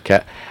when they pick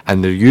it,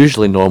 and they're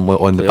usually normally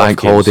on the Playoff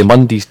bank games. holiday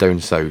Mondays down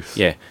south.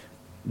 Yeah,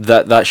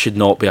 that should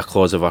not be a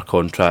clause of our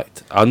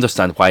contract. I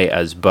understand why it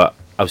is, but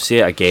I'll say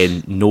it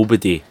again,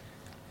 nobody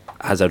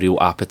has a real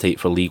appetite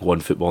for League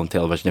 1 football on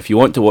television. If you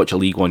want to watch a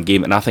League 1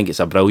 game, and I think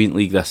it's a brilliant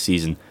league this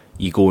season,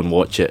 you go and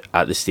watch it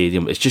at the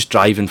stadium. It's just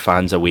driving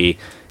fans away.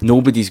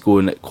 Nobody's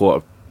going at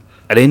quarter...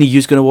 Are any of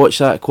you going to watch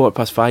that at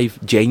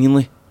 5:15?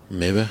 Genuinely?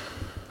 Maybe.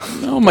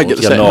 No, I might get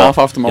the You're second not. half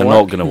after my You're work.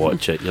 not going to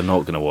watch it. You're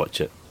not going to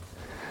watch it.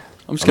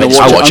 I'm just going to I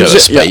watch it. watch I'm it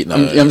just- at spite now.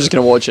 I'm just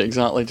going to watch it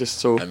exactly, just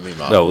so.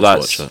 Well,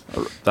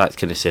 that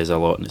kind of says a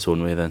lot in its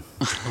own way then.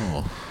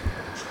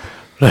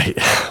 Right,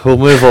 we'll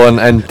move on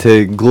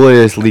into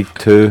glorious League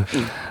 2.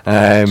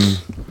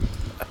 As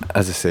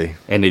I say,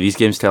 Any of these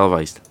games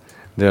televised?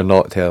 they're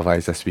not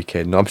televised this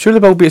weekend. No, I'm sure they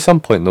will be at some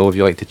point though, if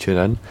you like to tune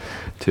in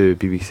to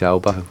BBC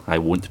Alba. I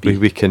won't be.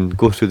 We can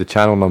go through the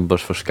channel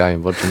numbers for Sky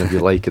and Virgin if you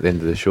like at the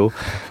end of the show,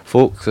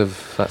 folks,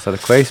 if that's a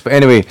request. But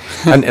anyway,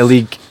 into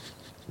League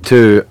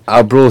 2,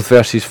 Arbroath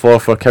versus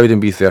Forfar,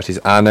 Cowdenbeath versus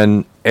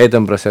Annan,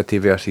 Edinburgh City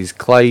versus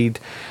Clyde,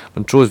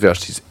 Montrose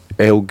versus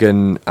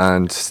Elgin,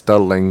 and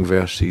Stirling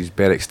versus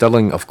Berwick.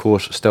 Stirling, of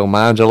course, still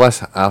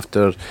managerless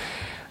after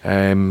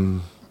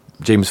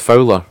James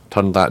Fowler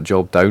turned that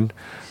job down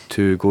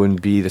to go and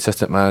be the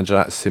assistant manager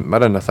at St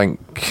Mirren. I think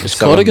Is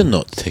Corrigan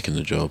not taking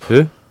the job?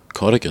 Who?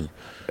 Corrigan.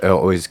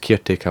 Oh, he's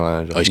caretaker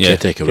manager. Oh, he's Yeah,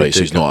 caretaker, right? So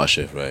he's caretaker. not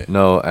actually right.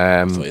 No,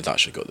 I thought he'd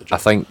actually got the I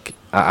job. think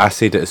I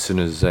said it as soon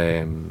as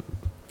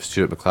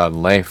Stuart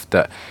McLaren left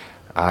that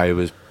I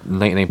was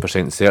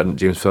 99% certain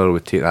James Fowler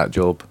would take that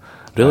job.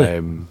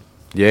 Really?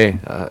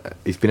 Yeah,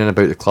 he's been in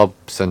about the club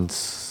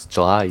since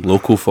July.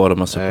 Local for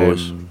him, I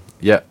suppose.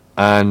 Yeah,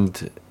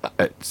 and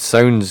it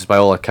sounds by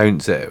all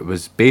accounts that it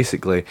was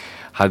basically,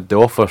 had the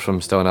offer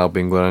from Stirling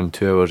Albion going on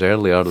 2 hours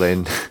earlier,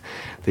 then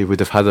they would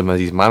have had him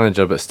as his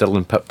manager, but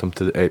Stirling pipped him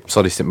to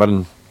St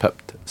Mirren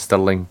pipped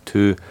Stirling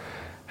to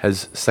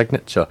his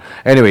signature.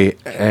 Anyway,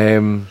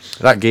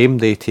 that game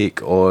they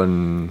take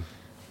on...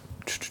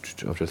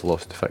 I've just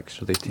lost the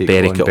fixture. They take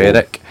Berwick on at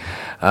Berwick.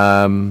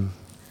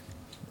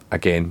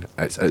 again,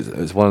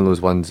 it's one of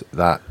those ones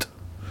that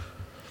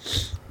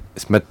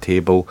it's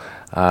mid-table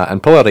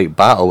and probably a right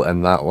battle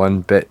in that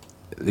one, but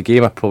the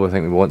game I probably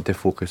think we want to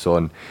focus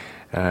on,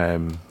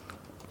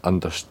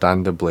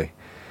 understandably,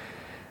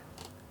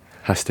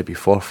 has to be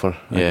Forfar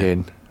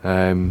again.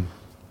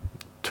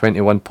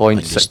 21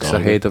 points, 6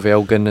 ahead of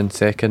Elgin in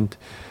second.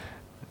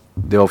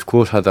 They of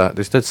course they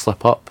did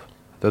slip up,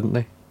 didn't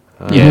they?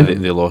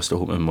 They lost at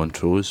home in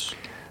Montrose.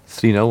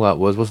 3-0 that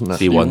was, wasn't it?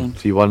 3-1.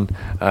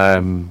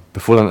 3-1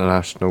 before the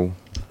international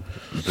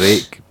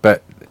break,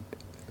 but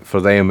for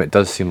them it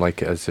does seem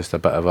like it is just a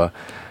bit of a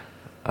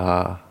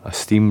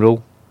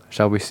steamroll,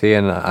 shall we say,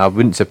 and I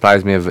wouldn't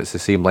surprise me if it's the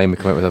same line we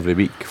come out with every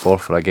week. For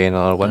again,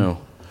 another win.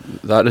 No.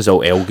 That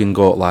result Elgin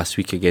got last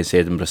week against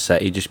Edinburgh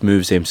City just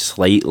moves them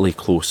slightly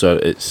closer.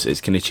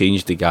 It's kind of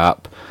changed the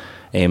gap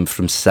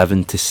from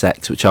 7 to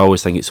 6, which I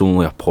always think it's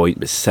only a point,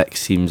 but 6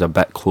 seems a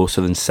bit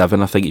closer than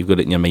 7. I think you've got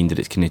it in your mind that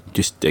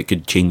it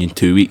could change in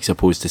 2 weeks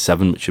opposed to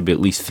 7, which should be at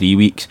least 3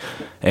 weeks.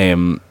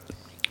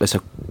 It's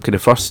a kind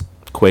of first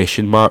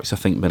question marks I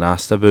think been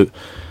asked about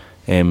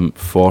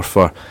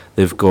Forfar.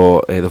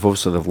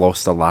 They've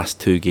lost their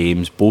last 2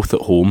 games, both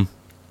at home,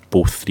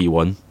 both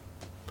 3-1.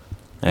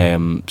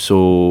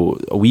 So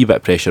a wee bit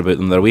of pressure about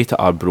them. They're away to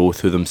Arbroath,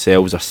 who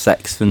themselves are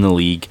 6th in the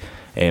league,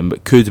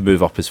 but could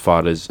move up as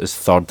far as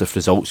 3rd if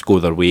results go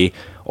their way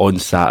on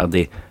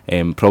Saturday.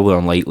 Probably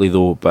unlikely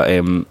though, but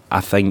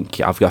I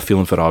think I've got a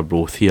feeling for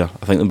Arbroath here.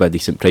 I think they'll be a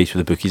decent price for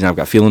the bookies, and I've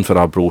got a feeling for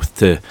Arbroath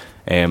to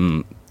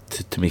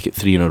make it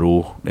 3 in a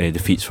row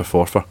defeats for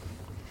Forfar.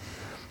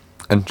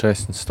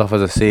 Interesting stuff.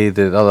 As I say,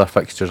 the other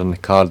fixtures on the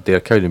card there: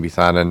 Cowdenbeath,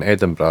 Annan,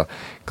 Edinburgh,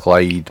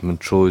 Clyde,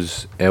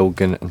 Montrose,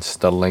 Elgin and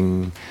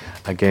Stirling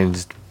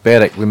against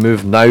Berwick. We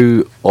move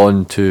now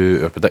on to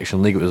our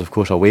prediction league. It was of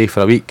course away for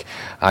a week.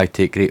 I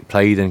take great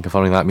pride in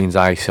confirming that means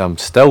I am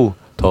still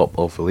top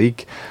of the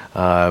league.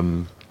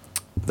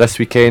 This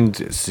weekend,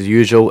 it's as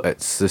usual,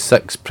 it's the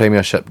 6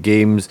 Premiership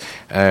games.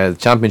 The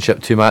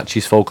Championship 2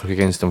 matches: Falkirk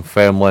against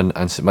Dunfermline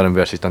and St Mirren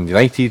versus Dundee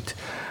United.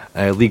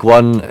 League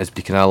 1 is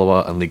Beacon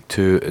Alloa and League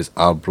 2 is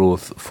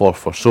Arbroath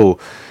Forfar. So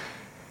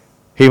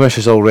Hamish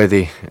has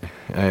already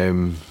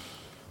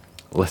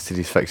listed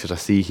these fixtures I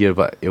see here,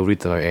 but he'll read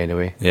them out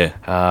anyway.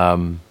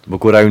 We'll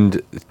go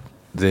round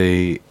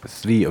the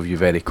 3 of you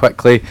very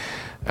quickly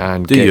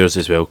and do yours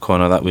as well,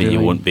 Connor, that way you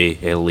won't be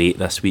late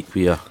this week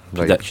with your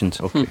predictions.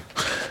 Okay.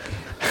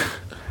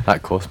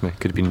 That cost me.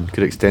 Could have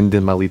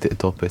extended my lead at the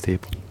top of the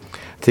table. I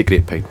take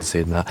great pride in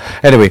saying that.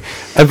 Anyway,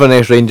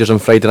 Inverness Rangers on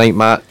Friday night.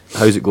 Matt,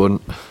 how's it going?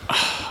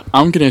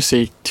 I'm going to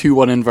say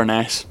 2-1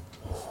 Inverness.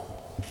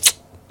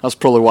 That's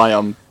probably why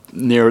I'm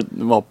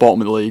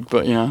bottom of the league,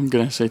 but yeah, I'm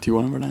going to say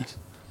 2-1 Inverness.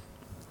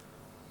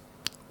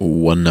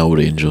 1-0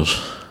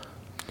 Rangers.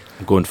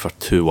 I'm going for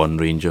 2-1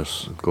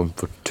 Rangers. I'm going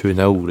for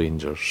 2-0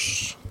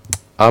 Rangers.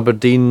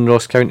 Aberdeen,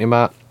 Ross County,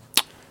 Matt?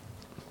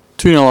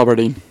 2-0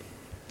 Aberdeen.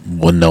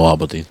 1-0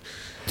 Aberdeen.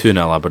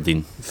 2-0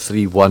 Aberdeen.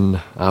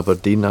 3-1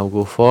 Aberdeen I'll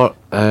go for.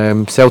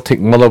 Celtic,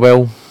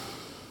 Motherwell,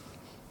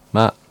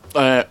 Matt?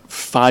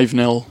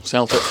 5-0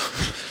 Celtic.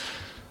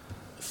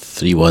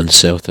 3-1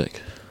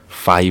 Celtic.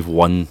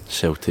 5-1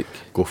 Celtic.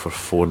 Go for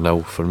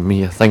 4-0 for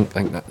me. I think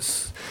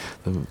that's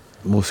the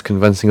most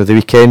convincing of the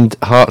weekend.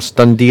 Hearts,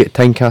 Dundee at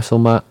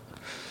Tynecastle, Matt?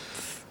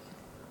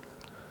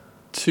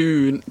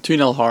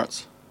 2-0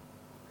 Hearts.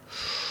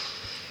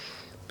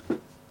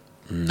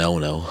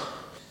 0-0.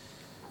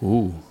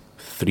 Ooh,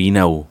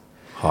 3-0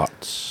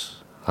 Hearts.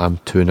 I'm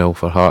 2-0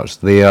 for Hearts.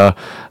 They are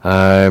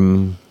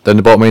down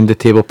the bottom end of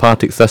the table.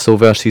 Partick Thistle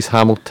versus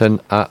Hamilton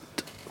at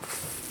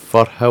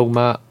Firhill,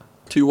 Matt?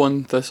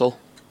 2-1 Thistle.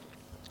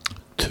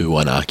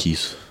 2-1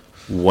 Accies.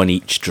 1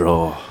 each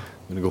draw.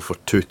 I'm going to go for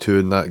 2-2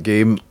 in that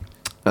game.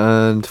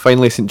 And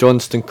finally, St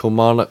Johnstone,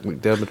 Kilmarnock,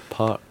 McDermott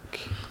Park.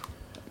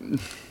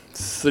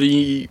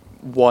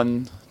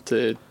 3-1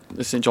 to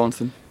St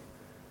Johnstone.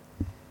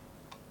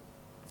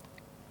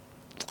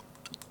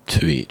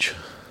 2 each.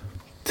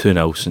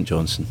 2-0 St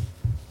Johnstone.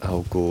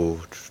 I'll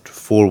go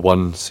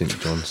 4-1 St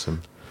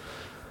Johnstone.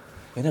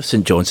 When have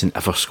St Johnstone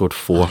ever scored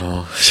 4?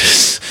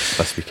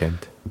 This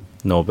weekend.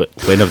 No, but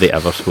when have they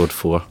ever scored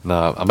 4?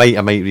 Nah, I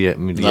might read it.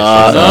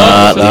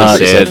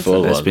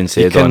 It's been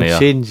said on here. You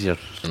can change your...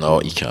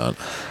 No, you can't.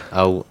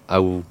 I'll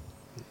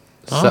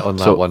sit on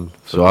that one.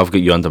 So I've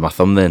got you under my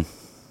thumb then.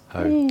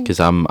 How? Because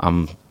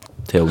I'm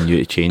telling you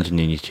to change and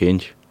then you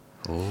change.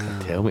 Oh,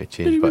 tell me to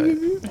change, but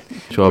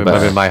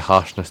maybe my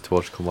harshness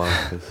towards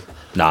Kilmarnock is...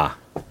 Nah.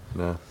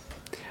 No.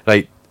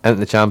 Right, into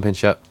the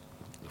Championship.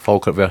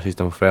 Falkirk versus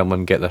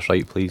Dunfermline. Get this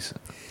right, please.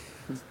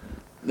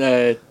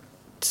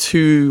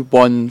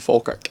 2-1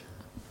 Falkirk.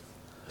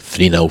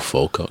 3-0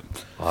 Falkirk.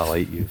 I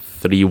like you.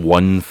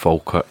 3-1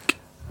 Falkirk.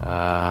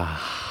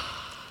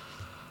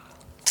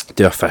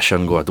 Do a fish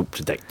and go, I don't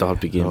predict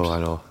derby games. Oh, I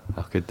know.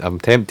 I'm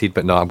tempted,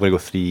 but no, I'm going to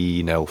go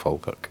 3-0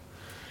 Falkirk.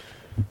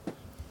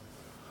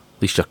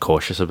 At least you're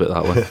cautious about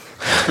that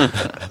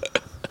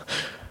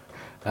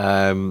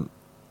one.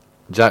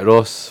 Jack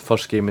Ross,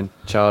 first game in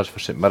charge for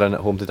St Mirren at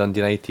home to Dundee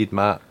United.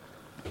 Matt?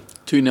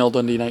 2-0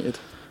 Dundee United.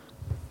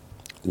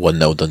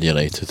 1-0 Dundee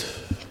United.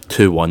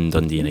 2-1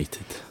 Dundee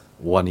United.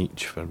 1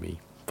 each for me.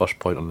 First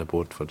point on the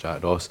board for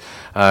Jack Ross.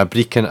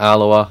 Brecon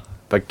Alloa,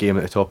 big game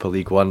at the top of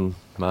League One.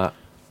 Matt.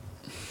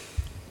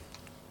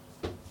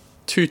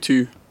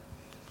 2-2.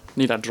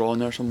 Need a draw in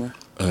there somewhere.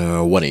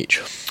 1 each.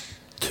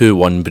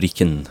 2-1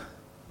 Brecon.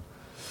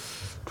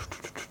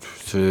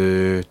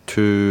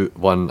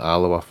 2-1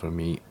 Alloa for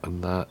me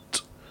on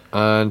that.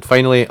 And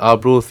finally,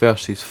 Arbroath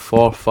versus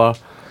Forfar.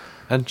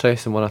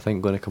 Interesting one, I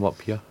think, going to come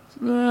up here.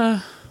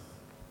 2-1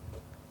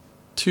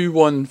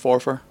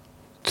 Forfar.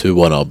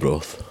 2-1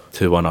 Arbroath.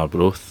 2-1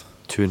 Arbroath.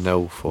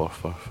 2-0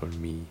 Forfar for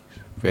me.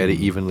 Very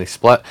evenly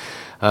split.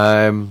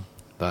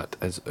 That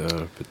is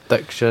our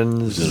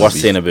predictions. Worth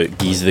saying about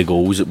Geese the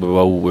goals. We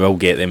will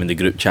get them in the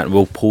group chat.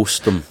 We'll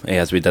post them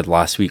as we did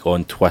last week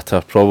on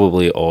Twitter.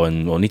 Probably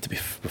on. Well, need to be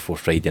before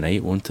Friday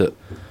night, won't it?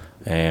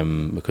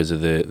 Because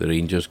of the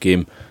Rangers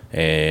game.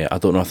 I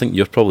don't know. I think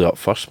you're probably up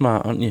first,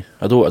 Matt, aren't you?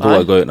 I don't want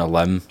to go out on a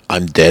limb.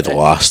 I'm dead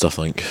last, I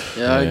think.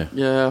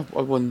 Yeah.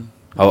 I won.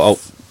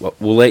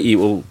 We'll let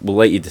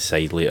you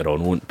decide later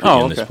on. Won't put you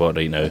on the spot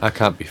right now. I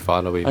can't be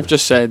far away. I've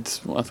just said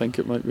what I think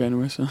it might be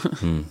anyway. So.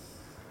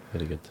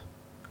 Very good.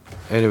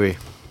 Anyway,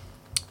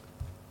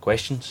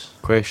 Questions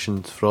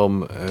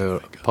from our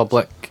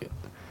public.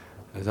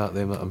 Is that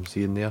them that I'm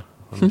seeing there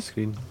on the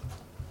screen?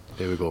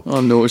 There we go.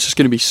 Oh no, it's just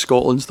going to be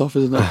Scotland stuff,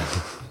 isn't it?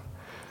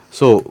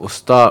 So we'll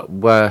start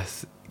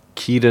with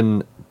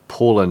Kieran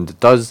Poland.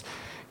 Does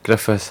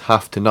Griffiths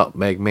have to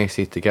nutmeg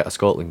Messi to get a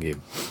Scotland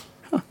game?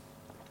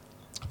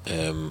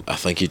 I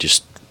think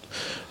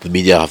the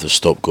media have to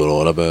stop going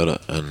on about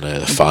it, and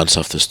the fans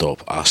have to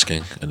stop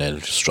asking, and then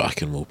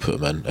Strachan will put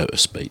him in out of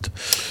spite.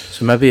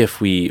 So maybe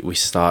if we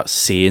start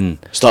saying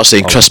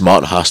Chris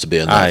Martin has to be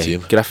in that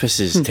team. Griffiths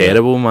is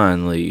terrible,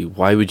 man. Like,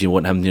 why would you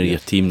want him near your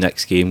team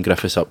next game?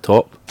 Griffiths up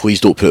top. Please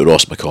don't put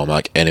Ross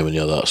McCormack anywhere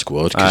near that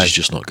squad, because he's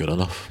just not good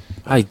enough.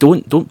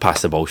 Don't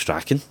pass the ball,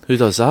 Strachan. Who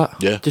does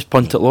that? Yeah, just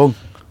punt it long.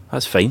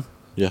 That's fine.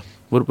 Yeah,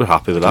 we're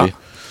happy with that.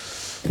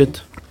 Good.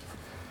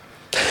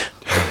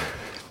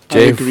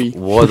 Jeff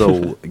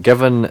Waddle,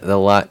 given the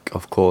lack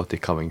of quality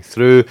coming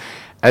through,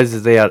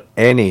 is there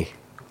any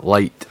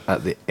light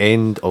at the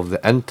end of the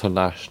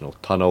international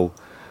tunnel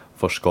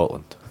for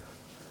Scotland?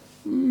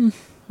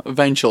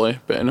 Eventually,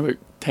 but in about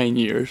 10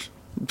 years.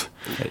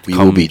 We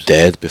will be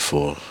dead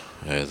before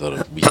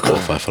we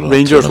qualify for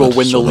Rangers will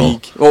win the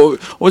league. Oh,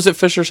 what was it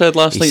Fisher said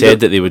last night? He said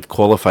that they would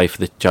qualify for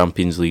the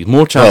Champions League.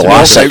 More chance.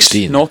 Last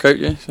 16. Knockout,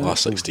 yeah.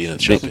 Last 16 in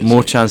Champions More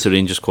League. chance of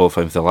Rangers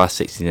qualifying for the last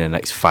 16 in the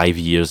next 5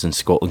 years than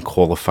Scotland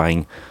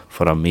qualifying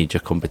for a major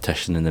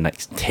competition in the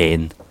next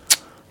 10.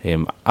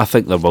 I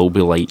think there will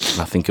be light,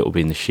 and I think it will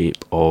be in the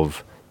shape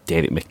of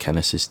Derek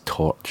McInnes's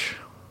torch.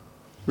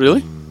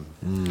 Really?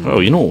 Oh,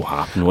 you know what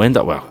happened? We end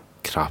up with a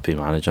crappy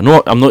manager.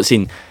 No, I'm not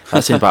saying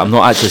that's it, but I'm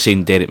not actually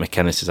saying Derek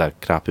McInnes is a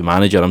crappy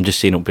manager. I'm just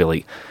saying it'll be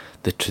like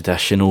the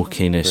traditional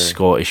kind of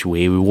Scottish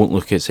way. We won't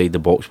look outside the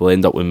box. We'll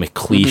end up with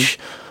McLeish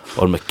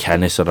or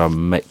McInnes or a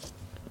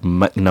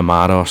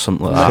McNamara or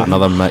something like that.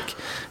 Another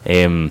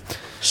Mick.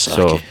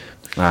 So,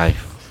 I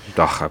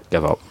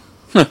give up.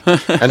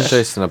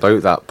 Interesting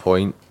about that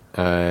point.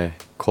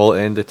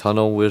 Quality in the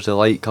tunnel. Where's the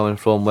light coming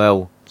from?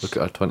 Well, look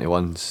at our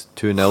 21s.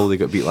 2-0. They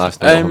got beat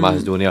last night from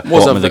Macedonia.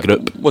 Bottom of the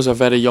group. Was a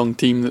very young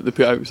team that they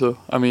put out. So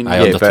I mean,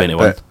 under 21.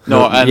 But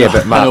Matt,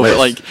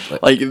 the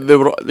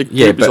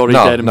group was already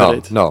dead and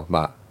buried. No,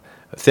 Matt.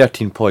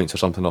 13 points or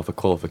something off a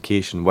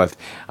qualification with,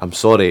 I'm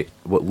sorry,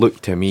 what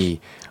looked to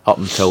me up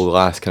until the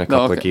last kind of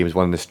couple of games,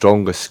 one of the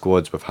strongest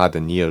squads we've had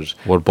in years.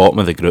 We're bottom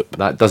of the group.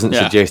 That doesn't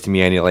suggest to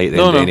me any light at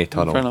the end of any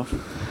tunnel. Fair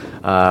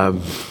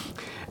enough.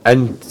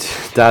 And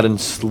Darren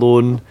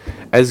Sloan,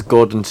 is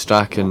Gordon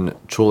Strachan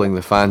trolling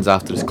the fans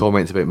after his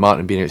comments about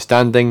Martin being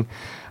outstanding?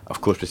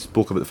 Of course, we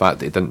spoke about the fact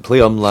that he didn't play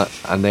him,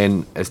 and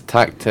then his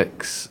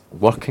tactics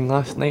working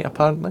last night,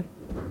 apparently?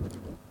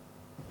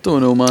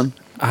 Don't know, man.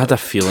 I had a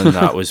feeling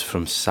that was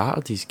from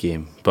Saturday's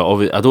game, but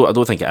I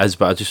don't think it is.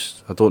 But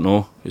I don't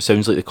know. It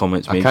sounds like the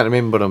comments made. I can't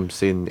remember him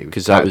saying that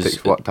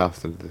tactics worked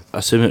after. I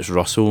assume it's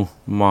Russell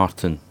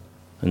Martin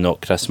and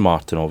not Chris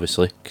Martin,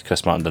 obviously.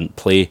 Chris Martin didn't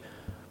play,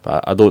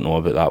 but I don't know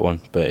about that one.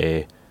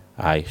 But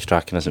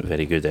Strachan isn't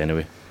very good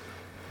anyway.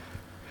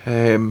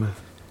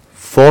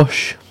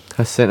 Fosh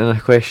has sent in a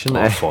question.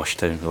 Love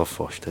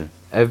Foshtown.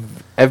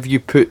 If you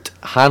put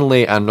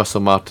Hanley and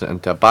Russell Martin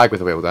into a bag with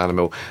a wild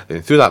animal,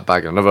 then through that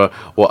bag in another,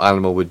 what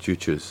animal would you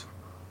choose?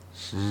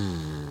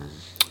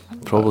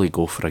 I'd probably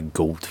go for a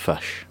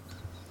goldfish,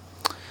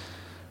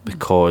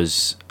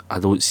 because I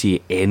don't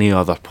see any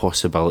other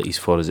possibilities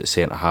for us at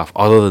centre half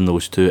other than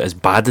those two. As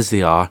bad as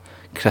they are,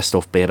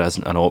 Christoph Berra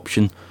isn't an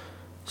option,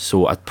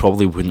 so I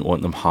probably wouldn't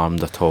want them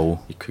harmed at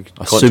all. You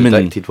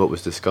contradicted what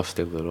was discussed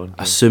earlier on.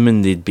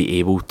 Assuming they'd be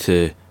able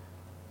to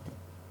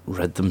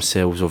rid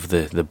themselves of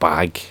the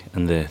bag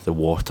and the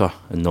water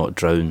and not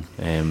drown,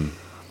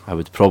 I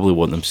would probably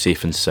want them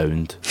safe and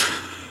sound.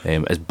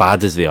 As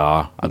bad as they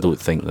are, I don't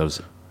think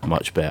there's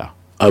much better.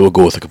 I will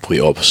go with the complete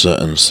opposite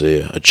and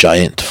say a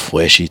giant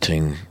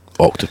flesh-eating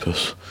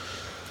octopus.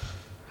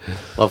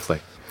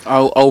 Lovely.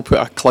 I'll put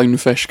a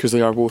clownfish because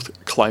they are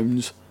both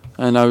clowns.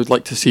 And I would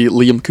like to see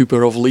Liam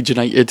Cooper of Leeds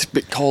United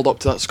be called up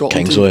to that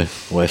Scotland Kingsley,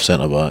 team. left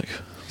centre back.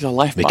 He's a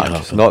left Make it back.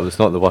 happen. It's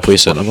not the worst. Play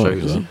centre back.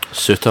 is it?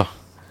 Suter.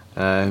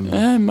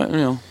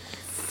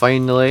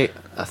 Finally,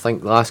 I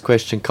think the last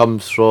question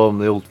comes from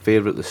the old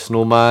favourite, the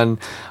Snowman.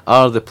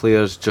 Are the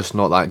players just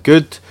not that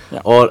good,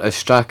 or is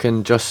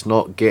Strachan just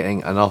not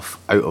getting enough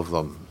out of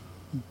them?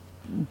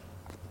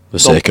 The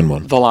second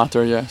one. The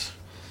latter, yes.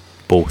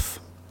 Both.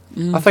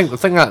 I think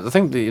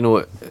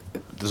that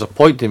there's a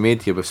point to be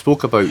made here. We've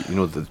spoke about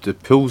the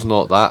pool's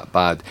not that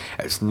bad.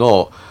 It's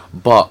not,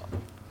 but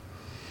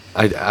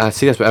I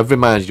say this with every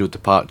managerial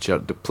departure.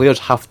 The players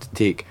have to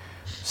take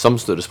some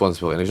sort of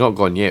responsibility. And he's not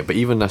gone yet, but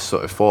even this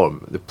sort of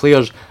form, the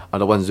players are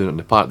the ones doing it in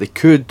the park. They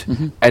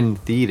could, in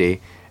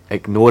theory,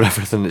 ignore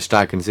everything that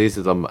Strachan says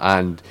to them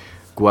and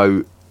go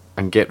out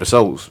and get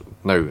results.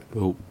 Now,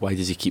 Well, why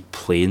does he keep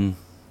playing?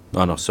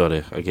 Oh no,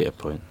 sorry, I get your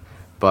point.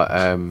 but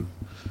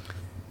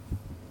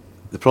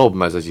the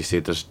problem is, as you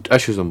said, there's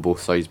issues on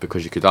both sides,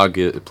 because you could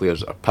argue that the players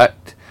that are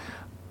picked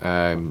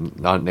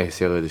aren't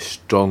necessarily the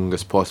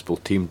strongest possible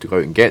team to go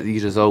out and get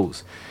these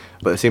results.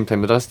 But at the same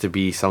time, there has to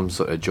be some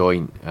sort of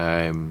joint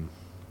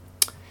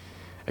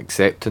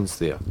acceptance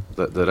there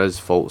that there is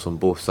faults on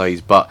both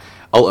sides. But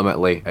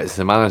ultimately, it's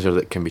the manager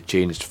that can be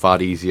changed far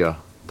easier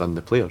than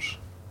the players.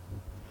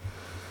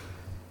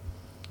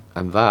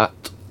 And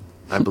that,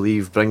 I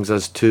believe, brings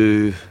us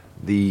to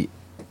the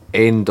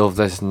end of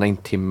this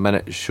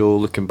 90-minute show.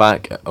 Looking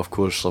back at, of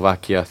course,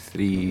 Slovakia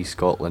 3,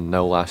 Scotland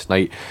 0 last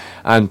night,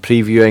 and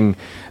previewing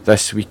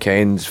this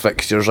weekend's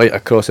fixtures right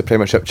across the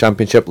Premiership,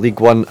 Championship, League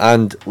 1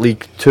 and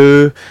League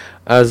 2.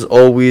 As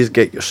always,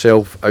 get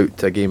yourself out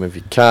to a game if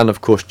you can.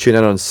 Of course, tune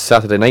in on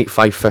Saturday night,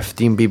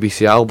 5:15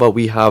 BBC Alba.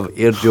 We have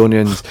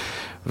Airdrieonians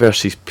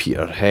versus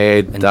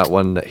Peterhead. That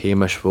one that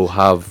Hamish will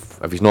have,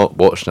 if he's not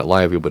watching it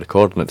live, he'll be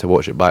recording it to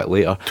watch it back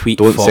later.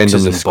 Don't send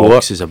him the score.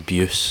 Boxes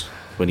abuse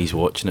when he's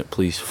watching it,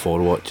 please,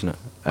 for watching it.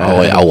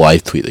 I'll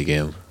live tweet the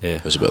game. Yeah,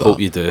 it was about hope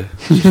that. you do,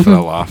 just for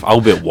a laugh.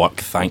 I'll be at work,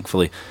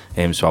 thankfully,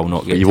 so I'll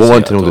not get. You won't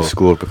want to know the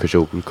score because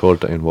you'll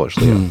record it and watch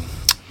later.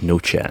 No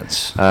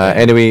chance.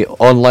 Anyway,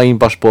 online,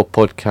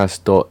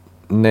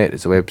 bushballpodcast.net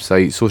is the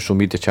website. Social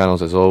media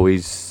channels, as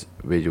always,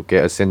 where you'll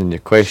get us sending your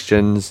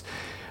questions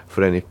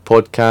for any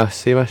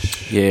podcasts,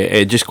 Hamish.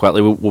 Yeah, just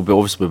quickly, we'll be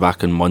obviously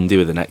back on Monday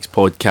with the next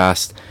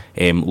podcast.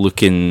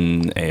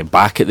 Looking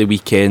back at the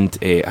weekend,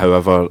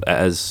 however,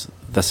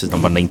 this is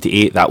number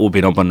 98. That will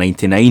be number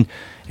 99.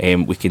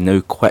 We can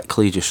now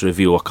quickly just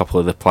reveal a couple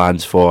of the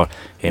plans for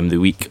the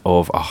week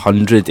of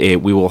 100.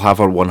 We will have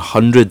our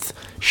 100th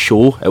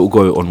show. It will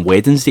go out on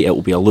Wednesday. It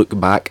will be a look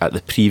back at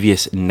the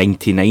previous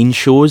 99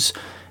 shows.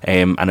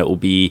 And it will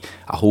be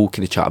a whole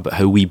kind of chat about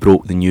how we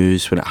broke the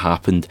news when it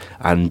happened,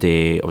 and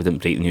we didn't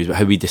break the news, but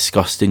how we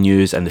discussed the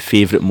news and the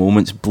favourite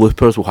moments.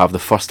 Bloopers, we'll have the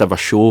first ever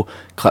show,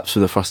 clips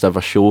from the first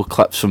ever show,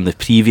 clips from the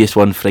previous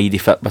one, Friday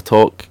Fitba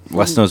Talk.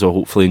 Listeners will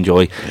hopefully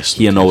enjoy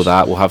hearing all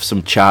that. We'll have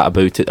some chat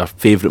about it, our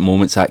favourite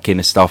moments, that kind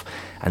of stuff,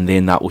 and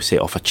then that will set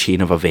off a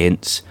chain of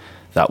events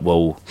that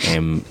will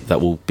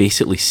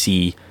basically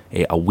see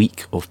a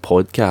week of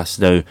podcasts.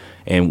 Now,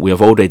 we have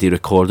already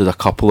recorded a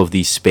couple of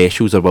these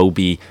specials. There will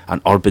be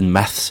an Urban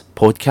Myths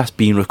podcast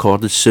being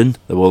recorded soon.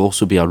 There will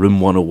also be a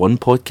Room 101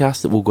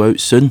 podcast that will go out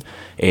soon,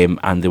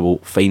 and there will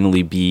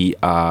finally be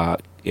a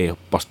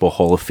Busball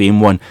Hall of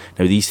Fame one.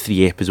 Now, these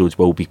 3 episodes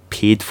will be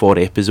paid for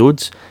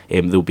episodes.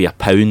 There'll be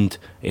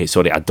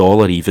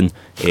 $1 even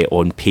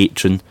on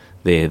Patreon,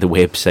 the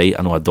website.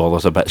 I know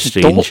 $1's a bit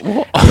strange.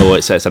 I know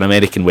it's an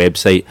American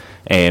website.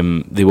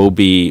 There will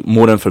be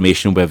more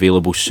information will be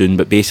available soon,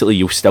 but basically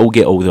you'll still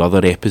get all the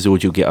other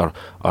episodes. You'll get our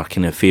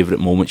kind of favourite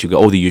moments. You'll get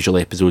all the usual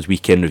episodes,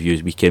 weekend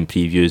reviews, weekend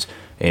previews,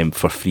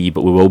 for free,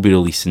 but we will be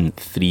releasing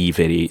 3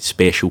 very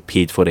special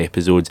paid for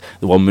episodes.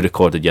 The one we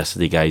recorded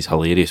yesterday, guys,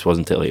 hilarious,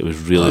 wasn't it? Like, it was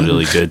really,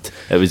 really good.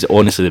 It was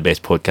honestly the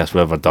best podcast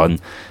we've ever done.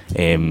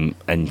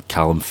 And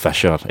Callum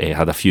Fisher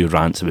had a few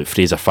rants about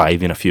Fraser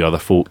Five and a few other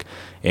folk.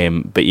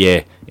 But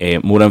yeah,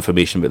 more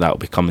information about that will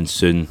be coming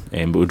soon.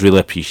 But we'd really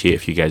appreciate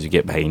if you guys would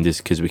get behind us,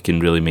 because we can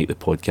really make the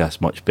podcast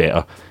much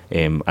better.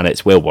 And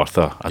it's well worth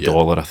a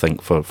 $1, I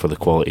think, for the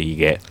quality you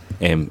get.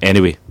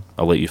 Anyway,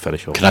 I'll let you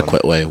finish off. Can I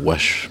quickly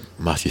wish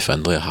Matthew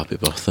Findlay a happy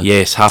birthday?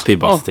 Yes, happy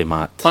birthday,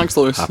 Matt. Thanks,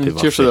 Lewis.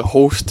 Cheers to the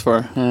host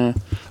for.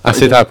 I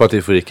said happy birthday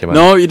before you came in.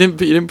 No, you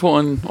didn't put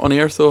on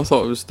air though. I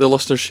thought it was the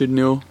listeners should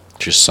know.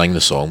 Just sing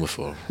the song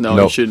before. No,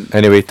 you shouldn't.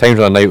 Anyway, time's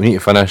run out. We need to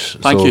finish.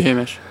 Thank you,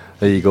 Hamish.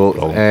 There you go.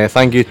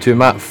 Thank you to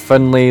Matt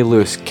Finlay,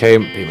 Lewis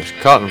Kemp, Hamish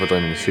Carton for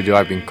joining the studio.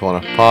 I've been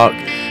Connor Park.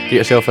 Get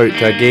yourself out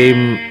to a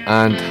game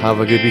and have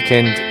a good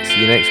weekend.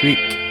 See you next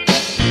week.